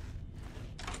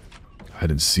 I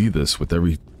didn't see this with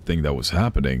everything that was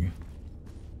happening.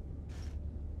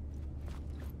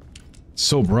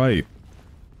 So bright.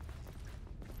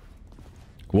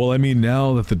 Well, I mean,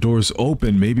 now that the door's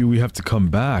open, maybe we have to come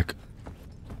back.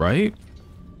 Right?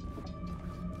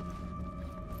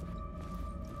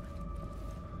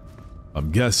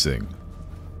 I'm guessing.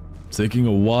 Taking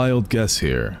a wild guess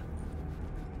here.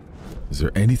 Is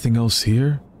there anything else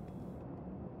here?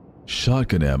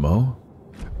 Shotgun ammo.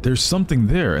 There's something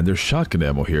there, and there's shotgun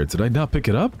ammo here. Did I not pick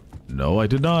it up? No, I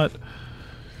did not.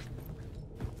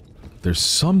 There's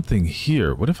something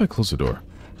here. What if I close the door?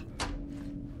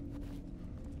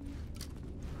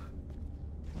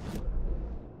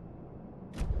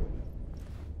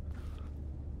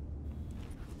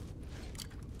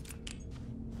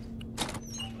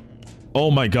 Oh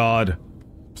my god.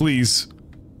 Please.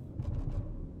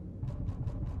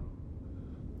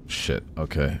 Shit,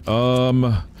 okay.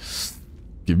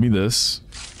 Give me this.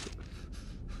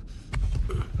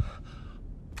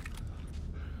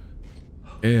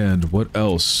 And what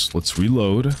else? Let's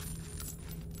reload.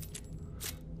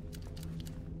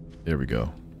 There we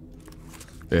go.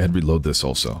 And reload this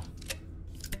also.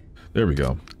 There we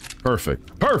go.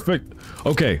 Perfect. Perfect!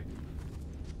 Okay.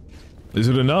 Is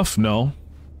it enough? No.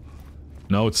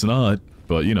 No, it's not.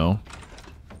 But, you know.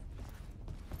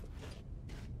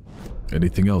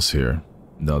 Anything else here?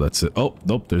 No, that's it. Oh,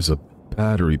 nope, there's a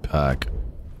battery pack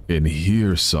in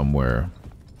here somewhere.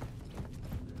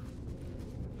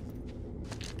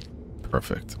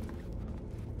 Perfect.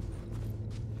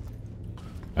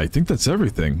 I think that's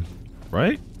everything,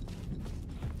 right?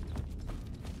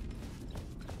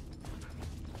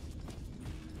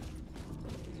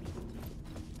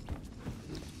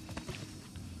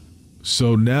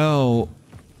 So now,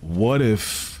 what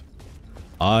if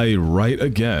I write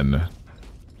again?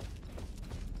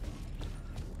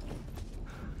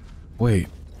 Wait.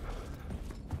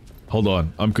 Hold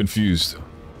on, I'm confused.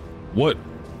 What?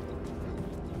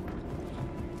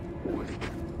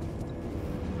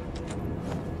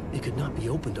 It could not be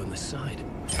opened on the side.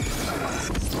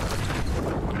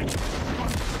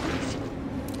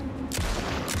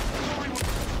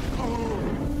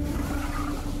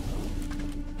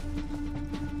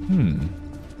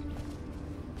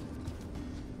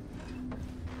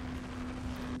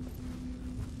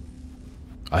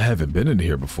 I haven't been in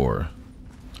here before.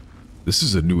 This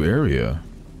is a new area.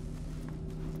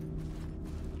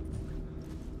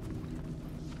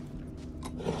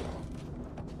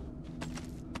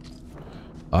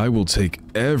 I will take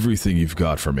everything you've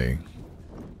got for me.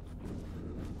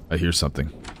 I hear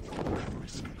something.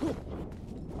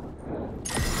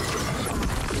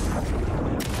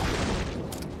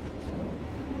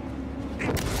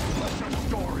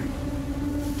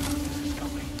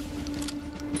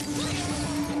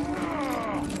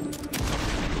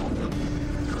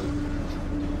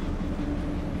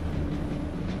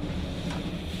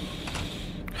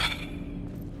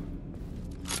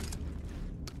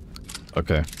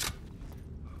 Okay.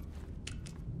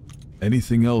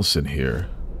 Anything else in here?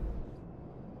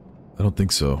 I don't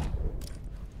think so.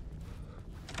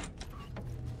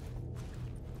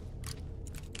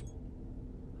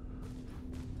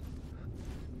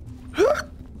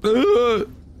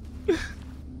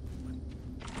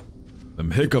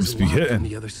 Them hiccups be hitting. On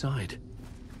the other side.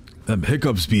 Them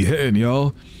hiccups be hitting,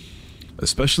 y'all.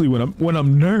 Especially when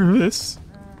I'm nervous.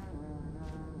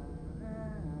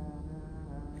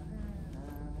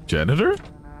 Janitor?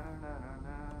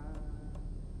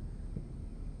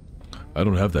 I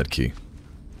don't have that key.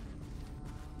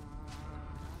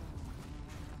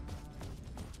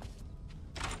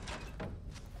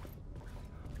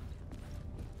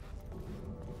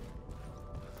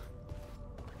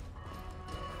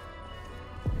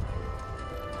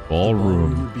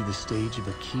 Ballroom would be the stage of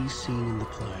a key scene in the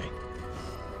play.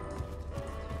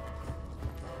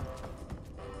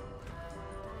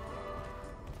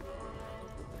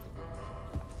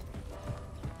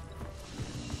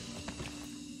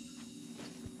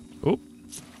 Oh.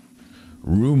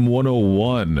 Room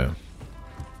 101.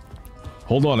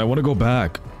 Hold on, I want to go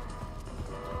back.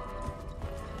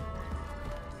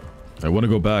 I want to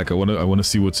go back. I want to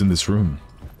see what's in this room.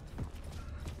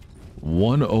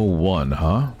 101,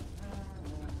 huh?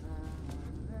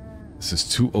 This is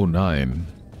 209.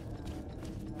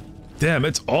 Damn,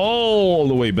 it's all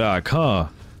the way back, huh?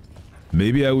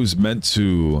 Maybe I was meant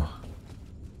to...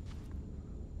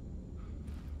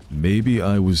 Maybe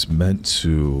I was meant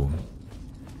to...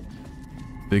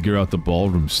 figure out the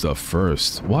ballroom stuff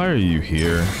first. Why are you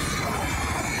here?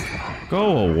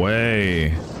 Go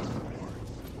away.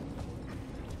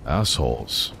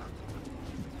 Assholes.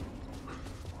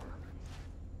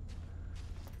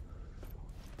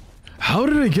 How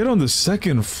did I get on the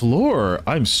second floor?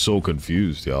 I'm so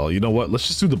confused, y'all. You know what? Let's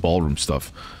just do the ballroom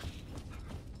stuff.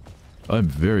 I'm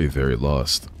very, very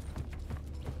lost.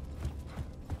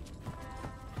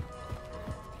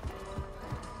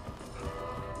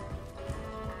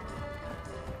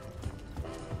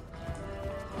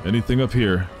 Anything up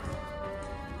here?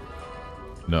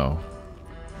 No.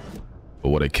 But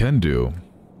what I can do...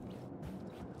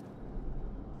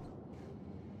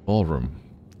 Ballroom.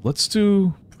 Let's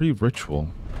do pre-ritual.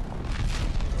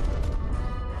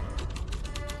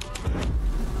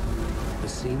 The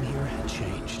scene here had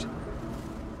changed.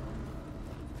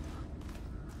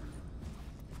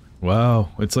 Wow,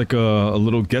 it's like a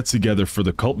little get-together for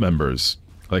the cult members.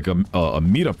 Like a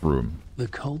meetup room. The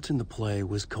cult in the play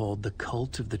was called the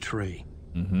Cult of the Tree.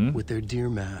 Mm-hmm. With their deer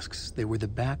masks, they were the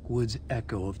backwoods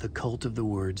echo of the cult of the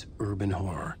words urban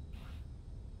horror.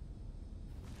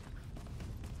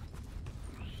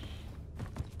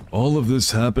 All of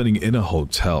this happening in a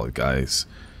hotel, guys.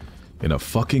 In a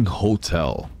fucking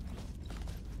hotel.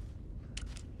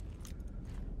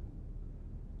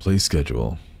 Play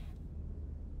schedule.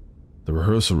 The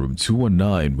rehearsal room,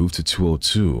 219, move to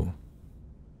 202.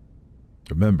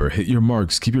 Remember, hit your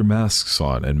marks, keep your masks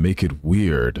on, and make it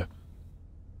weird.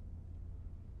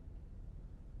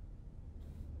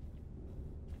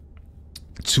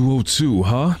 $202,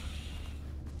 huh?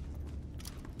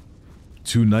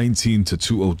 219 to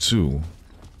 202.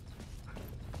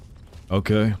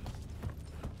 Okay.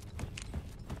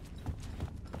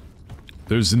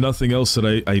 There's nothing else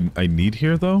that I need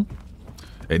here, though?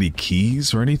 Any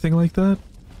keys or anything like that?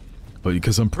 But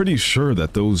because I'm pretty sure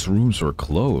that those rooms were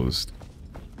closed.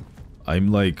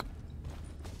 I'm like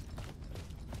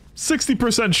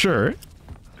 60% sure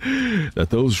that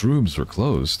those rooms were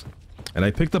closed. And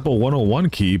I picked up a 101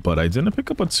 key, but I didn't pick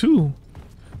up a 2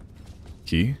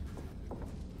 key.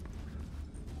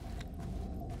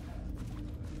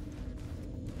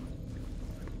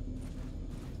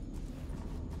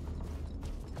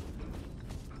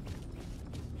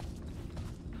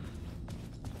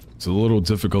 It's a little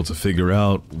difficult to figure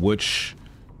out which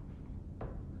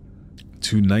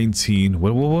 219,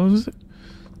 what was it?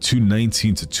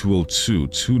 219 to 202,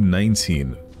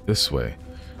 219 this way.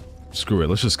 Screw it,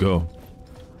 let's just go.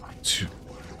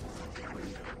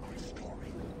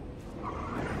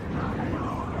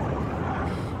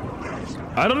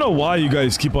 I don't know why you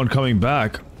guys keep on coming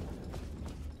back.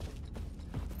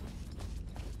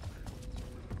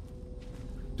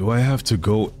 Do I have to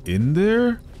go in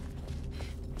there?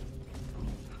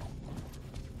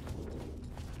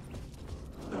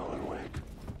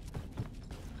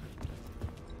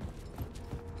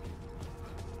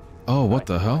 Oh, what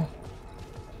the hell?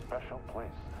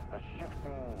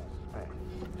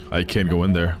 I can't go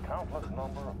in there.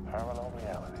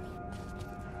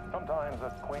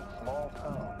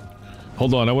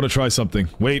 Hold on, I want to try something.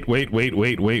 Wait,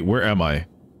 where am I?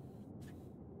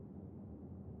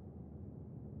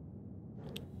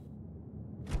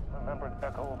 Remembered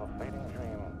echo of a fading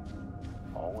dream,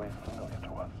 always familiar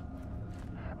to us.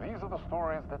 These are the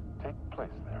stories that take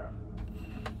place there.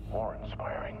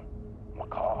 Awe-inspiring,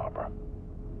 macabre,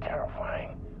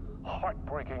 terrifying,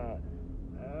 heartbreaking,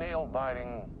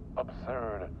 nail-biting,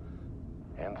 absurd,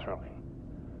 and thrilling.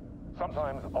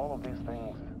 Sometimes all of these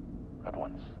things at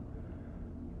once.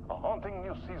 A haunting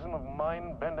new season of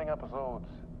mind-bending episodes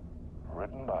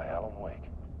written by Alan Wake.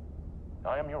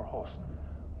 I am your host,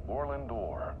 Orland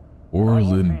Dorr.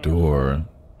 Orland Dorr.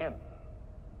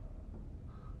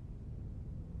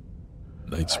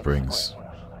 Night Springs.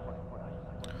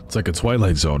 It's like a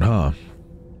Twilight Zone, huh?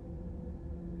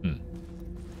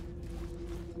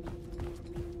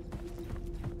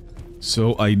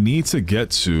 So I need to get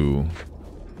to...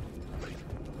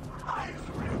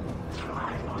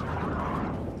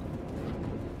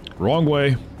 Wrong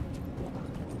way.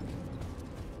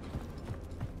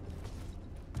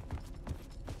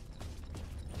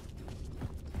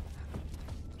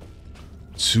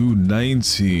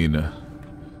 $219.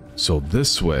 So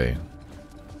this way.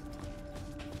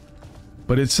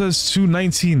 But it says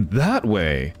 $219 that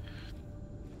way.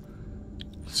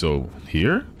 So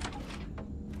here?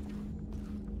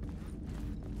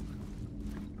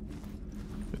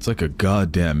 It's like a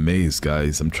goddamn maze,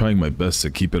 guys. I'm trying my best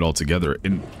to keep it all together.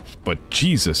 But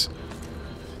Jesus.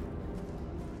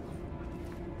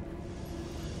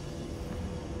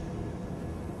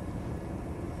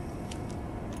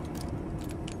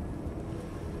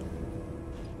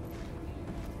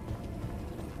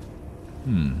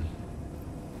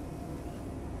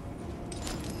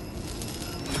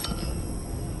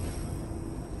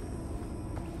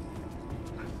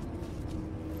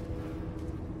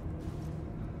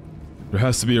 There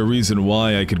has to be a reason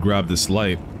why I could grab this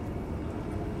light.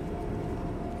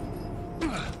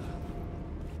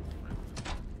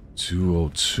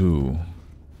 $202.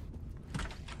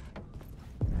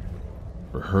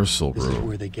 Rehearsal room. This is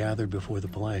where they gathered before the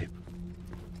play.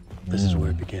 This is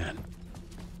where it began.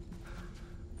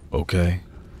 Okay.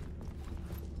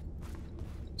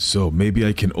 So maybe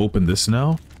I can open this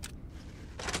now?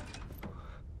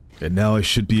 And now I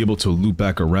should be able to loop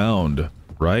back around,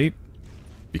 right?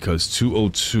 Because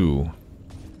 202.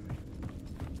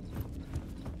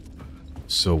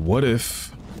 So what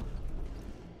if...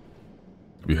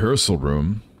 Rehearsal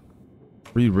room.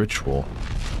 Pre-ritual.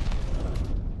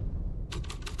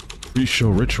 Pre-show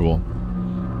ritual.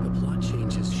 The plot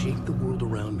changes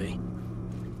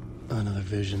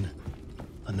vision.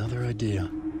 Another idea.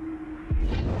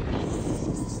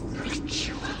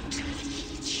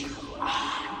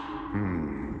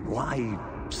 Why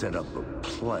set up a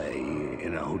play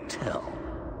in a hotel?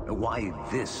 Why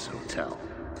this hotel?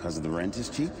 Because the rent is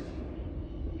cheap?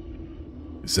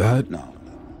 Is that? No.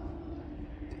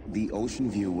 The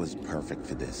ocean view was perfect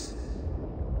for this.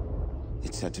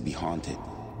 It's said to be haunted.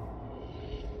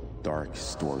 Dark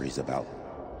stories about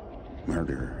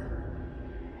murder,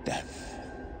 death,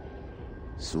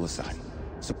 suicide.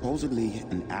 Supposedly,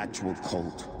 an actual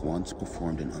cult once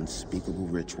performed an unspeakable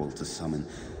ritual to summon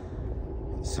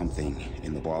something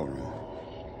in the ballroom.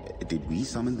 Did we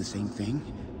summon the same thing?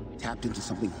 Tapped into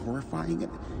something horrifying?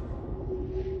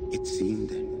 It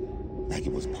seemed like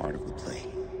it was part of the play,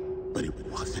 but it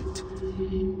wasn't.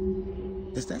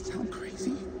 Does that sound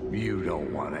crazy? You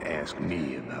don't want to ask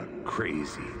me about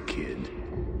crazy, kid.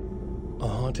 A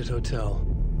haunted hotel.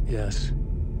 Yes.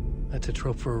 That's a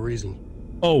trope for a reason.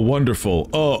 Oh, wonderful.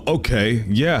 Oh, okay.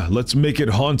 Yeah, let's make it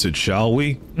haunted, shall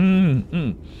we?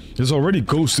 There's already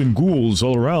ghosts and ghouls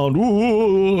all around.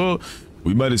 Ooh,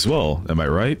 we might as well, am I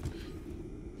right?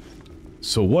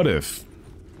 So what if...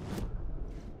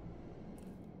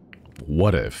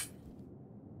 What if...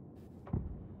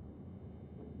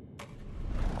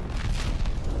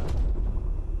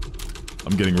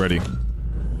 I'm getting ready.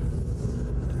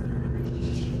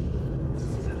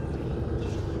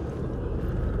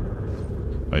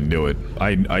 I knew it.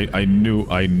 I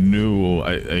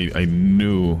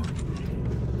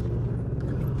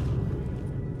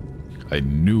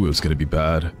knew it was gonna be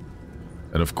bad.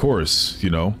 And of course, you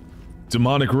know,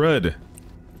 demonic red.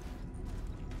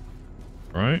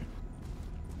 Right?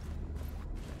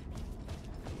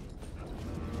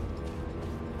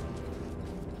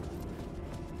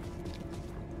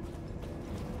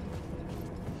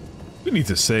 We need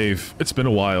to save. It's been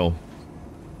a while.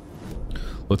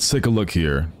 Let's take a look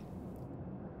here.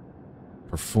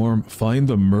 Find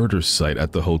the murder site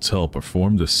at the hotel.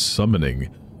 Perform the summoning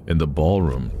in the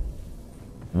ballroom.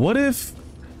 What if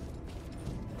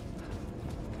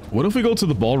we go to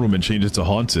the ballroom and change it to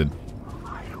haunted?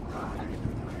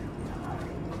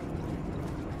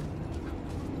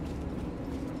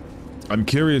 I'm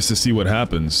curious to see what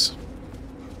happens.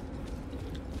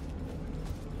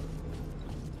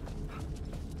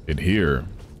 In here.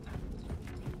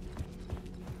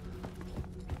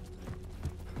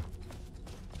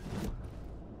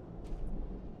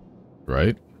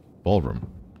 Right?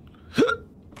 Ballroom.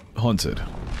 Haunted.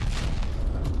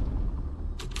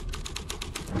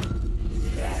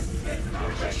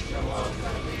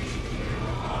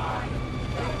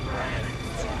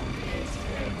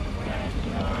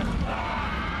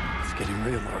 It's getting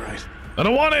real, all right. I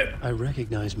don't want it! I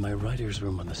recognized my writer's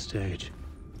room on the stage.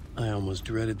 I almost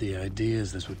dreaded the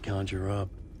ideas this would conjure up.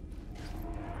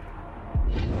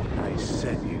 Nice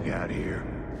set you got here.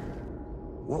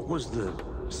 What was the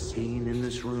scene in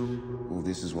this room? Well,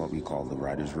 this is what we call the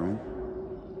writer's room.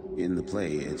 In the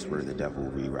play, it's where the devil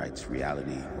rewrites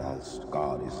reality whilst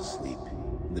God is asleep.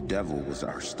 The devil was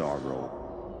our star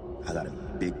role. I got a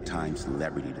big-time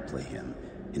celebrity to play him,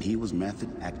 and he was method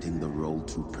acting the role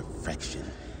to perfection.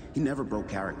 He never broke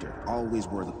character, always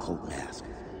wore the cult mask.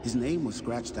 His name was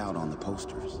scratched out on the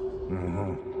posters.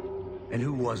 And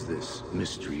who was this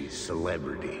mystery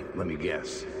celebrity? Let me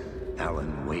guess.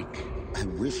 Alan Wake? I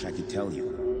wish I could tell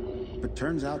you, but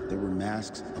turns out there were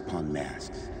masks upon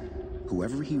masks.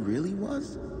 Whoever he really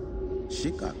was,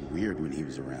 shit got weird when he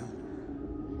was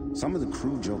around. Some of the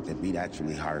crew joked that we'd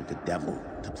actually hired the devil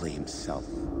to play himself.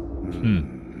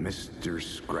 Mr.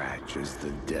 Scratch is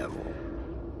the devil.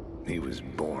 He was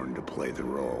born to play the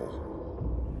role.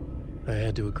 I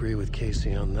had to agree with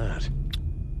Casey on that.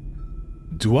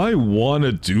 Do I want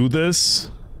to do this?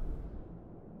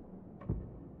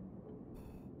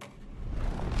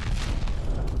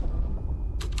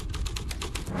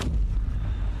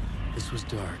 This was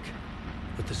dark,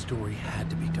 but the story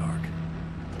had to be dark.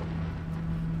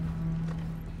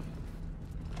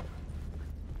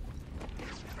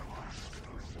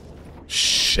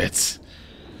 Shit.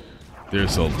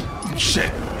 There's a...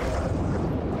 Shit.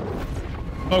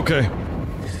 Okay.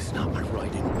 This is not my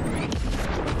writing.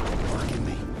 Forgive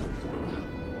me.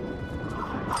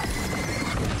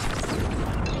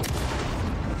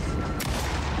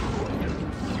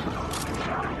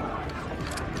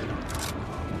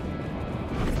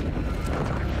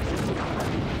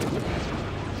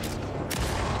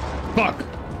 Fuck.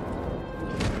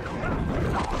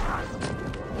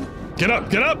 Get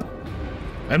up,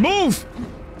 and move.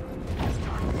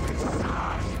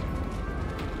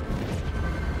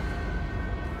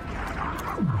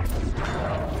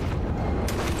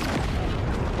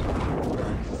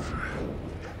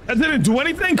 That didn't do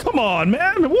anything? Come on,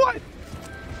 man. What?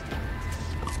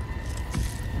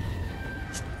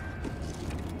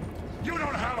 You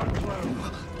don't have a clue.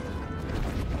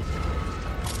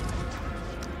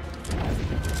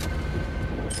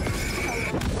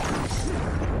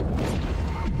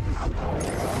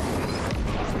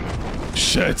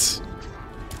 Shit.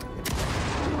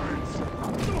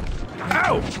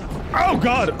 Ow! Oh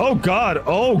god! Oh god!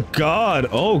 Oh god!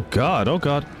 Oh god! Oh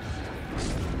god!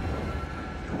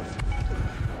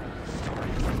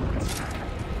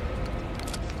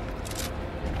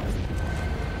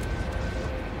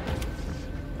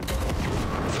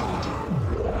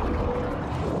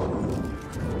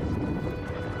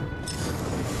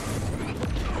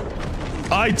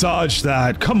 I dodged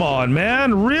that. Come on,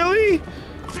 man. Really?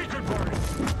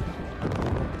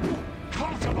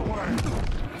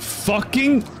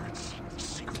 Fucking...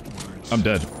 I'm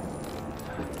dead.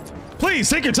 Please,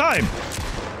 take your time!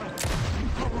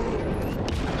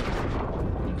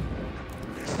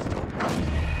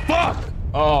 Fuck!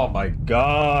 Oh my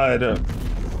god.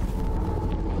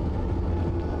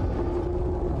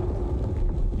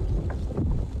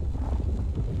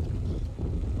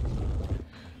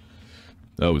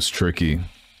 That was tricky.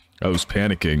 I was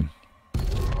panicking.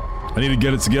 I need to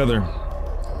get it together.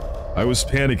 I was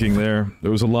panicking there. There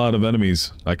was a lot of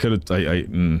enemies. I could have...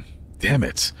 damn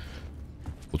it.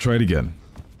 We'll try it again.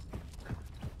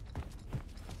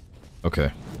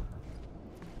 Okay.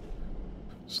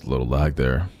 Just a little lag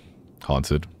there.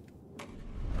 Haunted.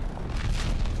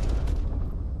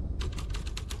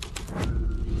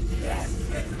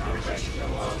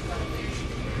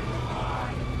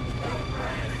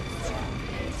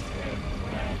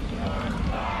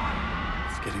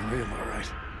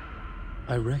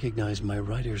 I recognized my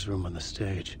writer's room on the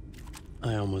stage.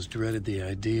 I almost dreaded the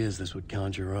ideas this would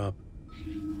conjure up.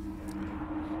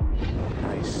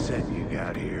 Nice set you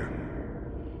got here.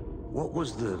 What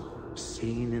was the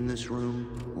scene in this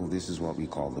room? Well, this is what we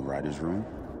call the writer's room.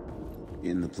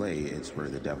 In the play, it's where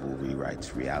the devil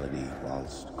rewrites reality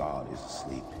whilst God is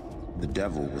asleep. The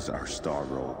devil was our star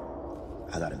role.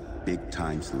 I got a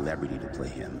big-time celebrity to play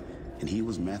him, and he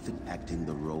was method acting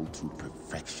the role to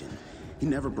perfection. He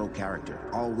never broke character,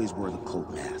 always wore the coat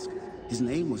mask. His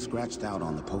name was scratched out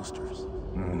on the posters.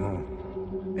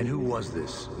 Mm-hmm. And who was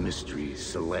this mystery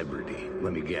celebrity?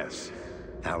 Let me guess.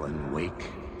 Alan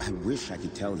Wake? I wish I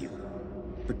could tell you.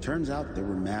 But turns out there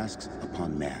were masks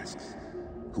upon masks.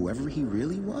 Whoever he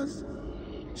really was,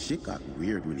 shit got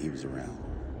weird when he was around.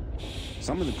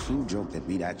 Some of the crew joked that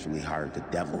we'd actually hired the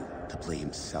devil to play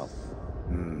himself.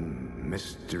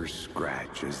 Mr.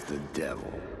 Scratch is the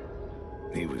devil.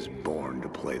 He was born to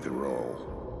play the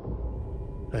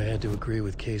role. I had to agree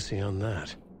with Casey on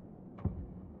that.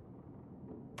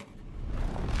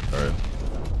 Alright.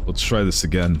 Let's try this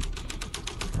again.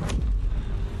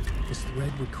 This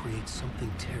thread would create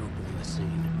something terrible in the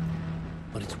scene.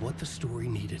 But it's what the story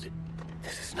needed.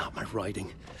 This is not my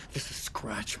writing. This is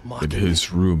Scratch mocking. In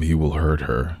his room, he will hurt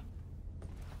her.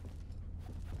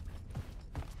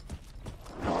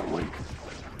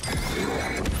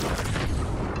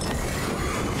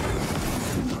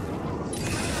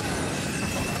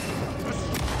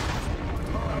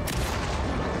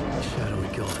 Shadowy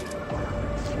gone.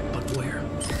 But where?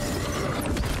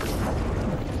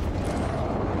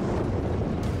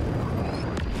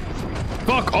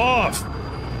 Fuck off!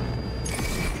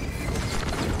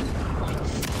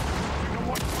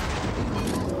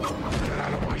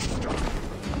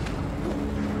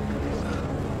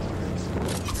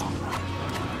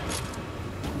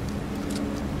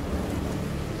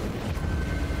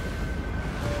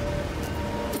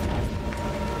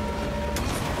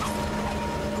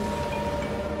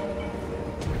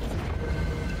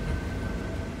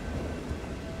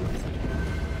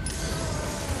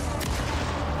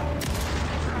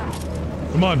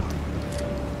 Come on.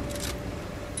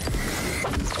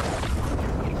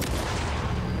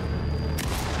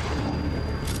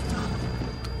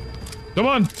 Come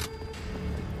on.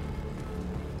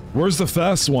 Where's the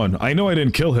fast one? I know I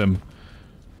didn't kill him.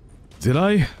 Did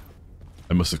I?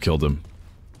 I must have killed him.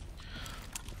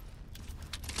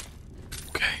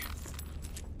 Okay.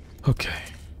 Okay.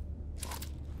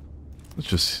 Let's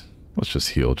just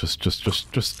heal. Just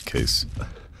in case.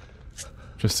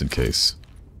 Just in case.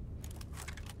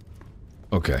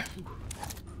 Okay.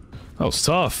 That was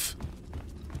tough.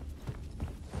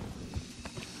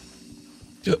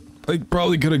 Yep, I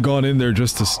probably could have gone in there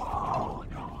just to...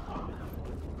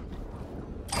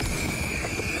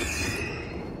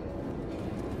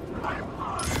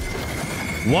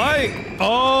 Why?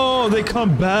 Oh, they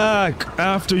come back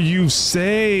after you've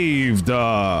saved. Can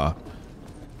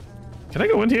I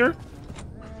go in here?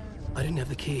 I didn't have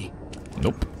the key.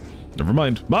 Nope. Never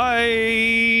mind.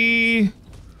 Bye!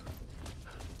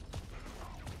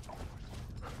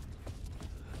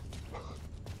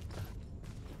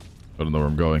 I don't know where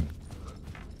I'm going.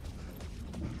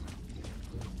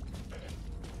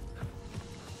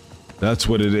 That's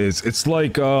what it is. It's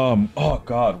like, oh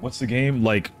god, what's the game?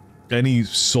 Like any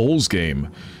Souls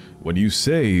game. When you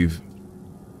save,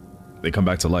 they come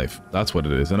back to life. That's what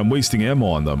it is. And I'm wasting ammo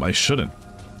on them. I shouldn't.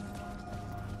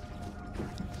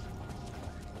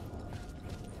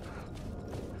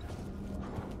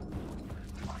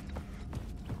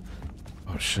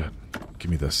 Oh shit. Give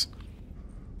me this.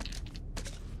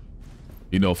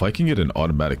 You know, if I can get an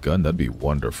automatic gun, that'd be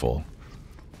wonderful.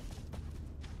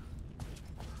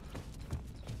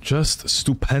 Just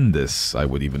stupendous, I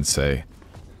would even say.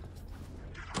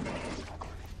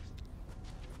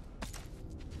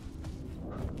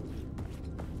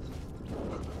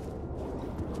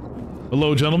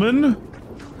 Hello, gentlemen.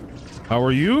 How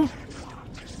are you?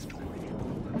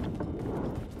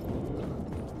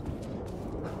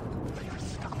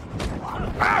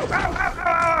 Ow, ow, ow,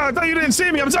 ow, I thought you didn't see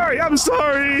me. I'm sorry. I'm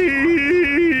sorry.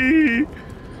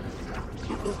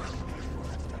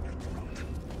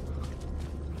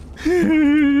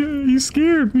 You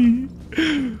scared me.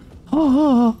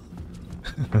 I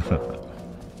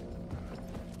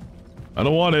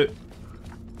don't want it.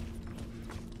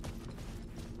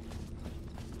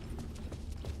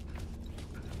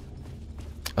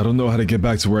 I don't know how to get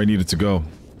back to where I needed to go.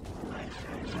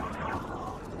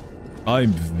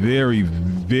 I'm very,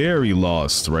 very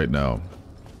lost right now.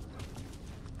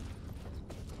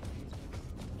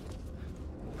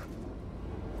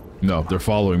 No, they're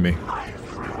following me.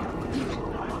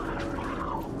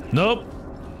 Nope.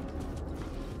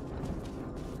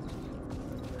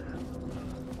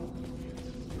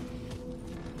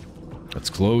 That's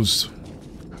closed.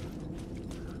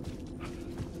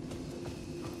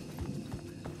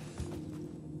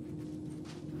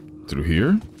 Through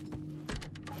here?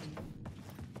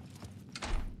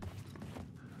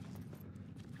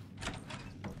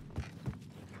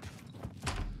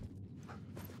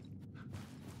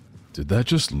 Did that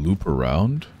just loop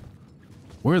around?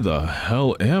 Where the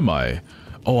hell am I?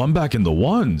 Oh, I'm back in the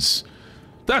ones.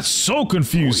 That's so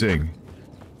confusing.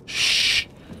 Shh.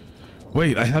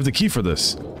 Wait, I have the key for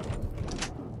this.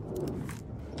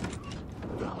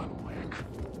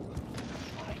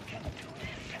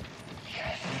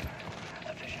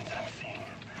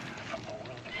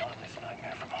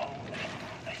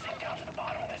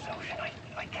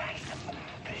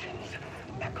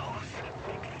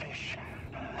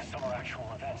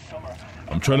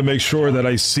 I'm trying to make sure that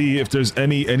I see if there's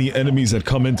any enemies that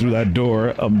come in through that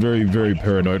door. I'm very, very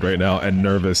paranoid right now and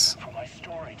nervous.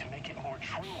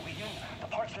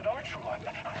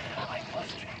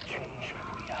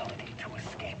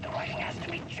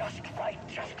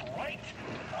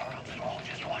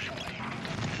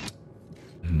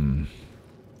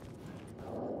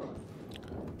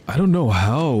 I don't know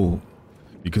how,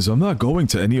 because I'm not going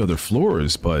to any other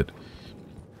floors, but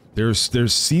there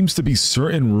seems to be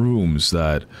certain rooms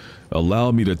that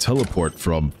allow me to teleport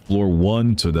from floor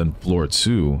 1 to then floor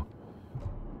 2.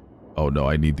 Oh no,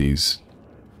 I need these.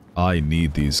 I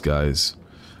need these guys.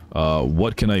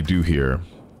 What can I do here?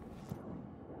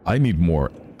 I need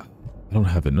more. I don't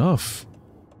have enough.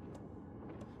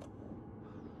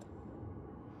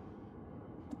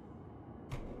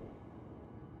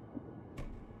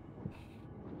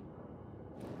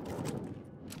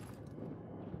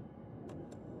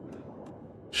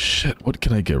 Shit, what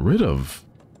can I get rid of?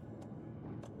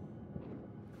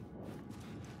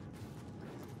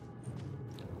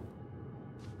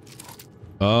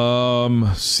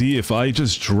 See if I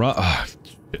just drop...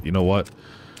 you know what?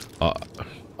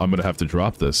 I'm gonna have to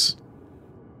drop this.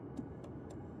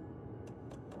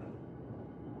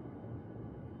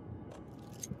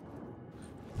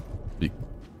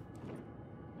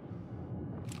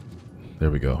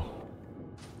 There we go.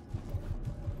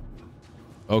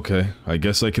 Okay, I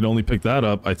guess I can only pick that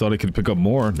up. I thought I could pick up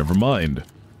more. Never mind.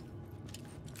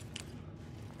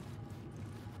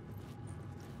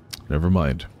 Never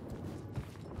mind.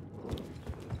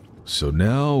 So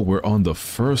now we're on the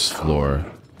first floor.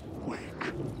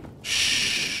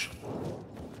 Shh.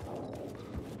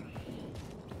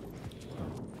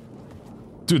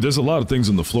 Dude, there's a lot of things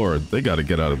on the floor. They gotta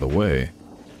get out of the way.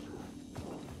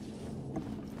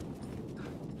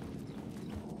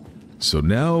 So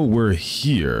now we're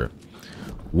here.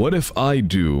 What if I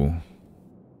do...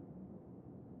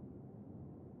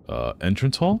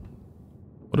 entrance hall?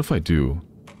 What if I do...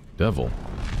 devil?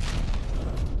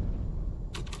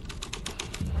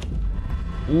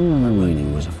 My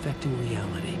writing was affecting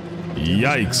reality.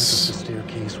 Yikes. The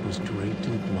staircase was draped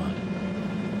in blood.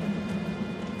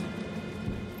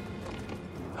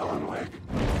 Alan Wake.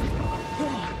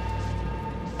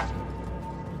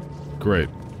 Great.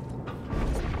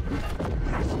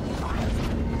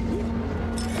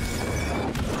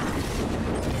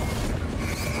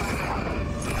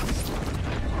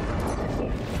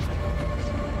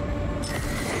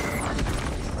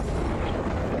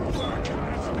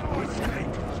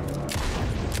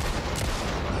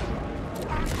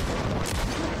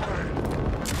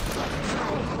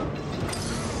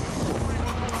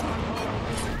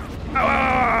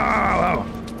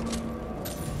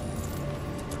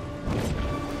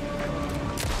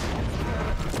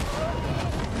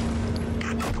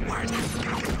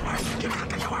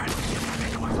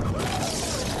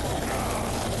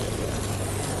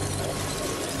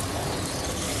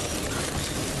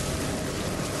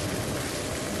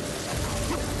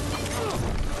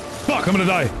 Fuck, I'm gonna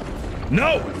die.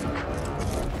 No!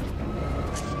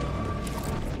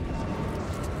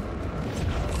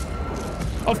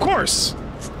 Of course!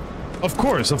 Of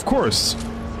course, of course.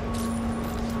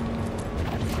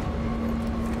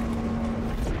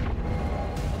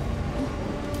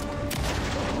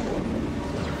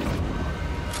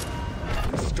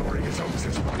 The story is almost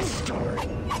as one story.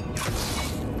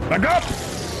 Back up!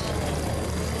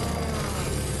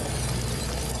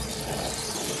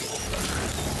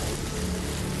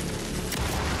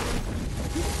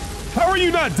 How are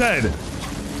you not dead?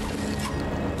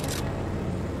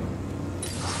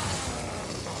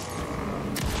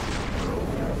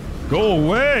 Go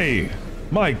away!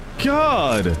 My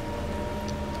God!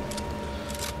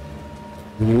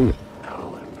 Alan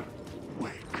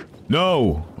Wake.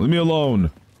 No! Leave me alone.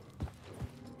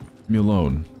 Leave me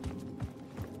alone.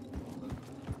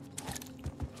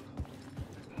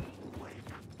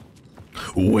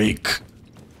 Wake.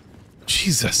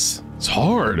 Jesus. It's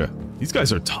hard. These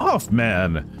guys are tough,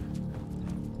 man.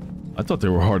 I thought they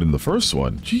were hard in the first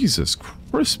one. Jesus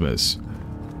Christmas.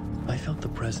 I felt the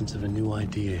presence of a new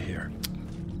idea here.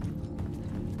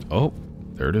 Oh,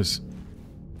 there it is.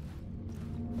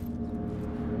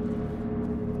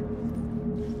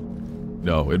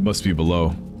 No, it must be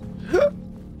below.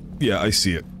 Yeah, I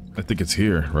see it. I think it's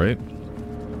here, right?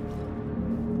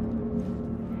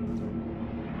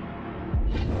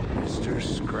 Mr.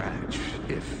 Scratch,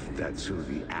 if that's who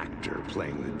the actor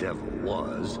playing the devil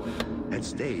was, had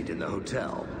stayed in the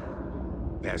hotel.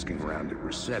 Asking around at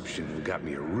reception who got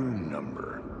me a room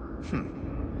number.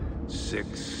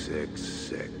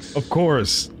 666. Of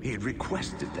course. He had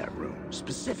requested that room,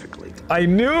 specifically. I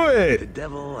knew it! The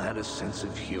devil had a sense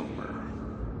of humor.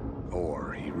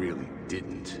 Or he really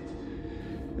didn't.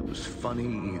 It was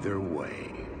funny either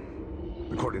way.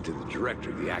 According to the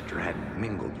director, the actor hadn't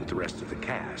mingled with the rest of the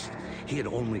cast. He had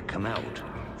only come out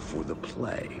for the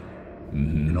play.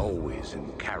 And always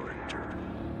in character.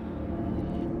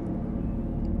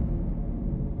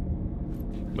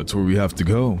 That's where we have to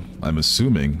go, I'm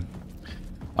assuming.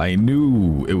 I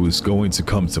knew it was going to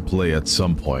come to play at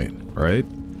some point, right?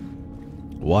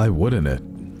 Why wouldn't it?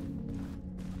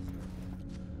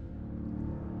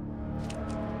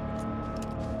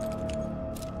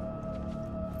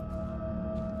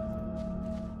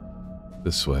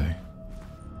 This way.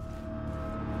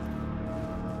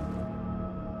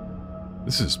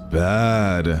 This is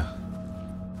bad.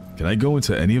 Can I go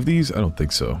into any of these? I don't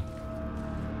think so.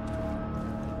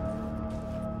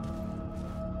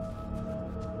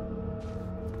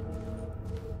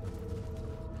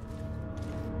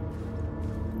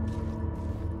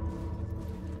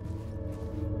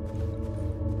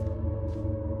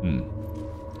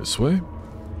 This way?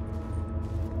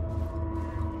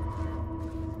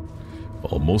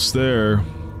 Almost there.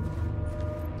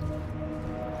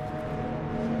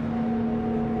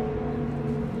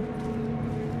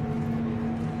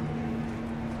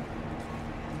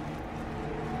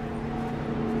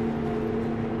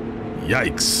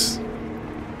 Yikes.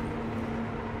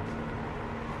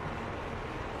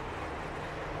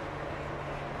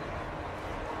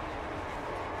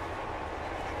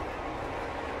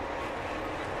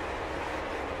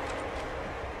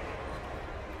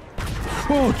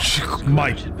 Oh,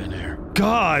 my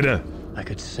God! I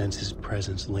could sense his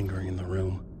presence lingering in the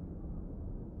room.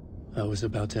 I was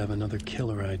about to have another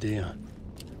killer idea.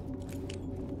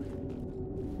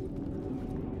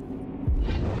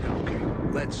 Okay,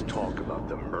 let's talk about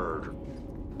the murder.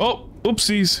 Oh,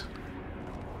 oopsies.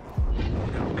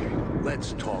 Okay,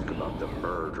 let's talk about the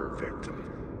murder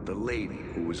victim. The lady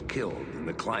who was killed in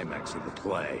the climax of the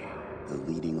play. The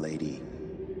leading lady.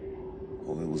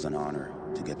 Oh, it was an honor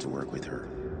to get to work with her.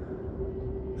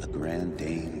 A grand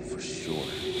dame for sure.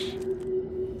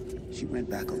 She went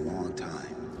back a long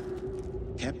time.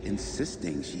 Kept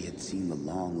insisting she had seen the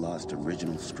long-lost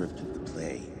original script of the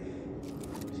play.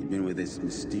 She'd been with this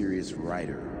mysterious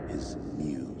writer, his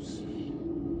muse.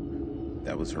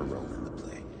 That was her role in the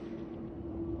play.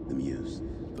 The muse.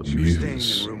 She was staying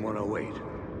in room 108,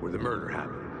 where the murder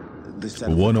happened.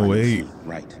 108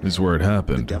 right. is where it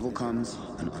happened. The devil comes,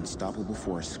 an unstoppable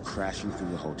force crashing through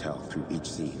the hotel through each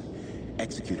scene,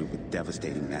 executed with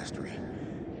devastating mastery,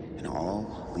 and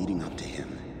all leading up to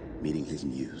him meeting his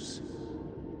muse.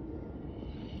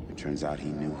 It turns out he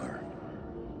knew her.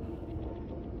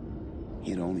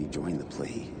 He had only joined the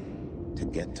play to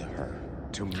get to her.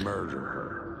 To murder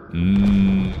her.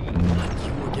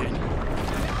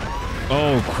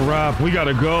 Oh crap, we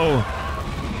gotta go.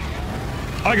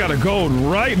 I gotta go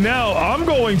right now. I'm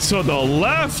going to the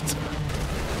left.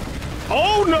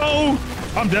 Oh no!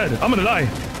 I'm dead. I'm gonna die.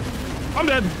 I'm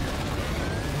dead.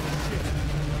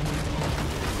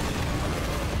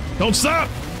 Don't stop!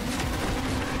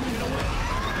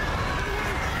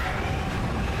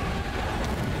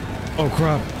 Oh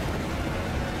crap.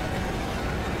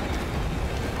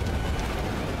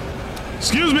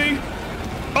 Excuse me!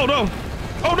 Oh no!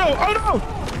 Oh no! Oh no!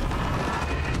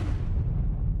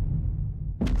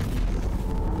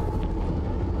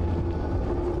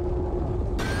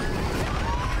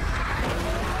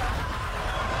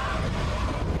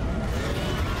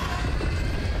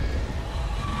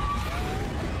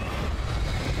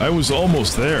 I was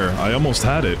almost there. I almost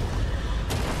had it.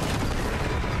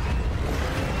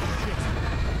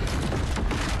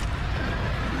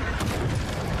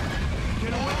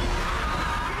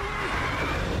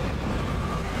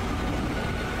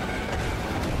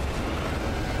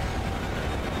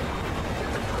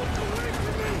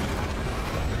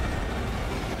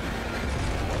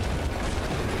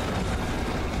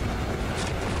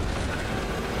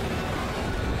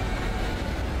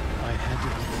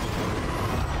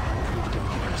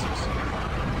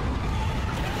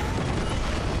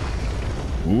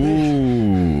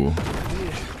 Ooh.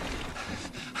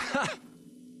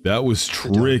 That was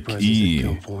tricky.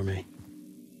 Come for me.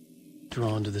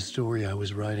 Drawn to the story I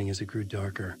was writing as it grew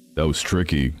darker. That was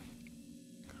tricky.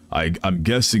 I'm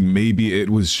guessing maybe it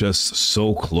was just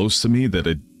so close to me that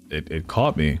it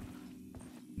caught me.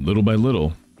 Little by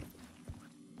little.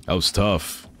 That was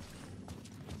tough.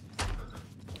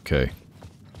 Okay.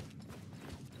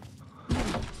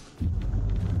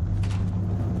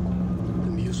 The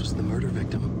muse was the murder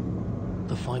victim.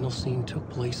 The final scene took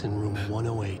place in room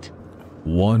 108.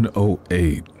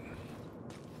 108.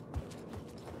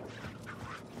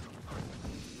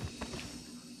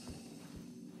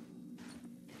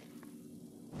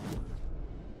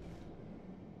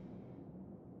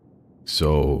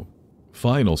 So,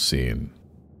 final scene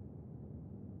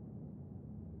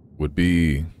would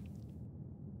be...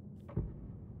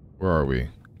 Where are we?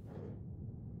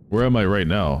 Where am I right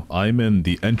now? I'm in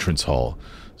the entrance hall.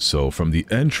 So from the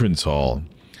entrance hall,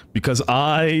 because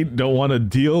I don't want to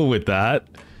deal with that,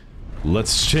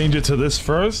 let's change it to this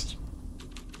first.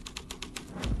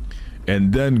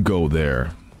 And then go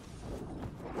there.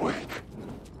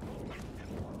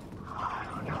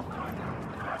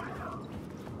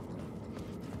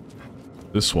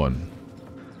 This one.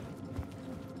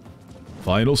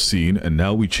 Final scene, and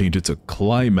now we change it to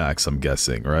climax, I'm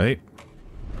guessing, right?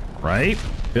 Right?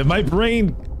 If my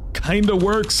brain kinda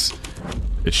works,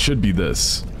 it should be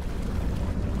this.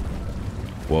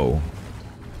 Whoa.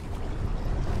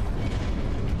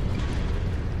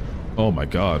 Oh my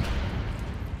god.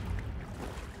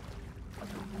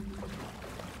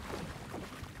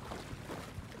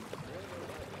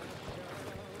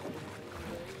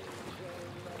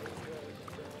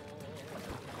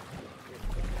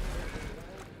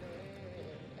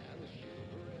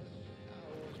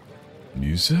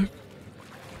 Music?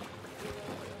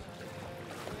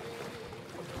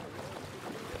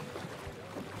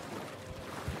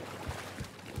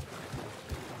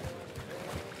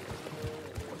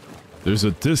 There's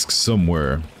a disc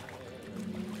somewhere.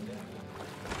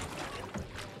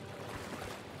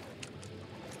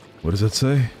 What does that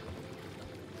say?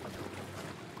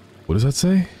 What does that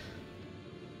say?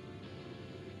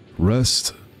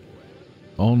 Rest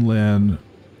on land,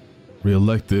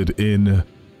 re-elected in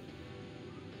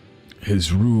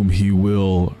his room, he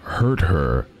will hurt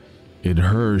her. In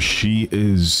her, she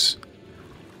is...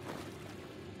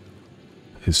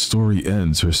 His story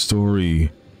ends. Her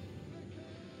story...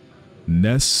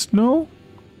 Nesno?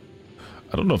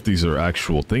 I don't know if these are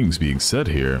actual things being said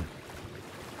here.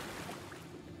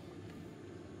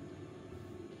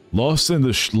 Lost on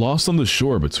the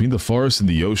shore between the forest and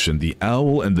the ocean, the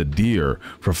owl and the deer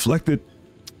reflected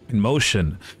in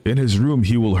motion. In his room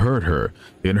he will hurt her.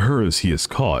 In hers he is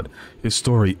caught. His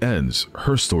story ends.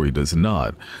 Her story does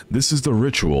not. This is the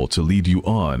ritual to lead you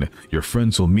on. Your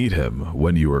friends will meet him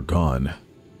when you are gone.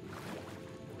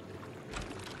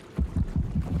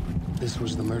 This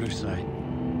was the murder site.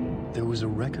 There was a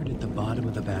record at the bottom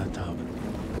of the bathtub,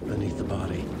 beneath the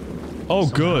body. Oh,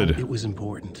 Somehow good. It was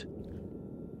important.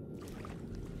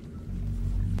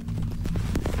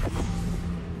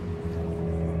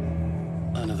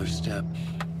 Another step.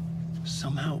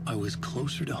 Somehow I was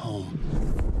closer to home.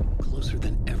 Closer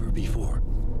than ever before.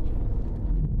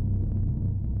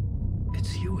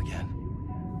 It's you again.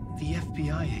 The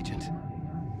FBI agent.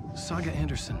 Saga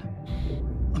Anderson.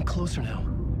 I'm closer now.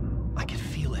 I can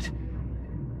feel it.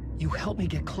 You helped me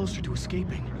get closer to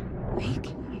escaping.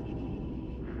 Wake?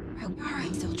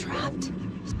 I'm still trapped.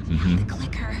 The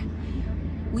clicker.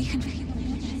 We can figure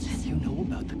it. You know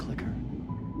about the clicker?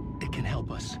 It can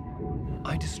help us.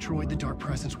 I destroyed the dark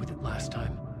presence with it last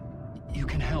time. You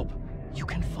can help. You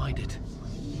can find it.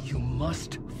 You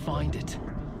must find it.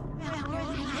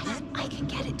 I can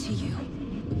get it to you.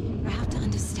 I have to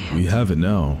understand. We have it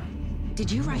now.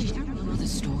 Did you write the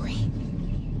story?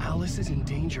 Alice is in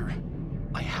danger.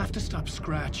 I have to stop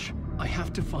Scratch. I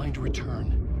have to find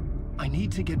Return. I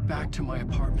need to get back to my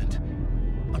apartment.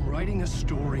 I'm writing a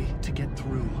story to get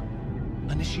through.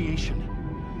 Initiation.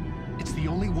 It's the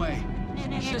only way.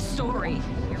 The story.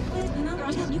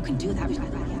 You can do that.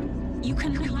 You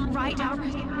can write out.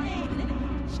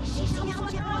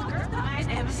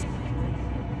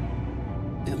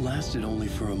 It lasted only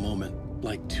for a moment,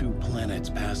 like two planets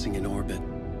passing in orbit.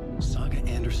 Saga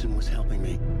Anderson was helping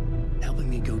me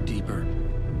go deeper,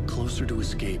 closer to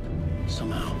escape.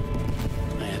 Somehow,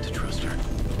 I had to trust her.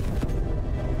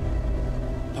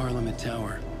 Parliament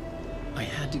Tower. I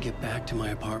had to get back to my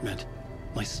apartment,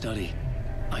 my study.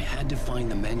 I had to find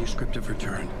the manuscript of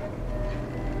Return.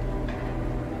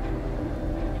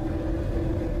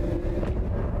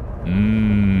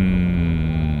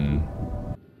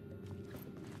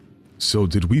 So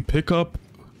did we pick up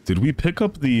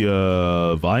the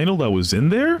vinyl that was in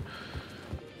there?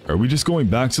 Are we just going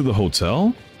back to the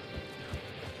hotel?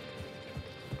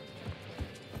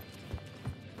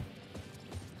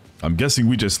 I'm guessing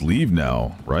we just leave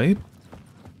now, right?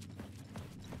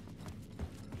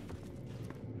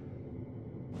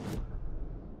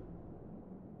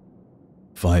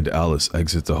 Find Alice,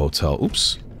 exit the hotel.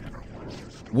 Oops.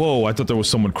 Whoa, I thought there was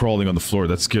someone crawling on the floor.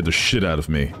 That scared the shit out of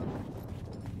me.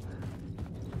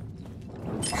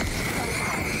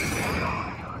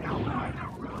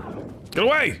 Get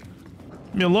away!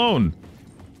 Leave me alone.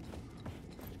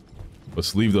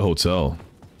 Let's leave the hotel.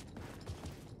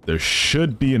 There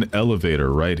should be an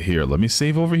elevator right here. Let me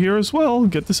save over here as well.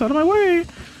 Get this out of my way.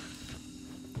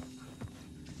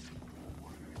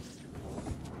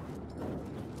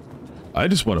 I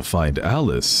just want to find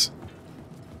Alice.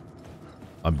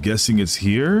 I'm guessing it's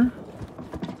here?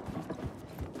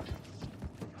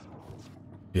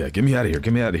 Yeah, get me out of here.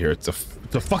 Get me out of here. It's a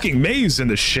fucking maze in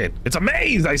this shit. It's a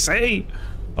maze, I say.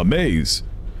 A maze.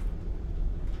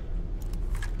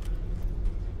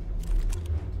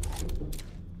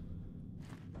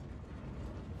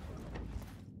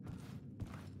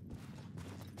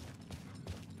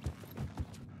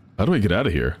 How do I get out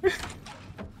of here?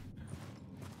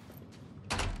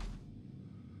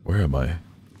 Where am I?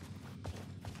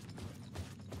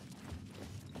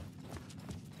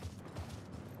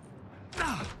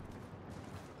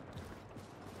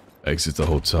 Exit the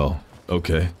hotel.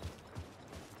 Okay.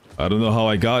 I don't know how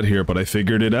I got here, but I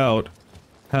figured it out.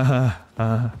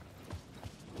 Haha.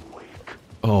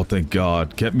 Oh, thank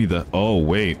God. Get me the... Oh,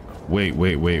 wait. Wait.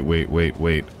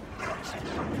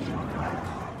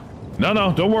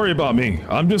 No, don't worry about me.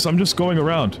 I'm just going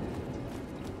around.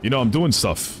 You know, I'm doing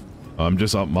stuff. I'm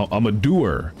a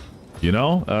doer. You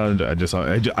know? I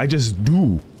just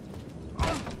do.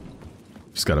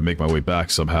 Just gotta make my way back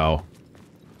somehow.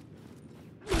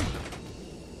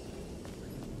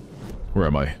 Where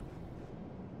am I?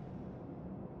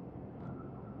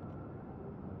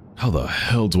 How the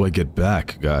hell do I get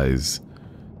back, guys?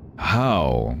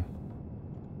 How?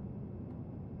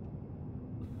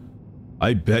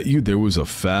 I bet you there was a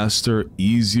faster,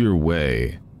 easier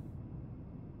way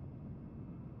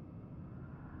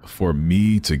for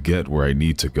me to get where I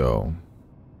need to go.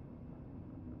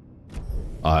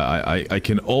 I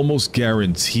can almost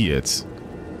guarantee it.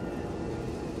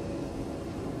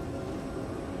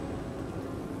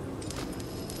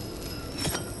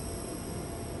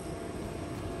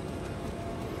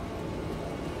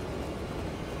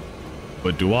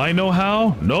 But do I know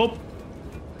how? Nope.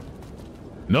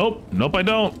 Nope. Nope, I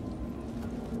don't.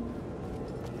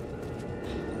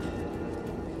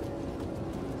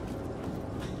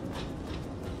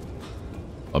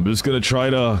 I'm just gonna try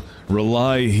to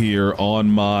rely here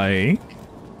on my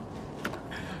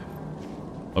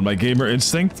gamer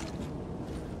instinct.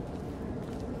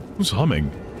 Who's humming?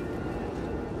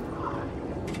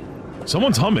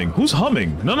 Someone's humming. Who's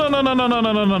humming? No, no, no, no, no, no,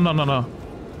 no, no, no, no, no.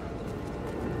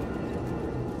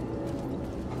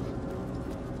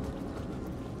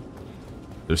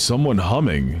 There's someone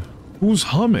humming. Who's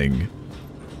humming?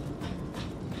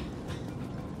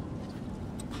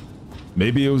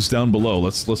 Maybe it was down below.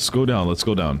 Let's go down. Let's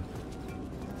go down.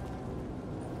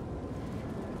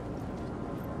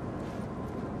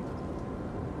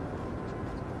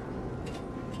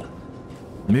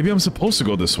 Maybe I'm supposed to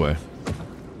go this way.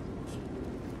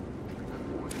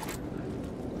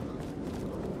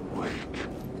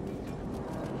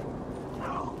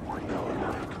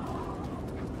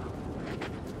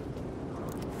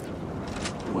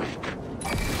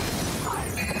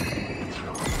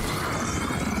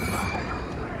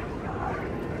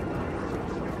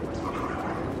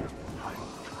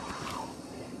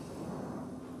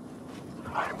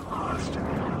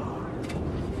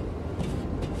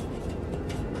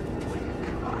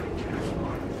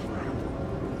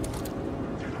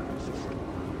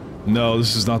 No,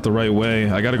 this is not the right way.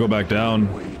 I gotta go back down.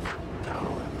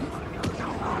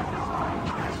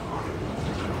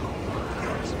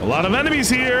 A lot of enemies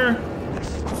here!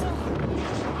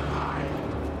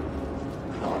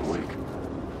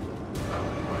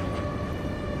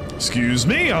 Excuse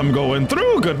me, I'm going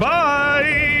through.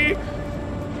 Goodbye!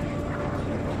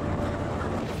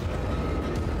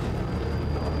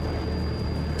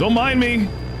 Don't mind me.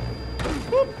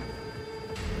 Whoop.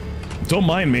 Don't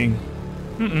mind me.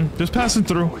 Just passing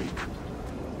through.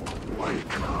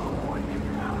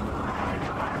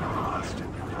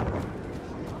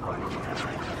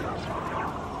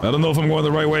 I don't know if I'm going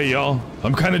the right way, y'all.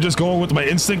 I'm kind of just going with my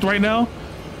instinct right now.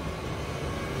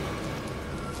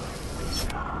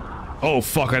 Oh,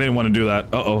 fuck, I didn't want to do that.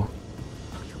 Uh-oh.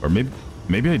 Or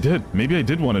maybe I did. Maybe I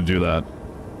did want to do that.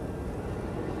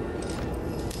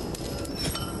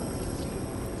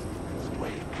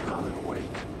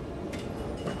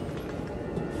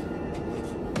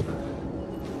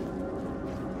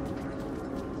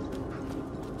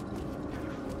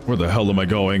 Where the hell am I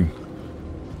going?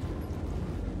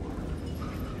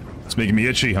 It's making me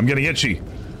itchy. I'm getting itchy.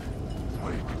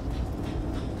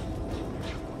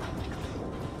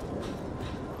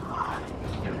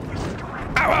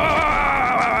 Ow, ow,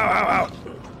 ow, ow, ow, ow.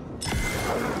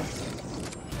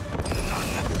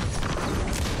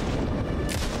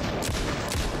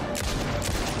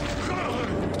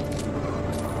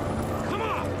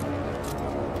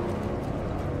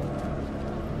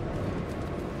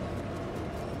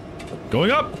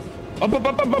 Going up! Up, up,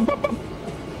 up, up, up, up, up!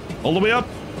 All the way up!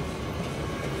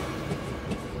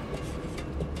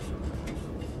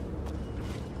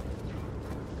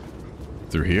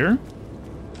 Through here?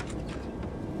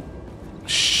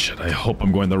 Shit, I hope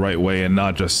I'm going the right way and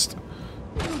not just...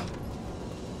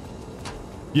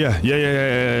 Yeah.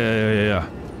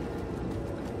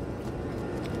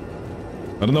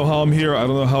 I don't know how I'm here, I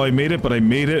don't know how I made it, but I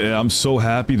made it, and I'm so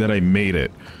happy that I made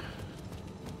it.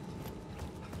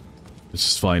 Let's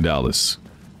just find Alice.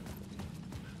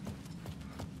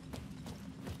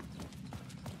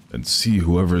 And see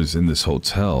whoever's in this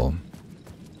hotel.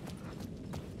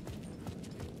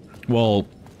 Well,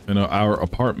 in our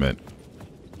apartment.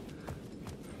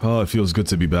 Oh, it feels good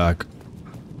to be back.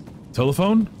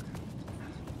 Telephone?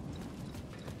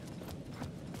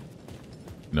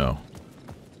 No.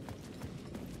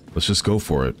 Let's just go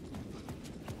for it.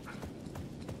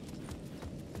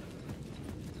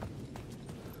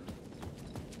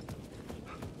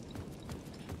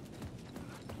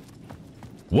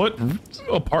 What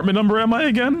apartment number am I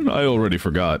again? I already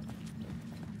forgot.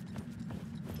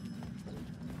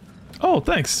 Oh,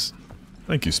 thanks.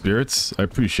 Thank you, spirits. I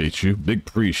appreciate you. Big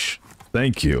preach.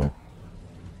 Thank you.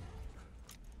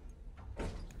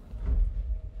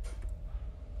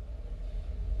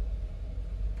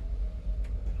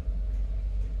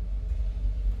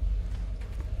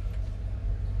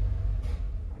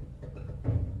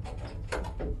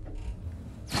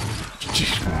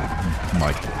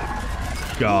 My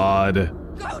God.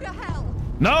 Go to hell.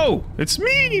 No! It's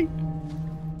me!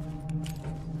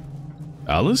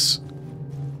 Alice?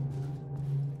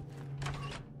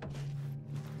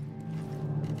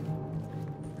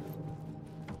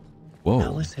 Whoa.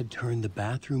 Alice had turned the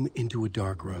bathroom into a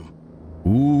dark room.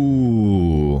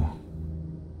 Ooh.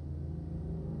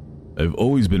 I've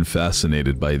always been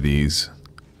fascinated by these.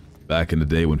 Back in the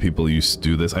day when people used to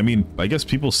do this. I mean, I guess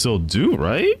people still do,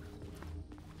 right?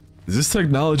 Is this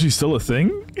technology still a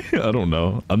thing? I don't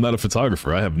know. I'm not a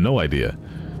photographer. I have no idea.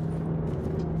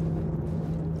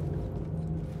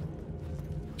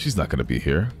 She's not gonna be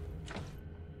here.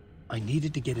 I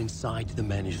needed to get inside the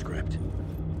manuscript.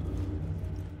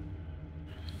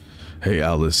 Hey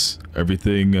Alice,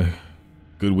 everything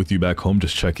good with you back home?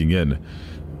 Just checking in.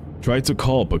 Tried to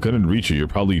call but couldn't reach you. You're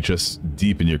probably just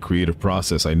deep in your creative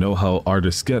process. I know how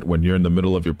artists get when you're in the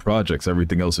middle of your projects.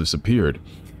 Everything else disappeared.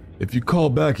 If you call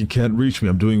back and can't reach me,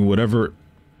 I'm doing whatever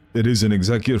it is an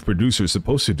executive producer is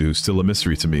supposed to do. Still a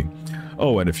mystery to me.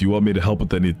 Oh, and if you want me to help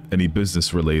with any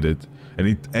business related,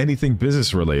 anything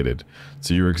business related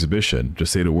to your exhibition,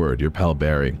 just say the word. Your pal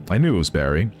Barry. I knew it was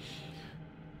Barry.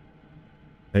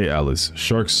 Hey Alice,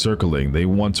 sharks circling. They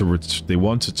want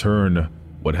to turn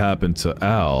what happened to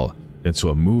Al into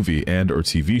a movie and or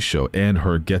TV show and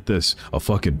her, get this, a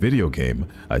fucking video game.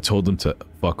 I told them to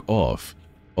fuck off.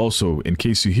 Also, in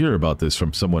case you hear about this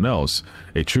from someone else,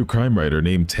 a true crime writer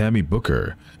named Tammy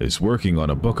Booker is working on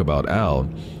a book about Al.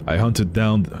 I hunted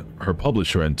down her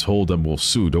publisher and told them we'll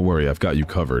sue. Don't worry, I've got you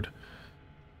covered.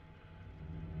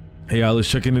 Hey Alice,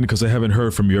 checking in because I haven't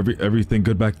heard from you. Everything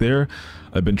good back there?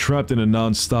 I've been trapped in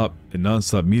non-stop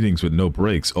meetings with no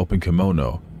breaks. Open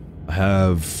kimono. I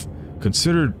have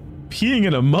considered peeing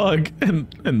in a mug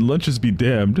and lunches be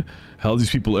damned. How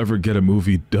these people ever get a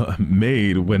movie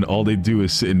made when all they do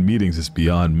is sit in meetings is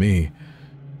beyond me.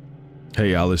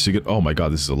 Hey Alice, you get— oh my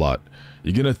god, this is a lot.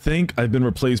 You're gonna think I've been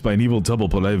replaced by an evil double,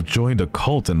 but I've joined a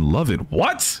cult and love it.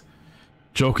 What?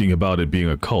 Joking about it being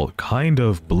a cult. Kind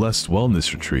of blessed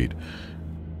wellness retreat.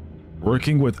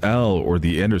 Working with Al or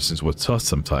the Andersons was tough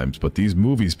sometimes, but these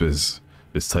movies biz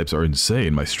types are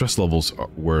insane. My stress levels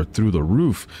were through the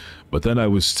roof, but then I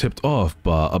was tipped off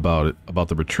about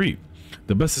the retreat.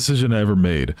 The best decision I ever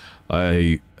made.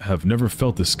 I have never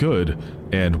felt this good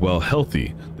and, well,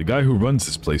 healthy. The guy who runs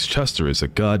this place, Chester, is a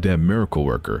goddamn miracle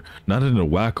worker. Not in a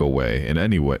wacko way in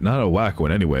any way. Not a wacko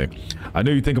in any way. I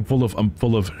know you think I'm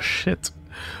full of shit,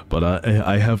 but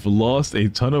I have lost a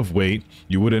ton of weight.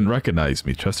 You wouldn't recognize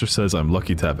me. Chester says I'm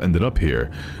lucky to have ended up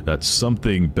here. That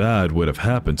something bad would have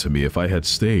happened to me if I had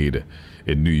stayed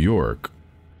in New York.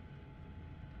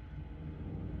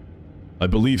 I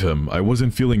believe him. I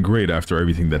wasn't feeling great after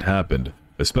everything that happened,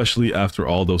 especially after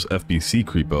all those FBC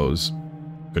creepos.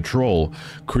 Control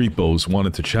creepos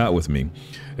wanted to chat with me,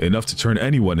 enough to turn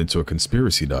anyone into a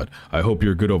conspiracy nut. I hope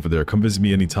you're good over there. Come visit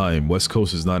me anytime. West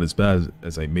Coast is not as bad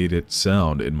as I made it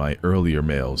sound in my earlier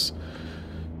mails.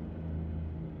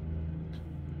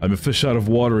 I'm a fish out of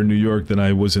water in New York than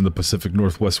I was in the Pacific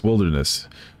Northwest wilderness.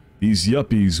 These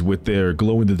yuppies with their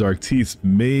glow-in-the-dark teeth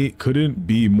couldn't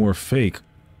be more fake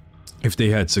if they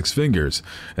had 6 fingers,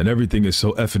 and everything is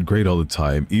so effing great all the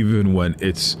time, even when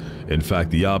it's, in fact,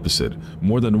 the opposite.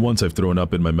 More than once I've thrown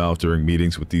up in my mouth during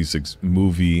meetings with these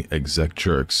movie exec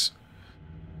jerks.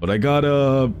 But I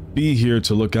gotta be here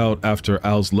to look out after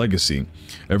Al's legacy.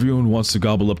 Everyone wants to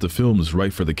gobble up the films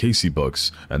right for the Casey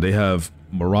books, and they have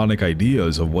moronic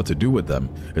ideas of what to do with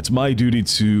them. It's my duty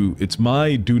to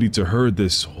herd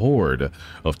this horde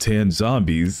of tan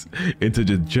zombies into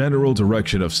the general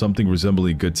direction of something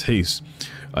resembling good taste.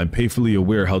 I'm painfully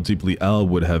aware how deeply Al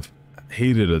would have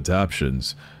hated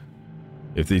adaptions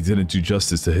if they didn't do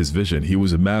justice to his vision. He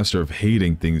was a master of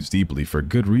hating things deeply, for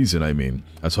good reason, I mean.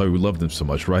 That's why we loved him so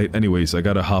much, right? Anyways, I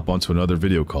gotta hop onto another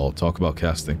video call, talk about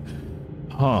casting.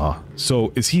 Huh,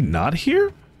 so is he not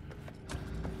here?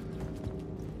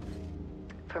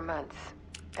 For months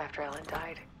after Ellen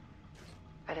died,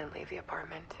 I didn't leave the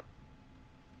apartment.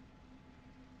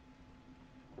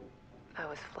 I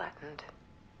was flattened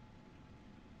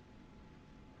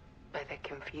by the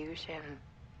confusion,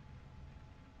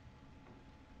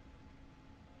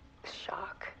 the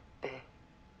shock, the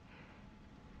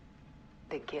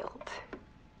guilt,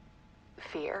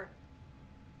 fear.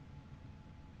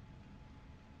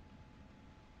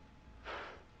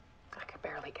 I could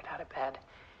barely get out of bed.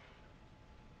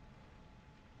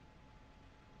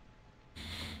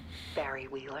 Barry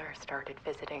Wheeler started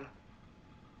visiting.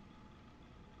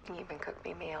 He even cooked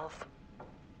me meals.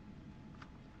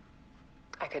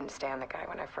 I couldn't stand the guy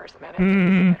when I first met him. He was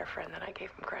a better friend than I gave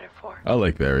him credit for. I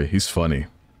like Barry. He's funny.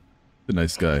 A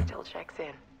nice guy. He still checks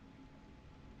in.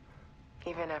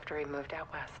 Even after he moved out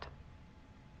west.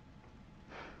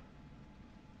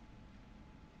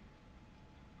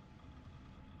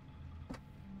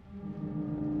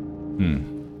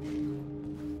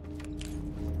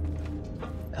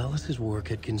 Alice's work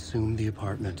had consumed the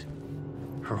apartment.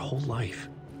 Her whole life.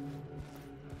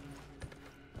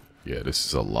 Yeah, this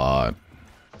is a lot.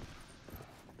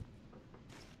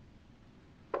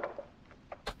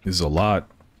 This is a lot.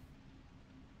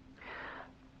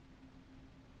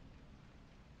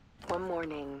 One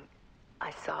morning,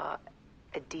 I saw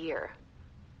a deer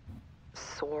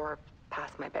soar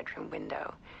past my bedroom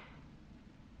window.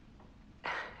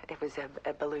 It was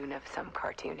a balloon of some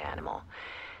cartoon animal.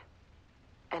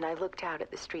 And I looked out at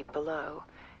the street below,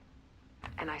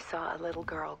 and I saw a little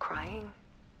girl crying.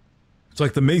 It's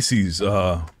like the Macy's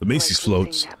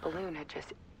floats. That balloon had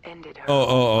just ended her.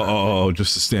 Oh,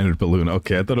 just a standard balloon.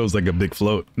 Okay, I thought it was like a big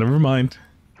float. Never mind.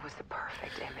 It was the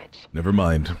perfect image. Never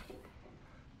mind.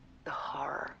 The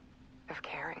horror of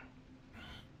caring.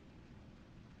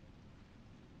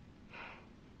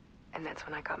 And that's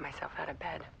when I got myself out of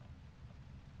bed.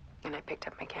 And I picked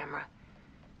up my camera.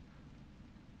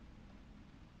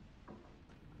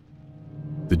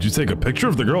 Did you take a picture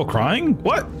of the girl crying?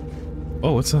 What?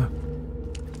 Oh, what's that?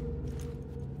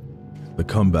 The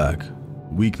comeback.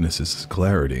 Weakness is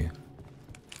clarity.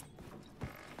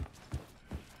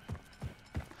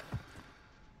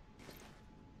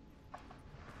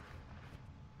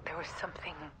 There was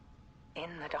something in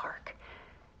the dark.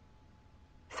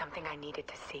 Something I needed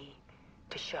to see,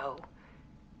 to show.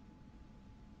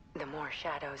 The more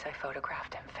shadows I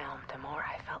photographed and filmed, the more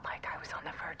I felt like I was on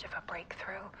the verge of a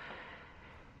breakthrough.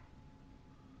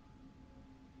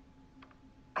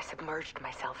 I submerged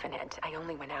myself in it. I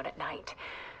only went out at night.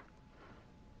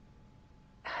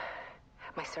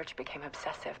 My search became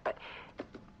obsessive, but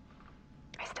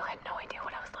I still had no idea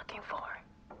what I was looking for.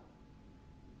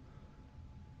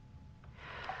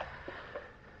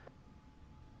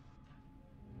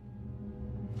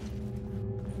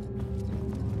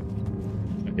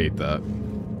 I hate that.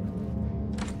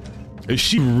 Is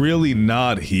she really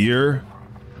not here?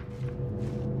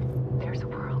 There's a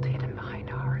world hidden behind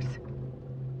ours.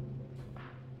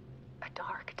 A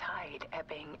dark tide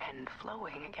ebbing and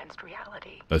flowing against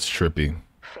reality. That's trippy.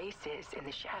 Faces in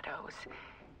the shadows.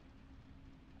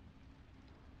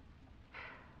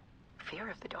 Fear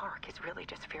of the dark is really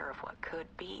just fear of what could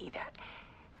be,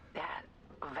 that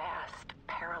vast,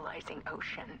 paralyzing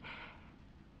ocean.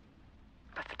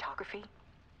 But photography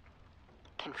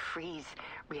can freeze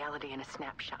reality in a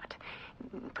snapshot,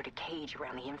 put a cage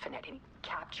around the infinite and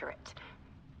capture it.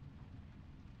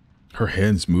 Her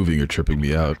hands moving are tripping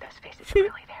me out. Those faces are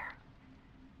really there.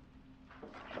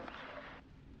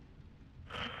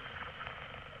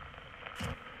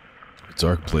 A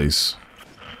dark place.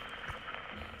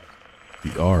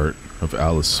 The art of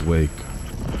Alice Wake.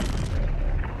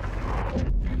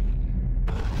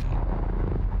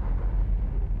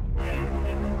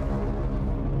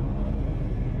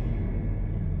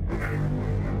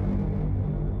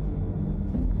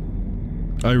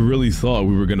 I really thought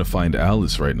we were gonna find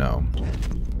Alice right now.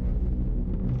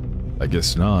 I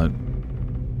guess not.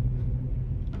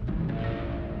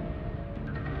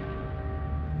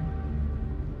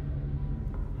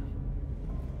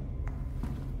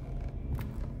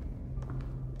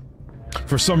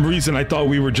 For some reason, I thought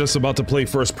we were just about to play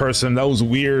first person. That was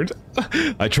weird.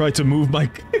 I tried to move my...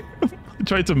 I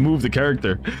tried to move the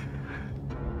character.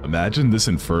 Imagine this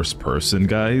in first person,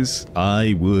 guys.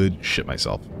 I would shit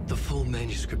myself. The full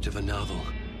manuscript of a novel.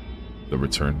 The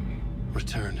Return.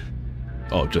 Return.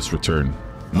 Oh, just Return.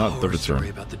 Not The Return. Story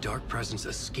about the dark presence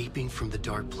escaping from the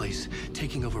dark place,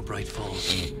 taking over Bright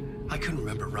Falls. I couldn't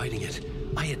remember writing it.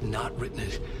 I had not written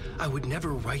it. I would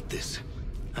never write this.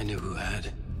 I knew who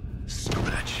had.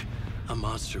 Scratch. A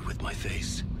monster with my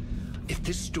face. If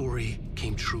this story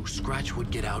came true, Scratch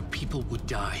would get out, people would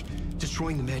die.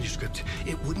 Destroying the manuscript,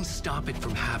 it wouldn't stop it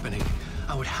from happening.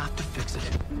 I would have to fix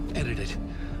it, edit it.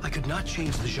 I could not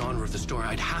change the genre of the story.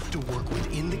 I'd have to work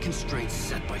within the constraints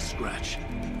set by Scratch.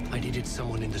 I needed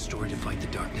someone in the story to fight the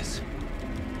darkness.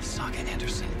 Saga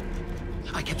Anderson.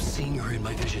 I kept seeing her in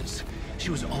my visions. She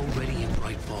was already in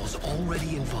Bright Falls,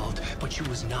 already involved, but she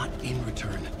was not in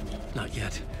Return. Not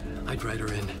yet. I'd write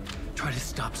her in. Try to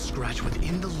stop Scratch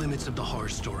within the limits of the horror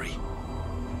story.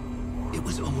 It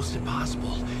was almost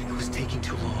impossible. It was taking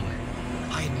too long.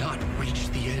 I had not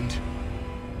reached the end.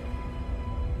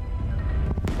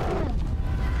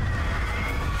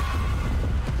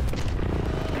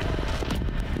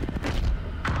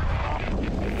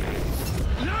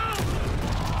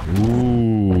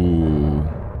 Ooh.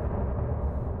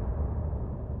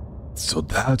 So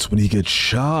that's when he gets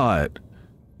shot.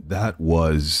 That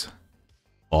was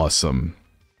awesome.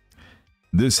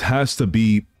 This has to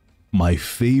be my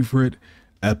favorite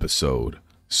episode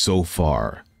so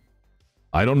far.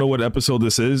 I don't know what episode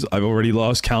this is. I've already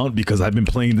lost count because I've been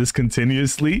playing this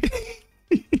continuously.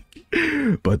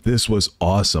 But this was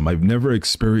awesome. I've never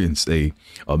experienced a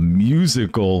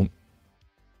musical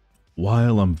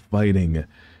while I'm fighting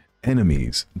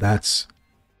enemies. That's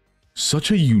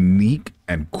such a unique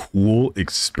and cool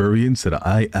experience that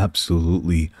I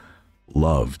absolutely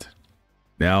loved.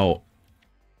 Now,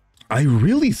 I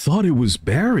really thought it was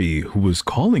Barry who was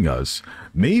calling us.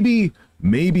 Maybe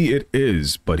it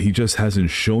is, but he just hasn't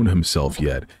shown himself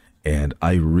yet. And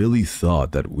I really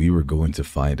thought that we were going to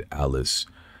find Alice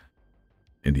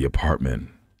in the apartment.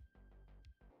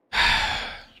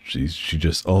 She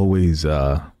just always,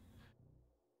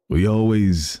 we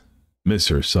always miss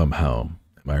her somehow.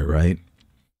 Am I right?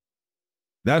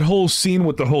 That whole scene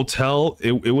with the hotel,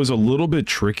 it was a little bit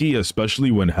tricky,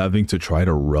 especially when having to try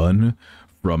to run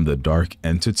from the dark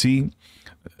entity.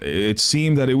 It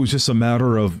seemed that it was just a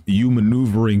matter of you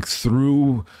maneuvering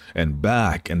through and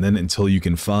back, and then until you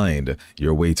can find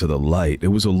your way to the light. It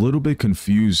was a little bit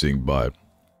confusing, but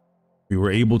we were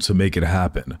able to make it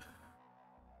happen.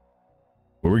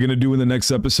 What we're going to do in the next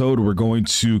episode, we're going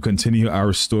to continue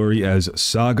our story as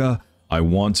Saga. I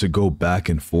want to go back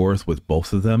and forth with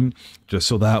both of them, just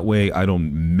so that way I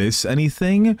don't miss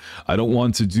anything. I don't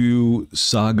want to do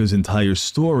Saga's entire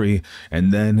story,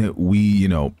 and then we, you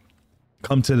know,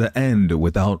 come to the end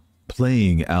without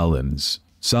playing Alan's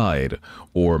side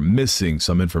or missing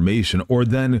some information, or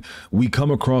then we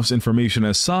come across information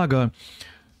as Saga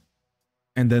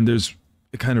and then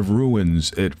it kind of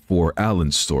ruins it for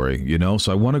Alan's story, you know?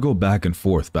 So I want to go back and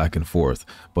forth.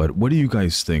 But what do you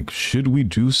guys think? Should we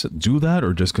do that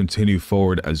or just continue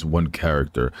forward as one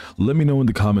character? Let me know in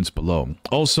the comments below.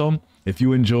 Also, if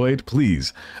you enjoyed,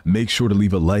 please make sure to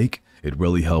leave a like. It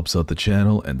really helps out the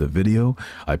channel and the video.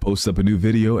 I post up a new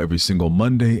video every single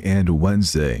Monday and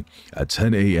Wednesday at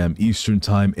 10 a.m. Eastern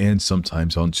Time, and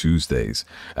sometimes on Tuesdays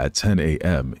at 10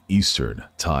 a.m. Eastern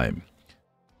Time.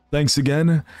 Thanks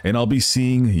again, and I'll be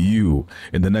seeing you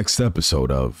in the next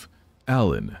episode of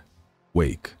Alan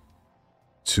Wake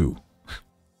 2.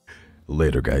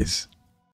 Later, guys.